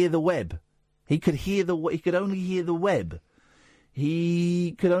couldn't hear the web. He could only hear the web.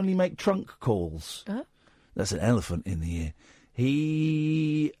 He could only make trunk calls. Huh? That's an elephant in the ear.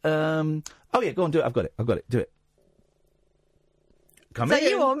 He... oh, yeah, go on, do it. I've got it. Do it. Come Is in. that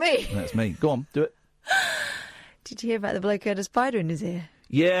you or me? That's me. Go on, do it. Did you hear about the bloke who had a spider in his ear?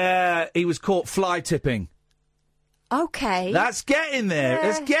 Yeah, he was caught fly tipping. Okay. That's getting there. Yeah,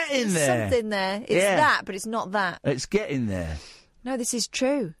 Let's get in there. Something there. It's that, but it's not that. It's getting there. No, this is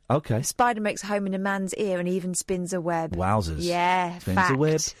true. Okay. A spider makes a home in a man's ear and even spins a web. Wowzers. Yeah, Spins fact. a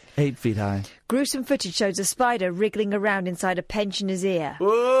web 8 feet high. Gruesome footage shows a spider wriggling around inside a pensioner's ear.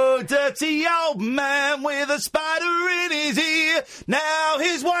 Oh, dirty old man with a spider in his ear. Now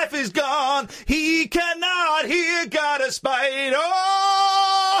his wife is gone. He cannot hear. Got a spider.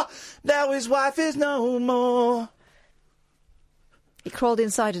 Oh, now his wife is no more. He crawled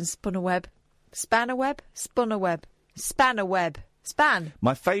inside and spun a web. Span a web? Spun a web. Span a web. Span.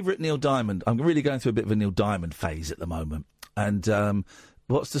 My favourite Neil Diamond. I'm really going through a bit of a Neil Diamond phase at the moment. And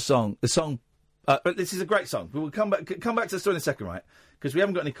what's the song? The song. This is a great song. We'll come back to the story in a second, right? Because we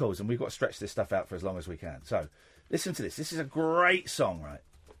haven't got any calls and we've got to stretch this stuff out for as long as we can. So listen to this. This is a great song, right?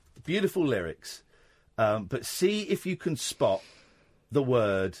 Beautiful lyrics. But see if you can spot the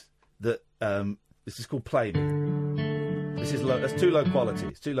word that. This is called Play Me. This is low. That's too low quality.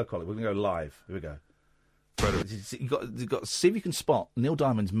 It's too low quality. We're going to go live. Here we go. You've got to see if you can spot Neil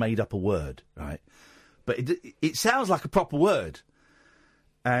Diamond's made up a word, right? But it sounds like a proper word,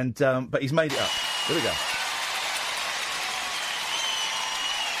 and but he's made it up. Here we go.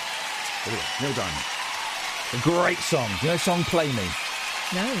 Neil Diamond. A great song. Do you know the song Play Me?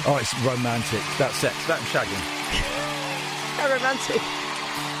 No. Oh, it's romantic. It's about sex. It's about shagging. How romantic.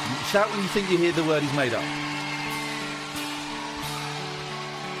 Shout when you think you hear the word he's made up.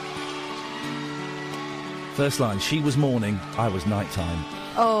 First line, she was morning, I was nighttime.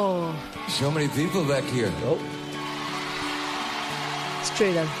 Oh. So many people back here. Oh. It's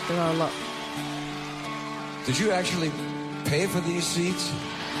true, though. There are a lot. Did you actually pay for these seats?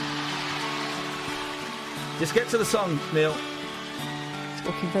 Just get to the song, Neil. It's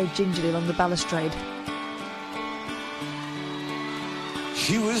walking very gingerly along the balustrade.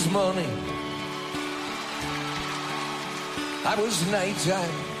 She was morning. I was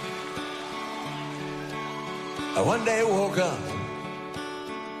nighttime. I one day woke up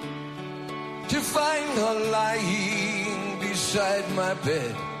to find her lying beside my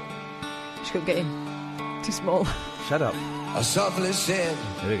bed. She couldn't get in. Too small. Shut up. I softly said,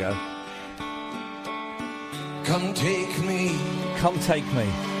 Here we go. come take me. Come take me.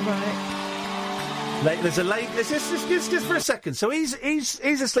 Right. There's a lady. Just for a second. So he's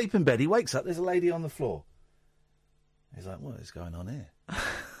asleep in bed. He wakes up. There's a lady on the floor. He's like, what is going on here?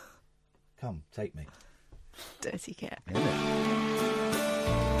 Come, take me. Dirty cat. Isn't it?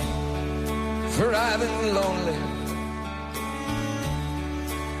 For I've been lonely,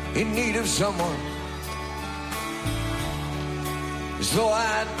 in need of someone, as though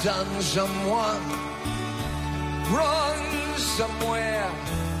I'd done someone wrong somewhere,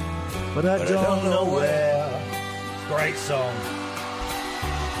 But I don't know where. Great song.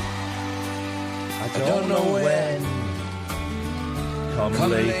 I don't know when.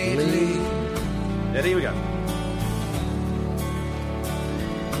 Come lately. Yeah, here we go.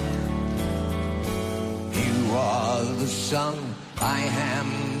 You are the sun, I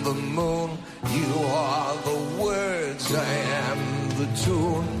am the moon. You are the words, I am the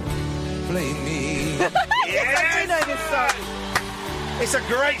tune. Play me. Yes! I do know this song. It's a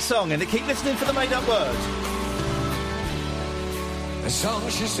great song, and keep listening for the made-up words. A song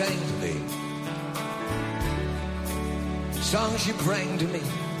she sang to me. A song she prang to me.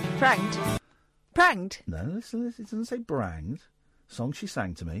 Pranged? Pranged? No, listen, it doesn't say branged. Song she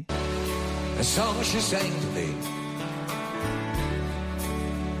sang to me. A song she sang to me.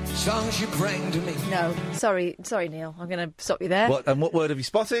 A song she prang to me. No. Sorry, Neil. I'm going to stop you there. What? And what word have you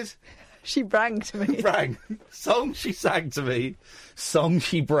spotted? She brang to me. Brang. Song she sang to me. Song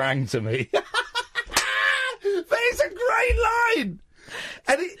she brang to me. But it's a great line.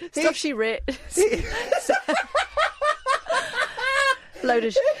 And Stuff she writ. Load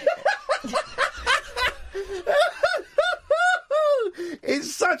of...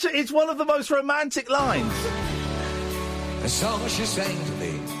 It's one of the most romantic lines. A song she sang to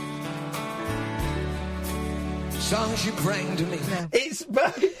me. A song she prang to me. No. It's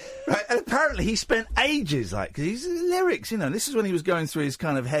right, and apparently he spent ages, because he's lyrics, this is when he was going through his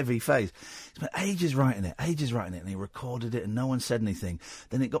kind of heavy phase. He spent ages writing it, and he recorded it, and no one said anything.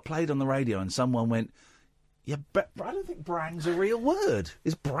 Then it got played on the radio, and someone went, "Yeah, but I don't think brang's a real word.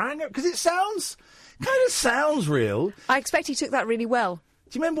 Is brang? Because it sounds real." I expect he took that really well.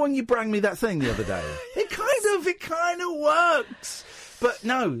 Do you remember when you brang me that thing the other day? It kind of works, but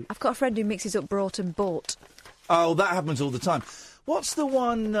no. I've got a friend who mixes up brought and bought. Oh, that happens all the time. What's the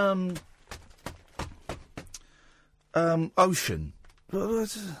one? Ocean.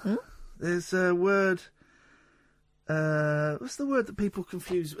 There's a word. What's the word that people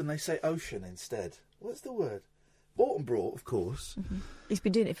confuse when they say ocean instead? What's the word? Bought and brought, of course. Mm-hmm. He's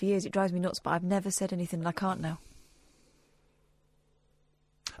been doing it for years. It drives me nuts, but I've never said anything, and I can't now.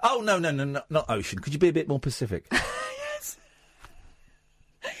 Oh, no, not ocean. Could you be a bit more Pacific? Yes.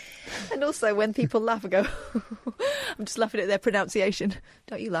 And also, when people laugh, I go, I'm just laughing at their pronunciation.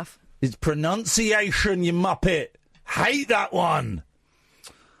 Don't you laugh? It's pronunciation, you muppet. Hate that one.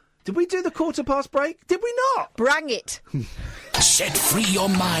 Did we do the quarter past break? Did we not? Brang it. Set free your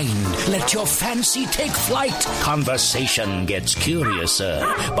mind. Let your fancy take flight. Conversation gets curiouser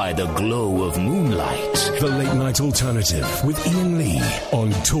by the glow of moonlight. The Late Night Alternative with Iain Lee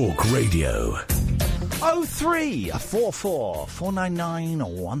on Talk Radio. 03444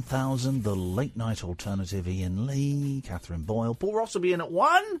 499 1000. The Late Night Alternative. Iain Lee, Catherine Boyle. Paul Ross will be in at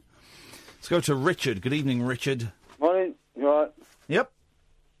 1. Let's go to Richard. Good evening, Richard. Morning. You all right? Yep.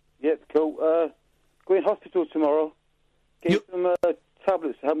 Yep, cool. Go in hospital tomorrow. Get some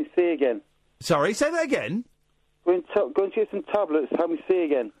tablets to help me see again. Sorry, say that again. Go and get some tablets to help me see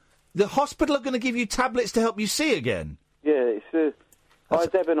again. The hospital are going to give you tablets to help you see again? Yeah, it's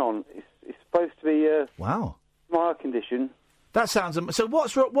Idebenon. It's supposed to be wow. my eye condition. That sounds... So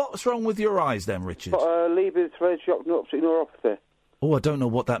what's wrong with your eyes then, Richard? Leber's hereditary optic neuropathy. Oh, I don't know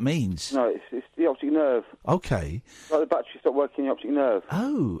what that means. No, it's the optic nerve. Okay. Like the battery stopped working in the optic nerve.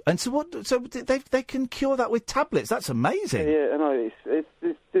 Oh, and so what? So they can cure that with tablets? That's amazing. Yeah, I know.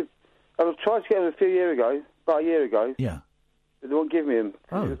 I've tried to get them about a year ago. Yeah. They won't give me them.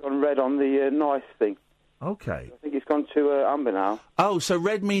 Oh. It was on red on the NICE thing. Okay. I think it's gone to amber now. Oh, so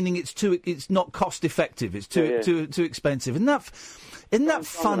red meaning it's not cost effective. It's too expensive. Isn't that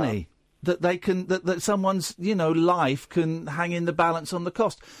funny? That they can that someone's life can hang in the balance on the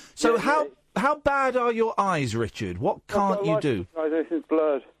cost. So how bad are your eyes, Richard? What can't you do? Everything's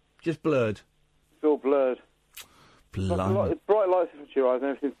blurred. Just blurred. It's all blurred. Blimey. Bright lights in your eyes and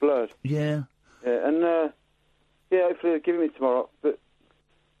everything's blurred. Yeah. Yeah, and hopefully they'll give me tomorrow. But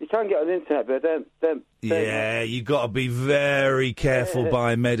You can get on the internet, but don't. Yeah, you got to be very careful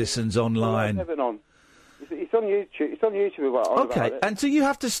buying medicines online. It's on YouTube. It's on YouTube about Okay, it. and do you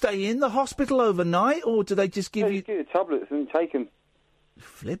have to stay in the hospital overnight, or do they just give you... Just give you tablets and take them.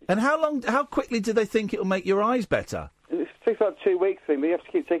 Flip. And how quickly do they think it'll make your eyes better? It takes like 2 weeks thing, but you have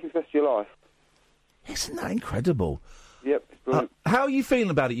to keep taking it for the rest of your life. Isn't that incredible? Yep, it's brilliant. How are you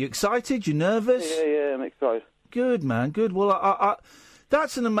feeling about it? You excited? You nervous? Yeah, I'm excited. Good, man, good. Well, I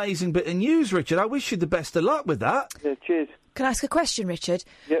that's an amazing bit of news, Richard. I wish you the best of luck with that. Yeah, cheers. Can I ask a question, Richard?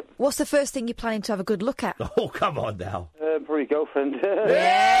 Yep. What's the first thing you're planning to have a good look at? Oh, come on now. Probably girlfriend.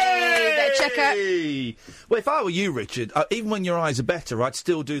 Yay! Better check her. Well, if I were you, Richard, even when your eyes are better, I'd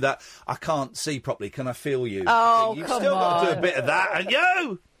still do that. I can't see properly. Can I feel you? Oh, You've come still got to on. do a bit of that, and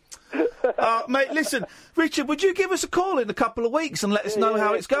you. Mate, listen, Richard, would you give us a call in a couple of weeks and let us know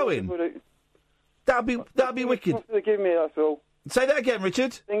how it's going? That'd be wicked. They give me it, that's all. Say that again,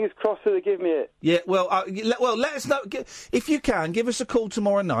 Richard. Fingers crossed that they give me it. Yeah, well, let us know. If you can, give us a call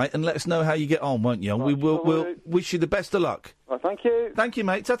tomorrow night and let us know how you get on, won't you? Right, we'll wish you the best of luck. Right, thank you. Thank you,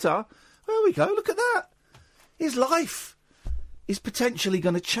 mate. Ta-ta. There we go. Look at that. His life is potentially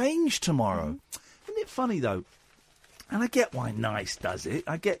going to change tomorrow. Isn't it funny, though? And I get why Nice does it.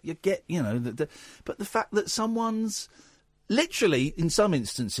 But the fact that someone's... Literally, in some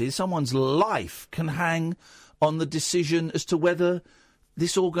instances, someone's life can hang on the decision as to whether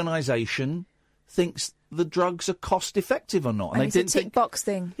this organisation thinks the drugs are cost-effective or not. And it's a tick-box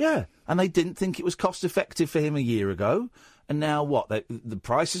thing. Yeah, and they didn't think it was cost-effective for him a year ago. And now what? The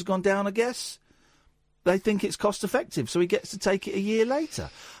price has gone down, I guess? They think it's cost-effective, so he gets to take it a year later.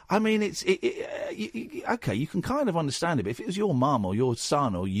 I mean, okay, you can kind of understand it, but if it was your mum or your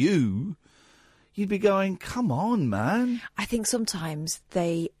son or you, you'd be going, come on, man. I think sometimes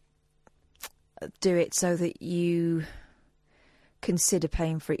they do it so that you consider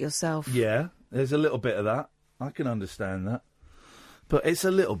paying for it yourself. Yeah, there's a little bit of that. I can understand that. But it's a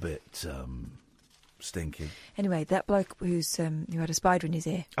little bit stinky. Anyway, that bloke who had a spider in his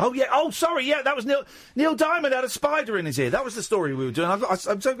ear. Oh, yeah. Oh, sorry. Yeah, that was Neil Diamond had a spider in his ear. That was the story we were doing.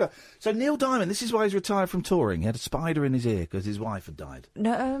 I'm so glad. So Neil Diamond, this is why he's retired from touring. He had a spider in his ear because his wife had died.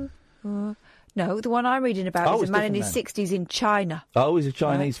 No, the one I'm reading about is a man in his 60s in China. Oh, he's a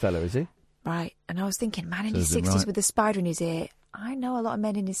Chinese fella, is he? Right, and I was thinking, man in his 60s with a spider in his ear. I know a lot of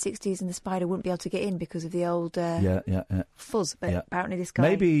men in his 60s and the spider wouldn't be able to get in because of the old fuzz, but apparently this guy...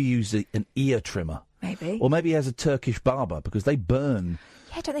 Maybe he used an ear trimmer. Maybe. Or maybe he has a Turkish barber because they burn...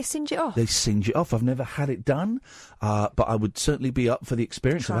 Yeah, don't they singe it off? They singe it off. I've never had it done, but I would certainly be up for the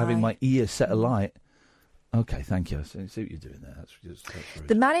experience of having my ear set alight. OK, thank you. I see what you're doing there. That's rude.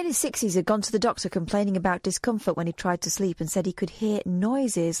 The man in his 60s had gone to the doctor complaining about discomfort when he tried to sleep and said he could hear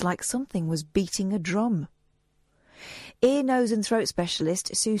noises like something was beating a drum. Ear, nose and throat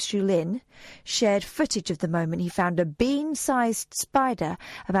specialist Su Lin shared footage of the moment he found a bean-sized spider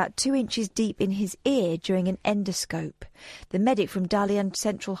about 2 inches deep in his ear during an endoscope. The medic from Dalian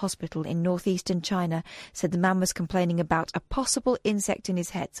Central Hospital in northeastern China said the man was complaining about a possible insect in his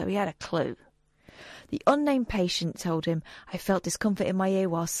head, so he had a clue. The unnamed patient told him, I felt discomfort in my ear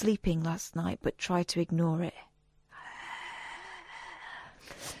while sleeping last night, but tried to ignore it.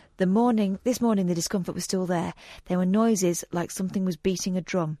 This morning the discomfort was still there. There were noises like something was beating a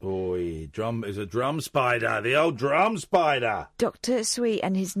drum. Oi, drum is a drum spider, the old drum spider. Dr. Sui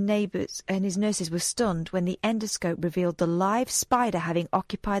and his neighbours and his nurses were stunned when the endoscope revealed the live spider having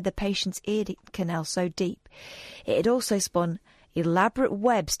occupied the patient's ear canal so deep. It had also spun elaborate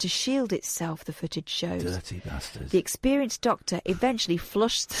webs to shield itself, the footage shows. Dirty bastards. The experienced doctor eventually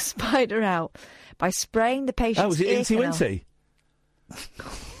flushed the spider out by spraying the patient's ear canal. Oh, was it Incy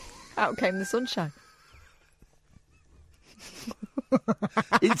Wincy? Out came the sunshine.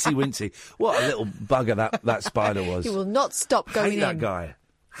 Incy Wincy. What a little bugger that spider was. He will not stop going in.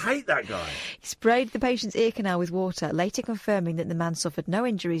 Hate that guy. He sprayed the patient's ear canal with water, later confirming that the man suffered no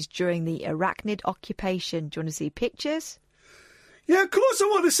injuries during the arachnid occupation. Do you want to see pictures? Yeah, of course I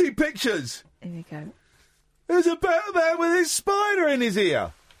want to see pictures. Here we go. There's a better man with his spider in his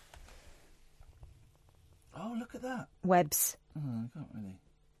ear. Oh, look at that. Webs. Oh, I can't really...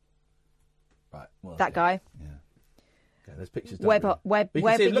 Right, well... That guy. Yeah. Okay, there's pictures. Web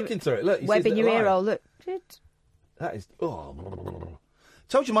looking through it. Look, web in your ear hole, look. That is... Oh.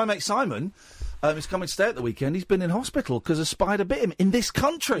 Told you my mate Simon He's coming to stay at the weekend. He's been in hospital because a spider bit him in this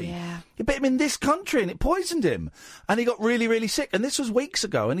country. Yeah. It bit him in this country and it poisoned him. And he got really, really sick. And this was weeks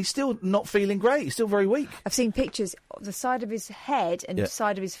ago and he's still not feeling great. He's still very weak. I've seen pictures of the side of his head and the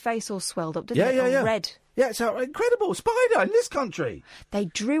side of his face all swelled up, didn't it? Yeah. All red. Yeah, it's incredible. Spider in this country. They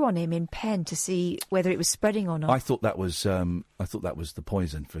drew on him in pen to see whether it was spreading or not. I thought that was the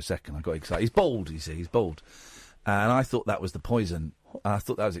poison for a second. I got excited. He's bald, you see. He's bald. And I thought that was the poison. I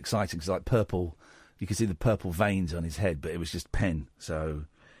thought that was exciting because, like, purple, you could see the purple veins on his head, but it was just pen. So,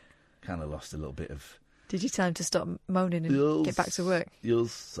 kind of lost a little bit of... Did you tell him to stop moaning and get back to work?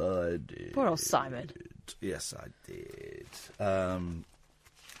 Yes, I did. Poor old Simon. Yes, I did.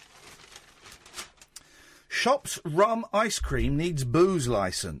 Shop's rum ice cream needs booze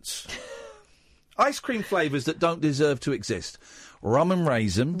licence. Ice cream flavours that don't deserve to exist. Rum and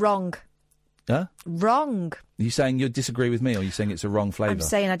raisin. Wrong. Huh? Wrong. Are you saying you disagree with me, or are you saying it's a wrong flavour? I'm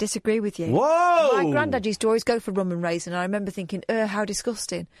saying I disagree with you. Whoa! My granddad used to always go for rum and raisin, and I remember thinking, how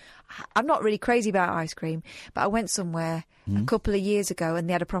disgusting. I'm not really crazy about ice cream, but I went somewhere a couple of years ago, and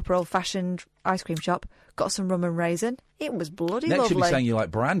they had a proper old-fashioned ice cream shop, got some rum and raisin. It was bloody Next lovely. you'll be saying you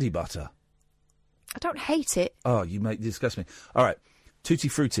like brandy butter. I don't hate it. Oh, you disgust me. All right. Tutti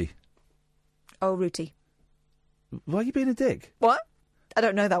Frutti. Oh, Rooty. Why are you being a dick? What? I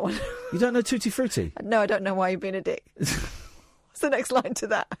don't know that one. You don't know Tutti Frutti? No, I don't know why you're being a dick. What's the next line to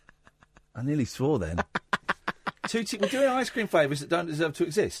that? I nearly swore then. Tutti, we're doing ice cream flavours that don't deserve to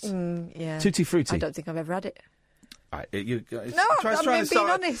exist. Yeah. Tutti Frutti. I don't think I've ever had it. Right, I'm being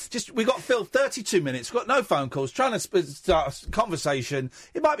honest. We've got Phil, 32 minutes. We've got no phone calls. Trying to start a conversation.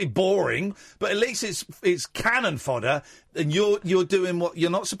 It might be boring, but at least it's cannon fodder. And you're doing what you're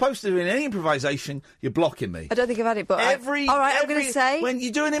not supposed to do in any improvisation. You're blocking me. I don't think I've had it, but I'm going to say when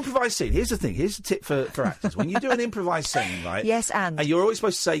you do an improvised scene. Here's the thing. Here's a tip for actors. When you do an improvised scene, right? Yes, and you're always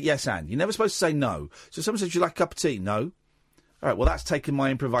supposed to say yes, and you're never supposed to say no. So someone says, "Would you like a cup of tea?" No. All right, well, that's taken my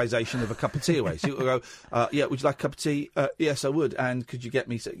improvisation of a cup of tea away. So you go, yeah, would you like a cup of tea? Yes, I would. And could you get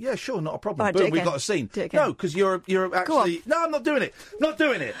me... Yeah, sure, not a problem. Right, Boom, we've got a scene. No, because you're actually... No, I'm not doing it. Not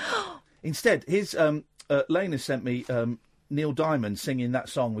doing it. Instead, here's... Lane has sent me Neil Diamond singing that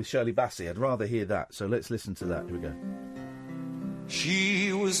song with Shirley Bassey. I'd rather hear that. So let's listen to that. Here we go.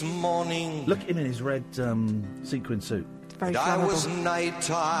 She was morning. Look at him in his red sequin suit. And I was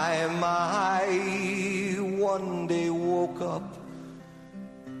nighttime. I one day woke up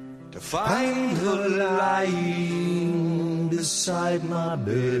to find her lying beside my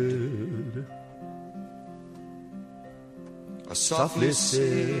bed. I softly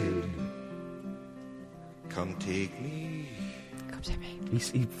said, "Come take me." Come take me.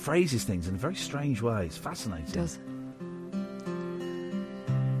 He phrases things in a very strange way. It's fascinating. He does.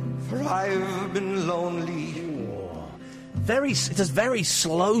 For I've been lonely. It does very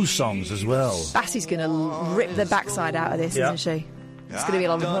slow songs as well. Bassie's going to rip the backside out of this, isn't she? It's going to be a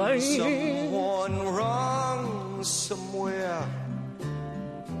long time. Someone wrong somewhere.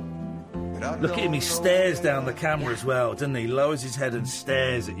 Look at him, he stares down the camera as well, doesn't he? Lowers his head and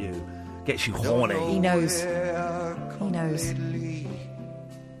stares at you. Gets you horny. He knows. He knows.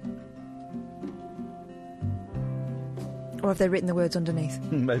 Or have they written the words underneath?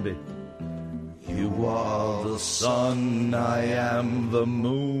 Maybe. You are the sun, I am the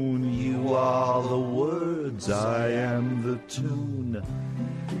moon. You are the words, I am the tune.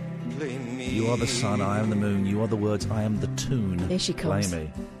 You are the sun, I am the moon. You are the words, I am the tune. Here she comes. Play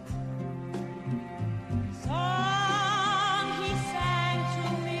me. Song he sang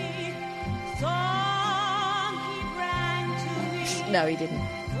to me, song he rang to me. No, he didn't.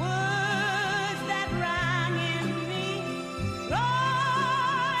 Words that rang in me,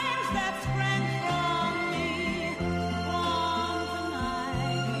 rhymes that sprang from me from the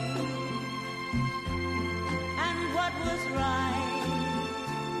night. And what was right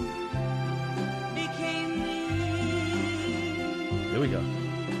became me. Here we go.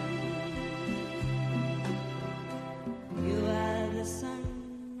 You are the sun,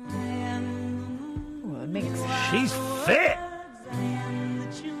 I am the moon. What a mix. She's fit.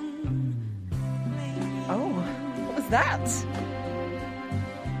 Oh, what was that?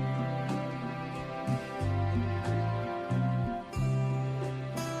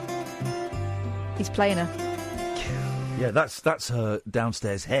 He's playing her. Yeah, that's her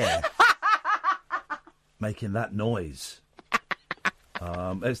downstairs hair making that noise.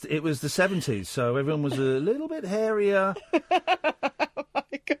 It was the 70s, so everyone was a little bit hairier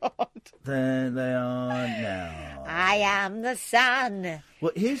than they are now. I am the sun.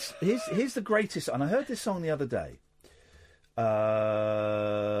 Well, here's the greatest, and I heard this song the other day, and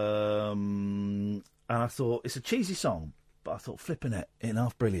I thought it's a cheesy song, But I thought, flipping it,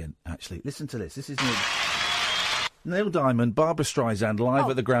 enough brilliant, actually. Listen to this. This is Neil Diamond, Barbara Streisand, live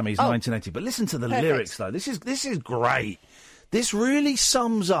at the Grammys, 1980. But listen to the lyrics, though. This is great. This really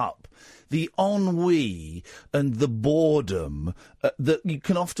sums up the ennui and the boredom that you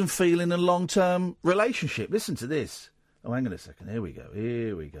can often feel in a long-term relationship. Listen to this. Oh, hang on a second. Here we go.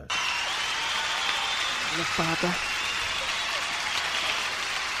 Love Barbara.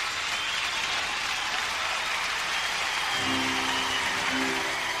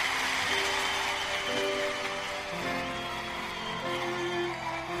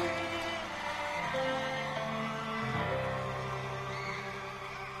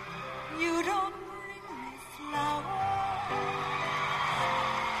 You don't bring me flowers.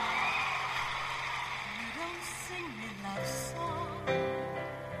 You don't sing me love songs.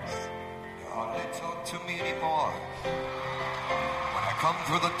 You hardly talk to me anymore. When I come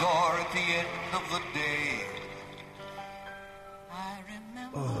through the door at the end of the day.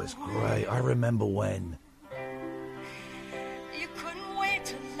 Oh, it's great. I remember when. You couldn't wait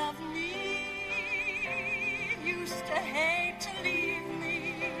to love me. Used to hate to leave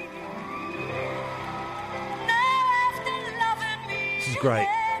me. Now after loving me. This is great.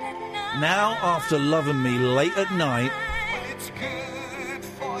 Now, after loving me late at night,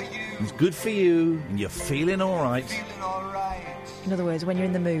 it's good for you, and you're feeling all right. In other words, when you're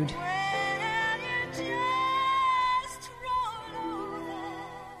in the mood.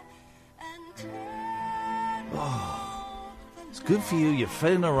 Oh, it's good for you, you're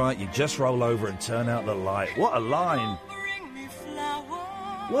feeling all right, you just roll over and turn out the light. What a line.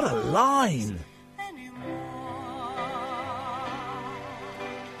 What a line.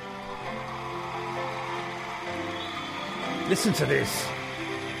 Listen to this.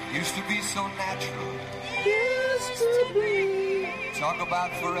 Used to be so natural. Used to be. Talk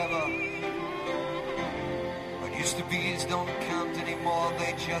about forever. But used to be's don't count anymore.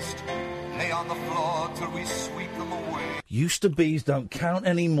 They just lay on the floor till we sweep them away. Used to be's don't count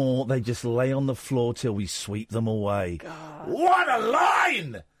anymore. They just lay on the floor till we sweep them away. God. What a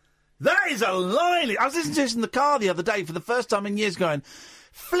line! That is a line! I was listening to this in the car the other day for the first time in years going,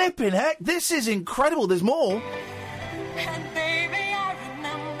 flipping heck, this is incredible. There's more. And baby, I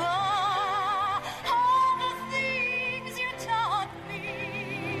remember all the things you taught me.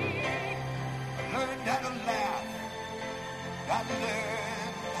 Learned how to laugh. I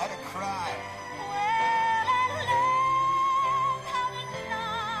learned how to cry. Well, I learned how to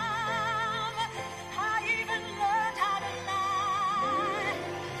love. I even learned how to lie.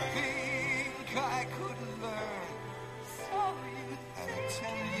 Think I could learn. So you how to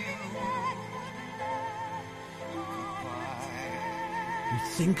tell you. You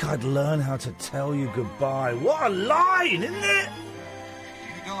think I'd learn how to tell you goodbye. What a line, isn't it?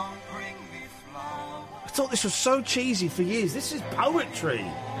 You don't bring me flowers. I thought this was so cheesy for years. This is poetry.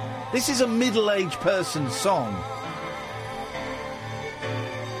 This is a middle-aged person's song.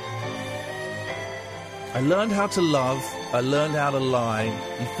 I learned how to love. I learned how to lie.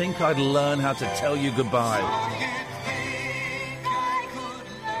 You think I'd learn how to tell you goodbye.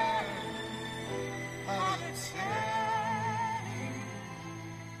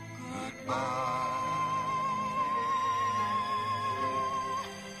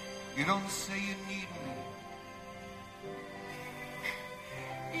 You don't say you need me.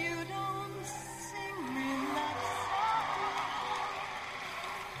 You don't sing me love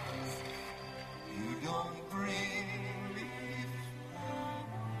songs. You don't bring me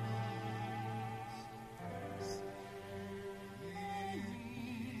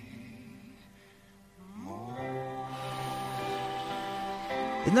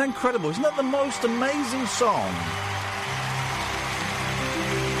Isn't that incredible? Isn't that the most amazing song?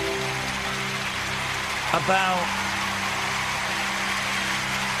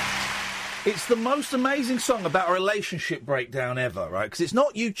 It's the most amazing song about a relationship breakdown ever, right? Because it's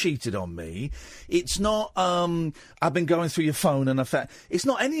not you cheated on me. It's not, I've been going through your phone and I found... It's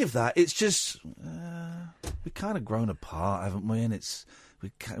not any of that. It's just, we've kind of grown apart, haven't we? And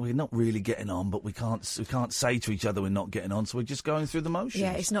we're not really getting on, but we can't say to each other we're not getting on, so we're just going through the motions.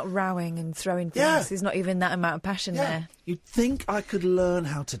 Yeah, it's not rowing and throwing things. Yeah. There's not even that amount of passion there. You'd think I could learn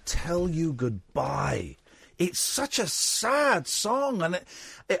how to tell you goodbye. It's such a sad song, and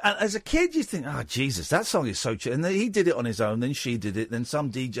as a kid you think, oh, Jesus, that song is so cheap. And then he did it on his own, then she did it, then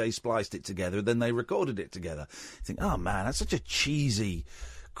some DJ spliced it together, then they recorded it together. You think, oh, man, that's such a cheesy,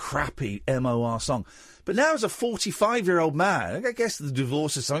 crappy MOR song. But now as a 45-year-old man, I guess the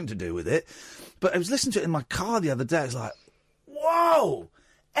divorce has something to do with it, but I was listening to it in my car the other day, it's like, whoa!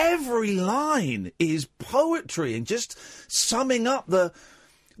 Every line is poetry and just summing up the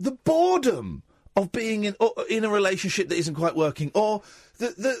boredom of being in a relationship that isn't quite working, or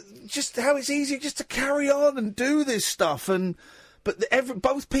just how it's easier just to carry on and do this stuff, but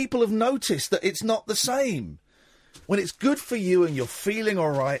both people have noticed that it's not the same. When it's good for you and you're feeling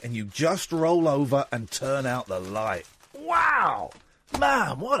all right and you just roll over and turn out the light. Wow!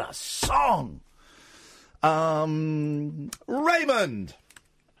 Man, what a song! Raymond!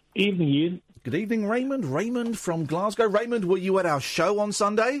 Evening, Ian. Good evening, Raymond. Raymond from Glasgow. Raymond, were you at our show on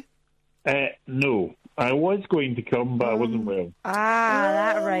Sunday? No. I was going to come, but I wasn't well.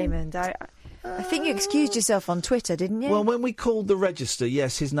 That Raymond. I think you excused yourself on Twitter, didn't you? Well, when we called the register,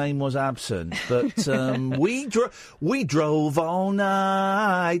 yes, his name was absent. But we drove all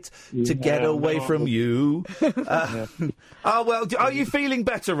night to get away from you. Are you feeling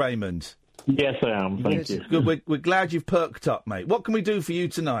better, Raymond? Yes, I am. Thank you. Good. We're glad you've perked up, mate. What can we do for you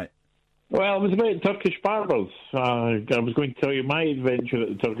tonight? Well, it was about Turkish barbers. I was going to tell you my adventure at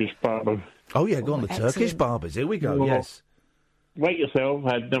the Turkish barber. Oh, yeah, go on, the Turkish barbers. Here we go, Well, yes. Like yourself,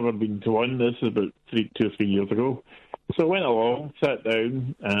 I'd never been to one. This is about 2 or 3 years ago. So I went along, sat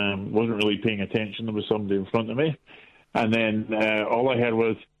down, wasn't really paying attention. There was somebody in front of me. And then all I heard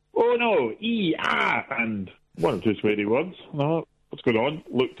was, oh no, and 1 or 2 sweary words. No, what's going on?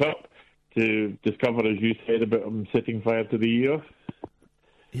 Looked up to discover, as you said, about him setting fire to the ear.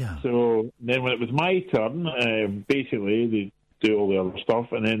 Yeah. So then when it was my turn, basically they do all the other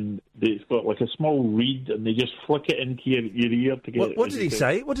stuff, and then it's got like a small reed, and they just flick it into your ear to get. What did he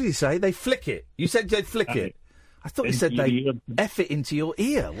say? What did he say? They flick it. You said they'd flick it. I thought you said they F it into your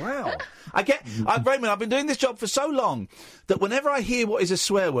ear. Wow. Raymond, I've been doing this job for so long that whenever I hear what is a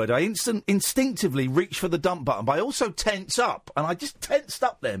swear word, I instinctively reach for the dump button, but I also tense up, and I just tensed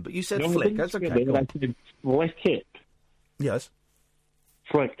up then, but you said flick. That's okay. I said flick it. Yes.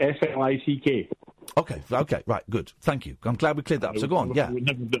 Flick, F-L-I-C-K. Okay, right, good. Thank you. I'm glad we cleared that up. So go on, yeah.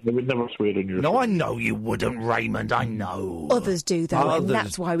 They would never swear on your No, I know you wouldn't, Raymond, I know. Others do, though, and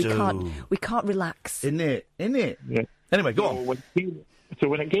that's why we do. can't relax. Isn't it? Yeah. Anyway, go on. So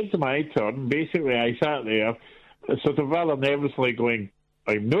when it came to my turn, basically I sat there, sort of rather nervously going,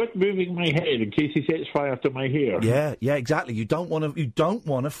 I'm not moving my head in case he sets fire to my hair. Yeah, exactly. You don't want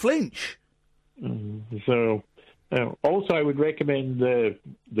to flinch. So, also I would recommend the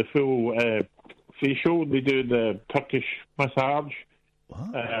full facial. They do the Turkish massage.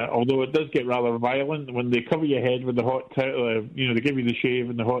 Although it does get rather violent when they cover your head with the hot towel. They give you the shave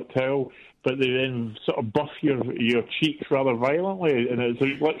and the hot towel, but they then sort of buff your cheeks rather violently, and it's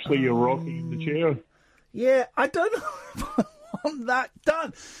literally you're rocking in the chair. Yeah, I don't know if I want that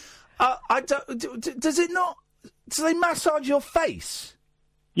done. I don't. Does it not? Do they massage your face?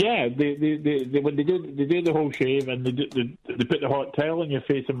 Yeah, they when they do the whole shave, and they put the hot towel on your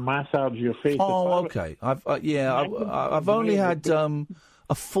face and massage your face. Oh, okay. I've only had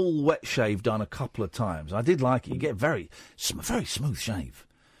a full wet shave done a couple of times. I did like it. You get very smooth shave.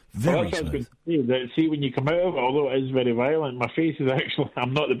 Very smooth. See, when you come out of it, although it is very violent, my face is actually,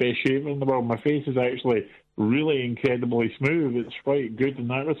 I'm not the best shaver in the world, my face is actually really incredibly smooth. It's quite good in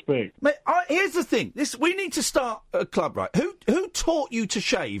that respect. Mate, here's the thing. We need to start a club, right? Who taught you to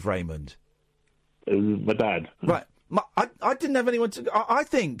shave, Raymond? My dad. Right. I didn't have anyone to... I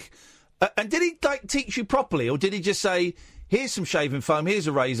think... and did he, teach you properly, or did he just say, here's some shaving foam, here's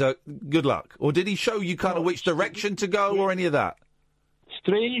a razor, good luck? Or did he show you kind of which direction to go, or any of that?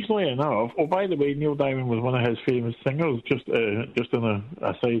 Strangely enough, by the way, Neil Diamond was one of his famous singers, just on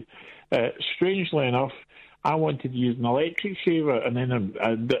a side. Strangely enough, I wanted to use an electric shaver, and then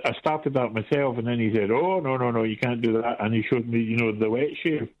I started that myself, and then he said, oh, no, you can't do that, and he showed me, the wet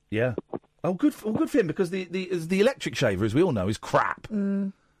shave. Yeah. Oh, good for him, because the electric shaver, as we all know, is crap.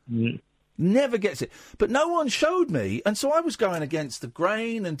 Never gets it. But no one showed me, and so I was going against the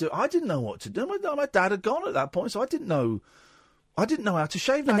grain, and I didn't know what to do. My dad had gone at that point, so I didn't know how to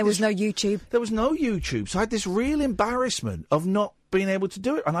shave. And there was no YouTube. There was no YouTube, so I had this real embarrassment of not being able to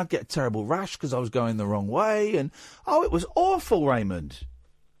do it, and I'd get a terrible rash because I was going the wrong way, and it was awful, Raymond.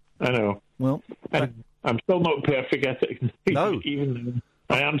 I know. Well, I'm still not perfect at it. No. Even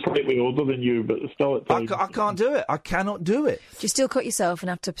I am slightly older than you, but still at times. I can't do it. I cannot do it. Do you still cut yourself and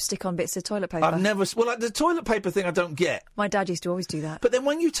have to stick on bits of toilet paper? I've never... Well, the toilet paper thing I don't get. My dad used to always do that. But then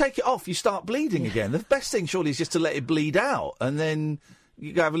when you take it off, you start bleeding again. The best thing, surely, is just to let it bleed out, and then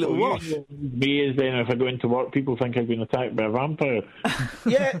you go have a little wash. Me is then, if I go into work, people think I've been attacked by a vampire.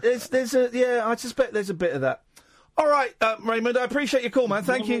 Yeah, I suspect there's a bit of that. All right, Raymond, I appreciate your call, man.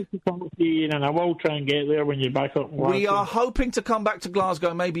 Thank you. And I will try and get there when you're back up in Glasgow. We are hoping to come back to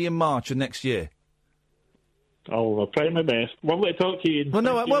Glasgow maybe in March of next year. Oh, I'll try my best. Lovely to talk to you. Well,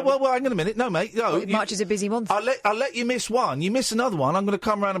 no, well, hang on a minute. No, mate. No, March is a busy month. I'll let you miss one. You miss another one, I'm going to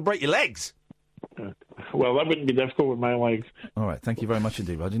come round and break your legs. Well, that wouldn't be difficult with my legs. All right, thank you very much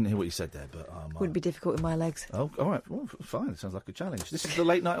indeed. I didn't hear what you said there, but... Would be difficult with my legs. Oh, all right. Well, fine. It sounds like a challenge. This is the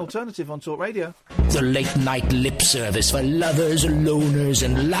Late Night Alternative on Talk Radio. The late night lip service for lovers, loners,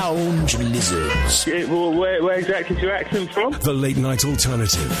 and lounge lizards. Well, where exactly is your accent from? The Late Night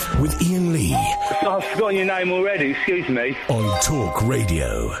Alternative with Iain Lee. I've forgotten your name already, excuse me. On Talk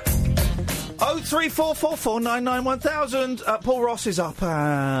Radio. 03444991000. Paul Ross is up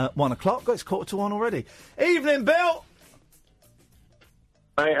at 1 o'clock. It's 1:45 already. Evening, Bill.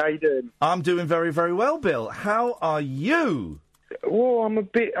 Hey, how you doing? I'm doing very, very well, Bill. How are you? Well, I'm a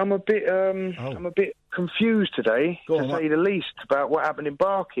bit confused today, to say the least, about what happened in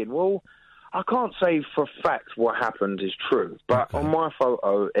Barking. Well, I can't say for a fact what happened is true, but on my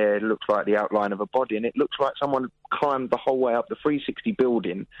photo, it looks like the outline of a body, and it looks like someone climbed the whole way up the 360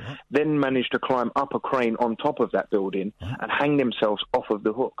 building, then managed to climb up a crane on top of that building and hang themselves off of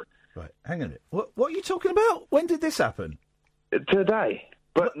the hook. Right, hang on a minute. What are you talking about? When did this happen? Today.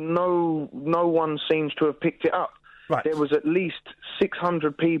 But no one seems to have picked it up. Right. There was at least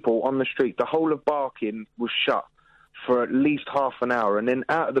 600 people on the street. The whole of Barking was shut for at least half an hour. And then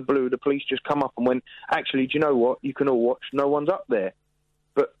out of the blue, the police just come up and went, actually, do you know what? You can all watch. No one's up there.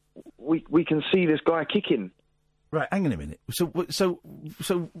 But we can see this guy kicking. Right, hang on a minute. So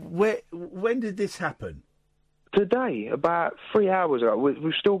when did this happen? Today, about 3 hours ago.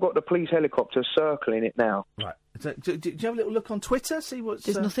 We've still got the police helicopter circling it now. Right. So, do you have a little look on Twitter? See what's...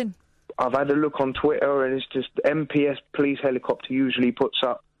 There's nothing. I've had a look on Twitter, and it's just MPS police helicopter usually puts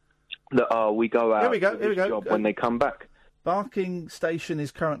up that, we go out Here we go. job when they come back. Barking Station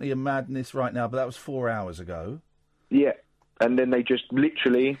is currently a madness right now, but that was 4 hours ago. Yeah, and then they just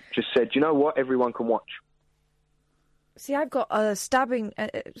literally just said, you know what, everyone can watch. See, I've got a stabbing, an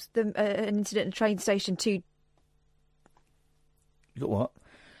incident in a train station 2... You got what?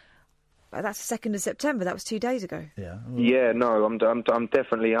 That's the 2nd of September. That was 2 days ago. Yeah. Yeah, no, I'm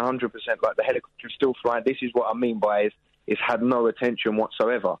definitely 100%. Like, the helicopter's still flying. This is what I mean by it's had no attention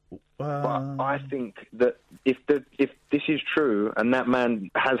whatsoever. But I think that if this is true and that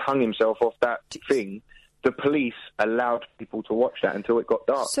man has hung himself off that thing, the police allowed people to watch that until it got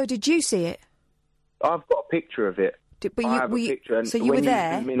dark. So did you see it? I've got a picture of it. I have a picture. And so you were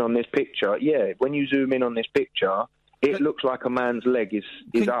there? When you zoom in on this picture, when you zoom in on this picture, it looks like a man's leg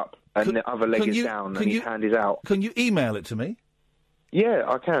is up and the other leg is down and his hand is out. Can you email it to me? Yeah,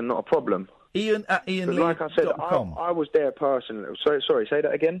 I can, not a problem. Iain at IainLee.com. Like I said, I was there personally. Sorry, say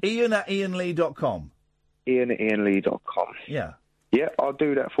that again? Iain at IainLee.com. Iain at IainLee.com. Yeah. Yeah, I'll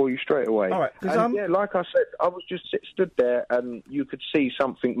do that for you straight away. All right. Yeah, like I said, I was just stood there and you could see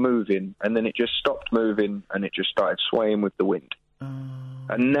something moving and then it just stopped moving and it just started swaying with the wind.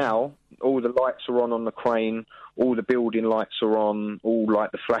 And now all the lights are on the crane, all the building lights are on, all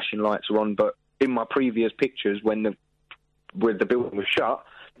like the flashing lights are on. But in my previous pictures, when the building was shut,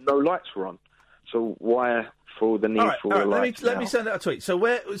 no lights were on. So why for the need for the lights? Let me send out a tweet. So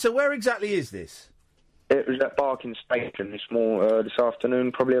where exactly is this? It was at Barking Station this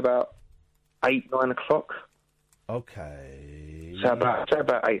afternoon, probably about 8-9 o'clock. Okay. So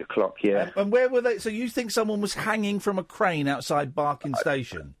about 8 o'clock, yeah. And where were they? So you think someone was hanging from a crane outside Barking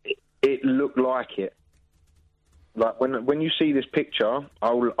Station? It looked like it. Like when you see this picture,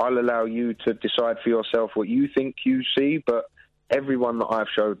 I'll allow you to decide for yourself what you think you see. But everyone that I've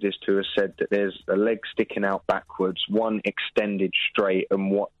showed this to has said that there's a leg sticking out backwards, one extended straight,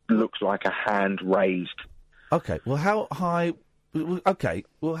 and what looks like a hand raised. Okay. Well, how high? Okay.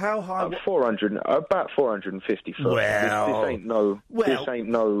 Well, how high? About 450 foot. Well, this ain't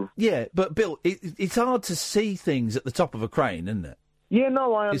no. Yeah, but Bill, it's hard to see things at the top of a crane, isn't it? Yeah,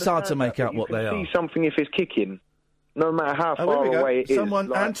 no, I understand. It's hard to make out what they are. You can see something if it's kicking, no matter how far away it is.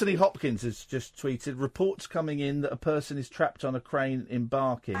 Anthony Hopkins has just tweeted, reports coming in that a person is trapped on a crane in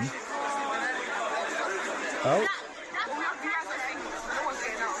Barking. Oh,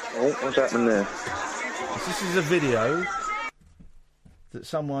 what's happening there? This is a video that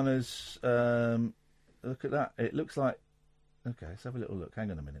someone has... look at that. It looks like... Okay, let's have a little look.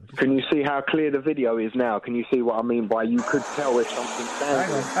 Hang on a minute. Can you see how clear the video is now? Can you see what I mean by you could tell if something's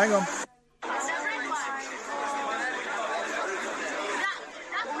standing? Hang on.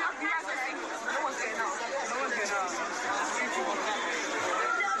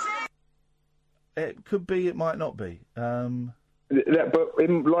 It could be, it might not be. But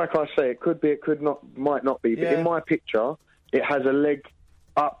like I say, it could be, it could not, might not be. But in my picture, it has a leg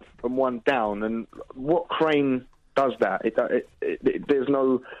up and one down. And what crane does that? There's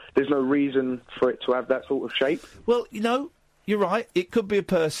no reason for it to have that sort of shape. Well, you're right. It could be a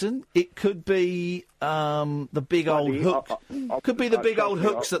person. It could be the big old hook. Could be the big old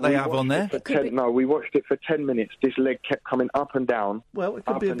hooks that they have on there. No, we watched it for 10 minutes. This leg kept coming up and down. Well, it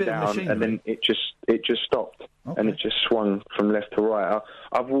could be a bit of machinery. And then it just stopped. Okay. And it just swung from left to right.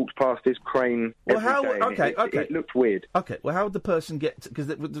 I've walked past this crane every day. It looked weird. Okay, well, how would the person get... Because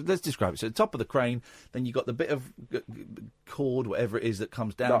let's describe it. So, the top of the crane, then you've got the bit of cord, whatever it is, that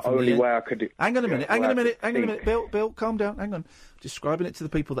comes down from the end. Way I could do... Hang on a minute. Bill, calm down. Hang on. Describing it to the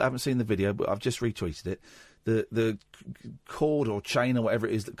people that haven't seen the video, but I've just retweeted it. The cord or chain or whatever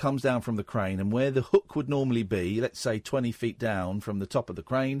it is that comes down from the crane, and where the hook would normally be, let's say 20 feet down from the top of the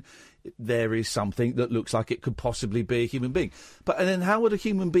crane, there is something that looks like it could possibly be a human being. But and then how would a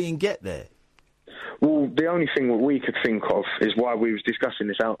human being get there? Well, the only thing that we could think of is why we was discussing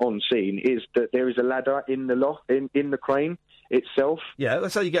this out on scene is that there is a ladder in the in the crane itself. Yeah,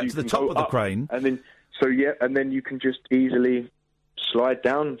 that's how you get to the top of the crane, and then you can just easily slide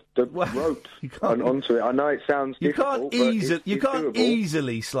down the rope and onto it. I know it sounds difficult. You can't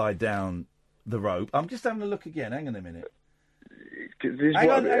easily slide down the rope. I'm just having a look again. Hang on a minute.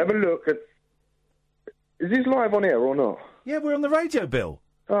 Have a look. Is this live on air or not? Yeah, we're on the radio, Bill.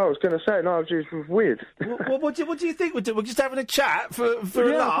 Oh, I was going to say, no, it was weird. What do you think we're doing? We're just having a chat for a laugh? I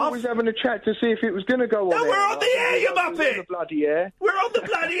thought we was having a chat to see if it was going to go on No, air. we're on the air, you muppet! We're on the bloody air. We're on the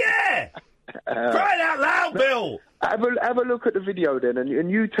bloody air! Crying out loud, Bill! Have a look at the video then, and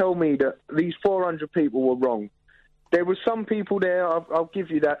you tell me that these 400 people were wrong. There were some people there, I'll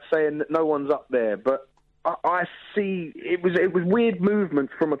give you that, saying that no one's up there, but I see it was weird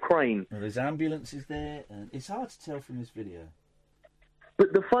movement from a crane. Well, there's ambulances there, and it's hard to tell from this video.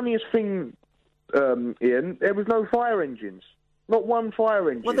 But the funniest thing, Ian, there was no fire engines. Not one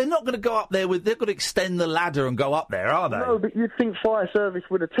fire engine. Well, they're not going to go up there they're going to extend the ladder and go up there, are they? No, but you'd think fire service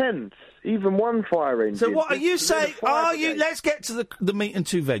would attend. Even one fire engine. So what are you saying? Let's get to the meat and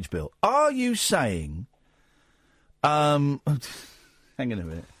two veg, Bill. Are you saying... hang on a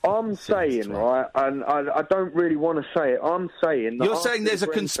minute. I'm saying, right, and I don't really want to say it, I'm saying... that You're saying there's a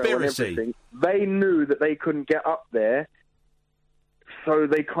conspiracy? They knew that they couldn't get up there, so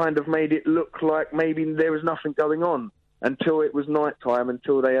they kind of made it look like maybe there was nothing going on until it was night time,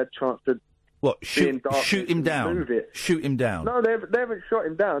 until they had a chance to... What, shoot him down? Move it. Shoot him down? No, they haven't shot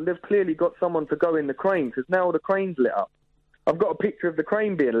him down. They've clearly got someone to go in the crane, because now the crane's lit up. I've got a picture of the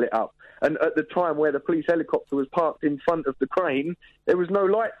crane being lit up, and at the time where the police helicopter was parked in front of the crane, there was no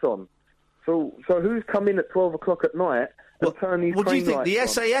lights on. So who's come in at 12 o'clock at night and turn these crane lights on? What do you think, the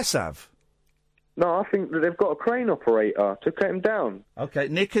SAS have? No, I think that they've got a crane operator to cut him down. Okay,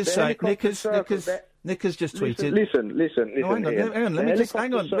 Nick has just tweeted. Listen. Oh,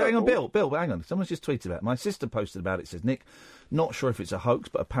 hang on, Bill, hang on. Someone's just tweeted about it. My sister posted about it. Says, Nick, not sure if it's a hoax,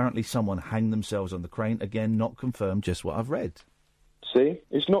 but apparently someone hanged themselves on the crane. Again, not confirmed, just what I've read. See,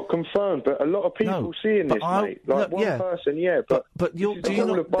 it's not confirmed, but a lot of people seeing this, mate. Like one person, but you're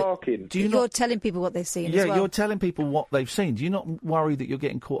telling people what they've seen as well. Yeah, you're telling people what they've seen. Do you not worry that you're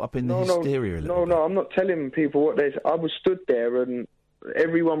getting caught up in the hysteria a little bit? No, I'm not telling people what they... I was stood there and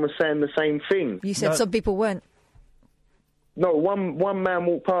everyone was saying the same thing. You said some people weren't. No, one man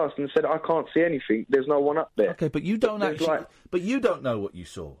walked past and said, I can't see anything, there's no one up there. Okay, but you don't actually... But you don't know what you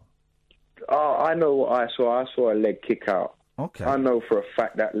saw. Oh, I know what I saw. I saw a leg kick out. Okay. I know for a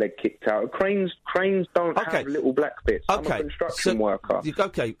fact that leg kicked out. Cranes don't have little black bits. I'm a construction worker.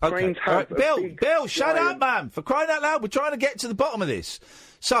 Okay. Cranes have Bill, shut up, man! For crying out loud, we're trying to get to the bottom of this.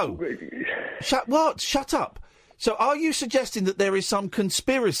 So, Shut up. So, are you suggesting that there is some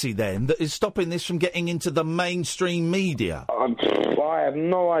conspiracy then that is stopping this from getting into the mainstream media? I have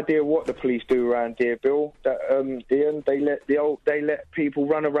no idea what the police do around here, Bill. Ian, they let people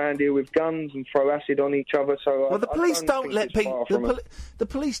run around here with guns and throw acid on each other. So the police don't let people. The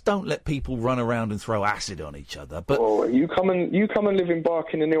police don't let people run around and throw acid on each other. But you come and live in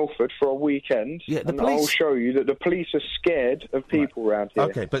Barking and Ilford for a weekend, I'll show you that the police are scared of people around here.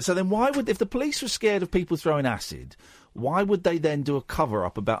 Okay, but so then why would, if the police were scared of people throwing acid, why would they then do a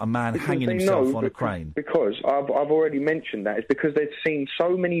cover-up about a man hanging himself on a crane? Because I've already mentioned that. It's because they've seen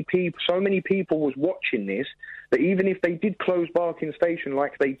so many people was watching this, that even if they did close Barking Station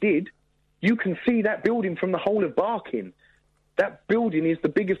like they did, you can see that building from the whole of Barking. That building is the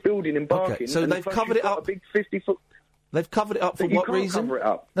biggest building in Barking. Okay, so they've covered it up. A big 50-foot... They've covered it up for what reason? Cover it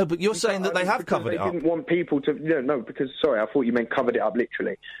up. No, but you're saying that they have covered it up. They didn't want people to... No, because... Sorry, I thought you meant covered it up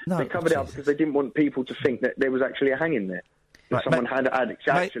literally. No, they covered it up because they didn't want people to think that there was actually a hanging there. Right, someone had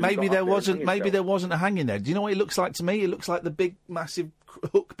actually maybe there wasn't. Maybe there wasn't a hanging there. Do you know what it looks like to me? It looks like the big, massive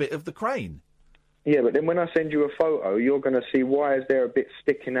hook bit of the crane. Yeah, but then when I send you a photo, you're going to see why is there a bit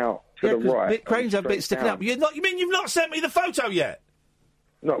sticking out to the right. Cranes have bits sticking out. You mean you've not sent me the photo yet?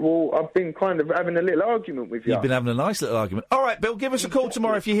 No, well, I've been kind of having a little argument with you. You've been having a nice little argument. All right, Bill, give us a call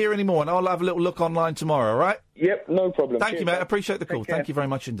tomorrow if you hear any more, and I'll have a little look online tomorrow, all right? Yep, no problem. Thank Cheers, you, mate. I mate. appreciate the call. Take care. Thank you very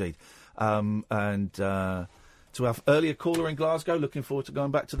much indeed. To our earlier caller in Glasgow, looking forward to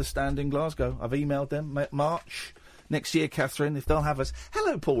going back to the stand in Glasgow. I've emailed them, March next year, Catherine, if they'll have us.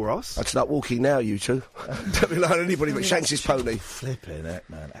 Hello, Paul Ross. I'd start walking now, you two. Don't rely on anybody but Shanks' pony. Flipping it,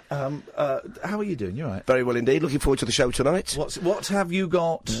 man. How are you doing? You all right? Very well indeed. Looking forward to the show tonight. What have you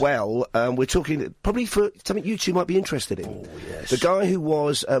got? Well, we're talking probably for something you two might be interested in. Oh, yes. The guy who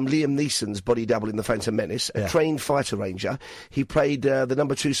was Liam Neeson's body double in The Phantom Menace, a trained fighter ranger. He played the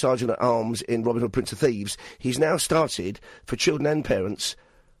number 2 Sergeant at Arms in Robin Hood, Prince of Thieves. He's now started, for children and parents,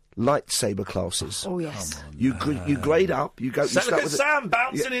 lightsaber classes. Oh, yes. You grade up. You go. So you look start at with Sam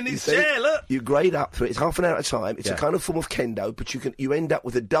bouncing in you his see? chair, look. You grade up through it. It's half an hour at a time. It's Yeah. a kind of form of kendo, but you end up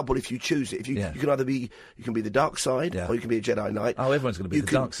with a double if you choose it. If you can either be the dark side or you can be a Jedi Knight. Oh, everyone's going to be the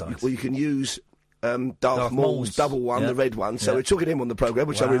dark side. Well, you can use Darth Maul's double one, the red one. So Yeah. we're talking him on the programme,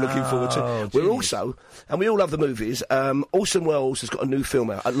 which I'm really looking forward to. Wow, We're genius. also, and we all love the movies, Orson Welles has got a new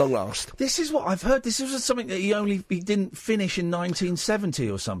film out at long last. This is what I've heard. This was something that he didn't finish in 1970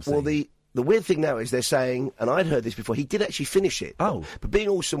 or something. Well, the weird thing now is they're saying, and I'd heard this before, he did actually finish it. Oh. But being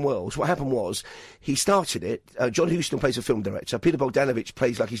Orson Welles, what happened was, he started it, John Huston plays a film director, Peter Bogdanovich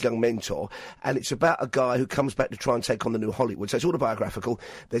plays like his young mentor, and it's about a guy who comes back to try and take on the new Hollywood. So it's autobiographical,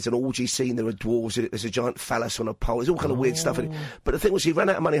 there's an orgy scene, there are dwarves in it, there's a giant phallus on a pole, there's all kind of weird stuff in it. But the thing was, he ran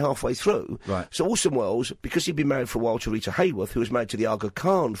out of money halfway through. Right. So Orson Welles, because he'd been married for a while to Rita Hayworth, who was married to the Aga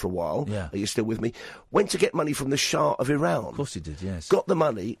Khan for a while, are you still with me, went to get money from the Shah of Iran. Of course he did, yes. Got the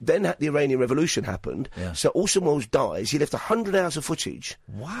money, then had the Iranian Revolution happen. Yeah. So Orson Welles dies. He left 100 hours of footage.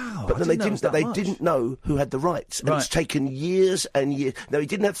 Wow! But then I didn't know they it was that much. didn't know who had the rights, and Right. it's taken years and years. No, he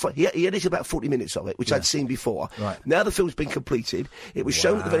didn't have. He edited about 40 minutes of it, which I'd seen before. Right. Now the film's been completed. It was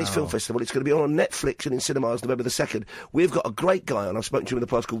shown at the Venice Film Festival. It's going to be on Netflix and in cinemas November the 2nd. We've got a great guy on. I've spoken to him in the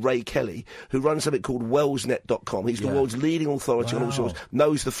past called Ray Kelly, who runs something called Wellsnet.com. He's the world's leading authority on all sorts.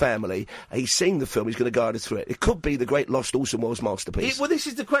 Knows the family. He's seen the film. He's going to guide us through it. It could be the great lost Orson Welles masterpiece. Well, this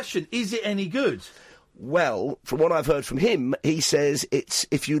is the question. Is it any good? Well, from what I've heard from him, he says it's,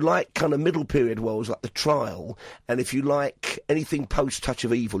 if you like kind of middle period Wells, like The Trial, and if you like anything post Touch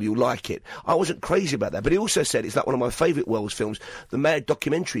of Evil, you'll like it. I wasn't crazy about that, but he also said it's like one of my favourite Wells films, the mad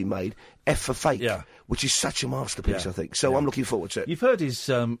documentary he made, F for Fake, which is such a masterpiece, I think. So I'm looking forward to it. You've heard his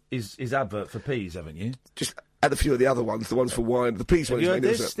advert for peas, haven't you? Just add a few of the other ones, the ones for wine, the peas ones.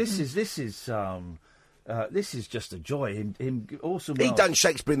 This is just a joy. Him awesome. He done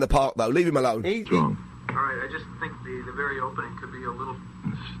Shakespeare in the Park, though. Leave him alone. Wrong. All right, I just think the very opening could be a little...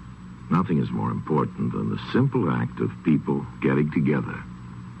 Nothing is more important than the simple act of people getting together.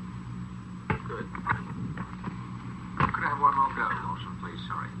 Good. Could I have one more go, Lawson, please?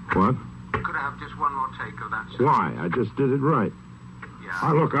 Sorry. What? Could I have just one more take of that? Why? I just did it right.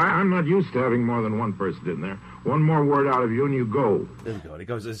 Yeah. Look, I'm not used to having more than one person in there. One more word out of you and you go. There we go. He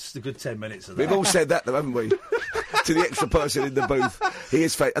goes, it's a good 10 minutes of that. We've all said that, though, haven't we? To the extra person in the booth. He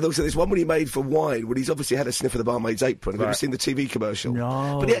is fake. And also, there's one when he made for wine, when he's obviously had a sniff of the barmaid's apron. Have you ever seen the TV commercial?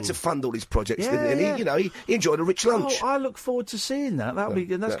 No. But he had to fund all his projects, didn't he? And he enjoyed a rich lunch. Oh, I look forward to seeing that. That'll be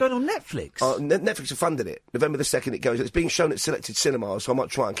good. That's going on Netflix. Netflix are funding it. November the 2nd it goes. It's being shown at selected cinemas, so I might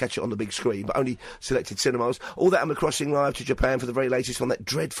try and catch it on the big screen, but only selected cinemas. All that and we're crossing live to Japan for the very latest on that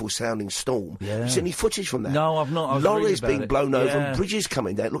dreadful sounding storm. Yeah. Have you seen any footage from that? No, I've not. I was Lorries reading being about it. blown over Yeah. and bridges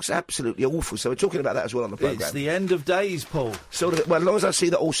coming down. It looks absolutely awful. So we're talking about that as well on the programme. It's the end of days, Paul. Sort of. Well, as long as I see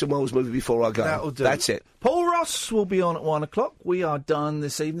that Orson Welles movie before I go, That'll do. That's it. Paul Ross will be on at 1 o'clock. We are done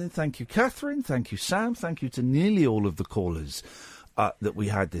this evening. Thank you, Catherine. Thank you, Sam. Thank you to nearly all of the callers that we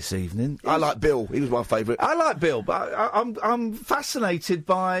had this evening. I like Bill. He was my favourite. I like Bill, but I'm fascinated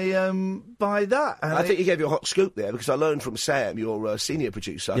by that. And I think you gave you a hot scoop there because I learned from Sam, your senior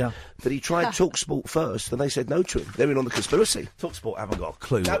producer, that he tried TalkSport first and they said no to him. They're in on the conspiracy. TalkSport haven't got a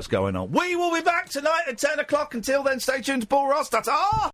clue what's going on. We will be back tonight at 10 o'clock. Until then, stay tuned to Paul Ross. Ta-ta!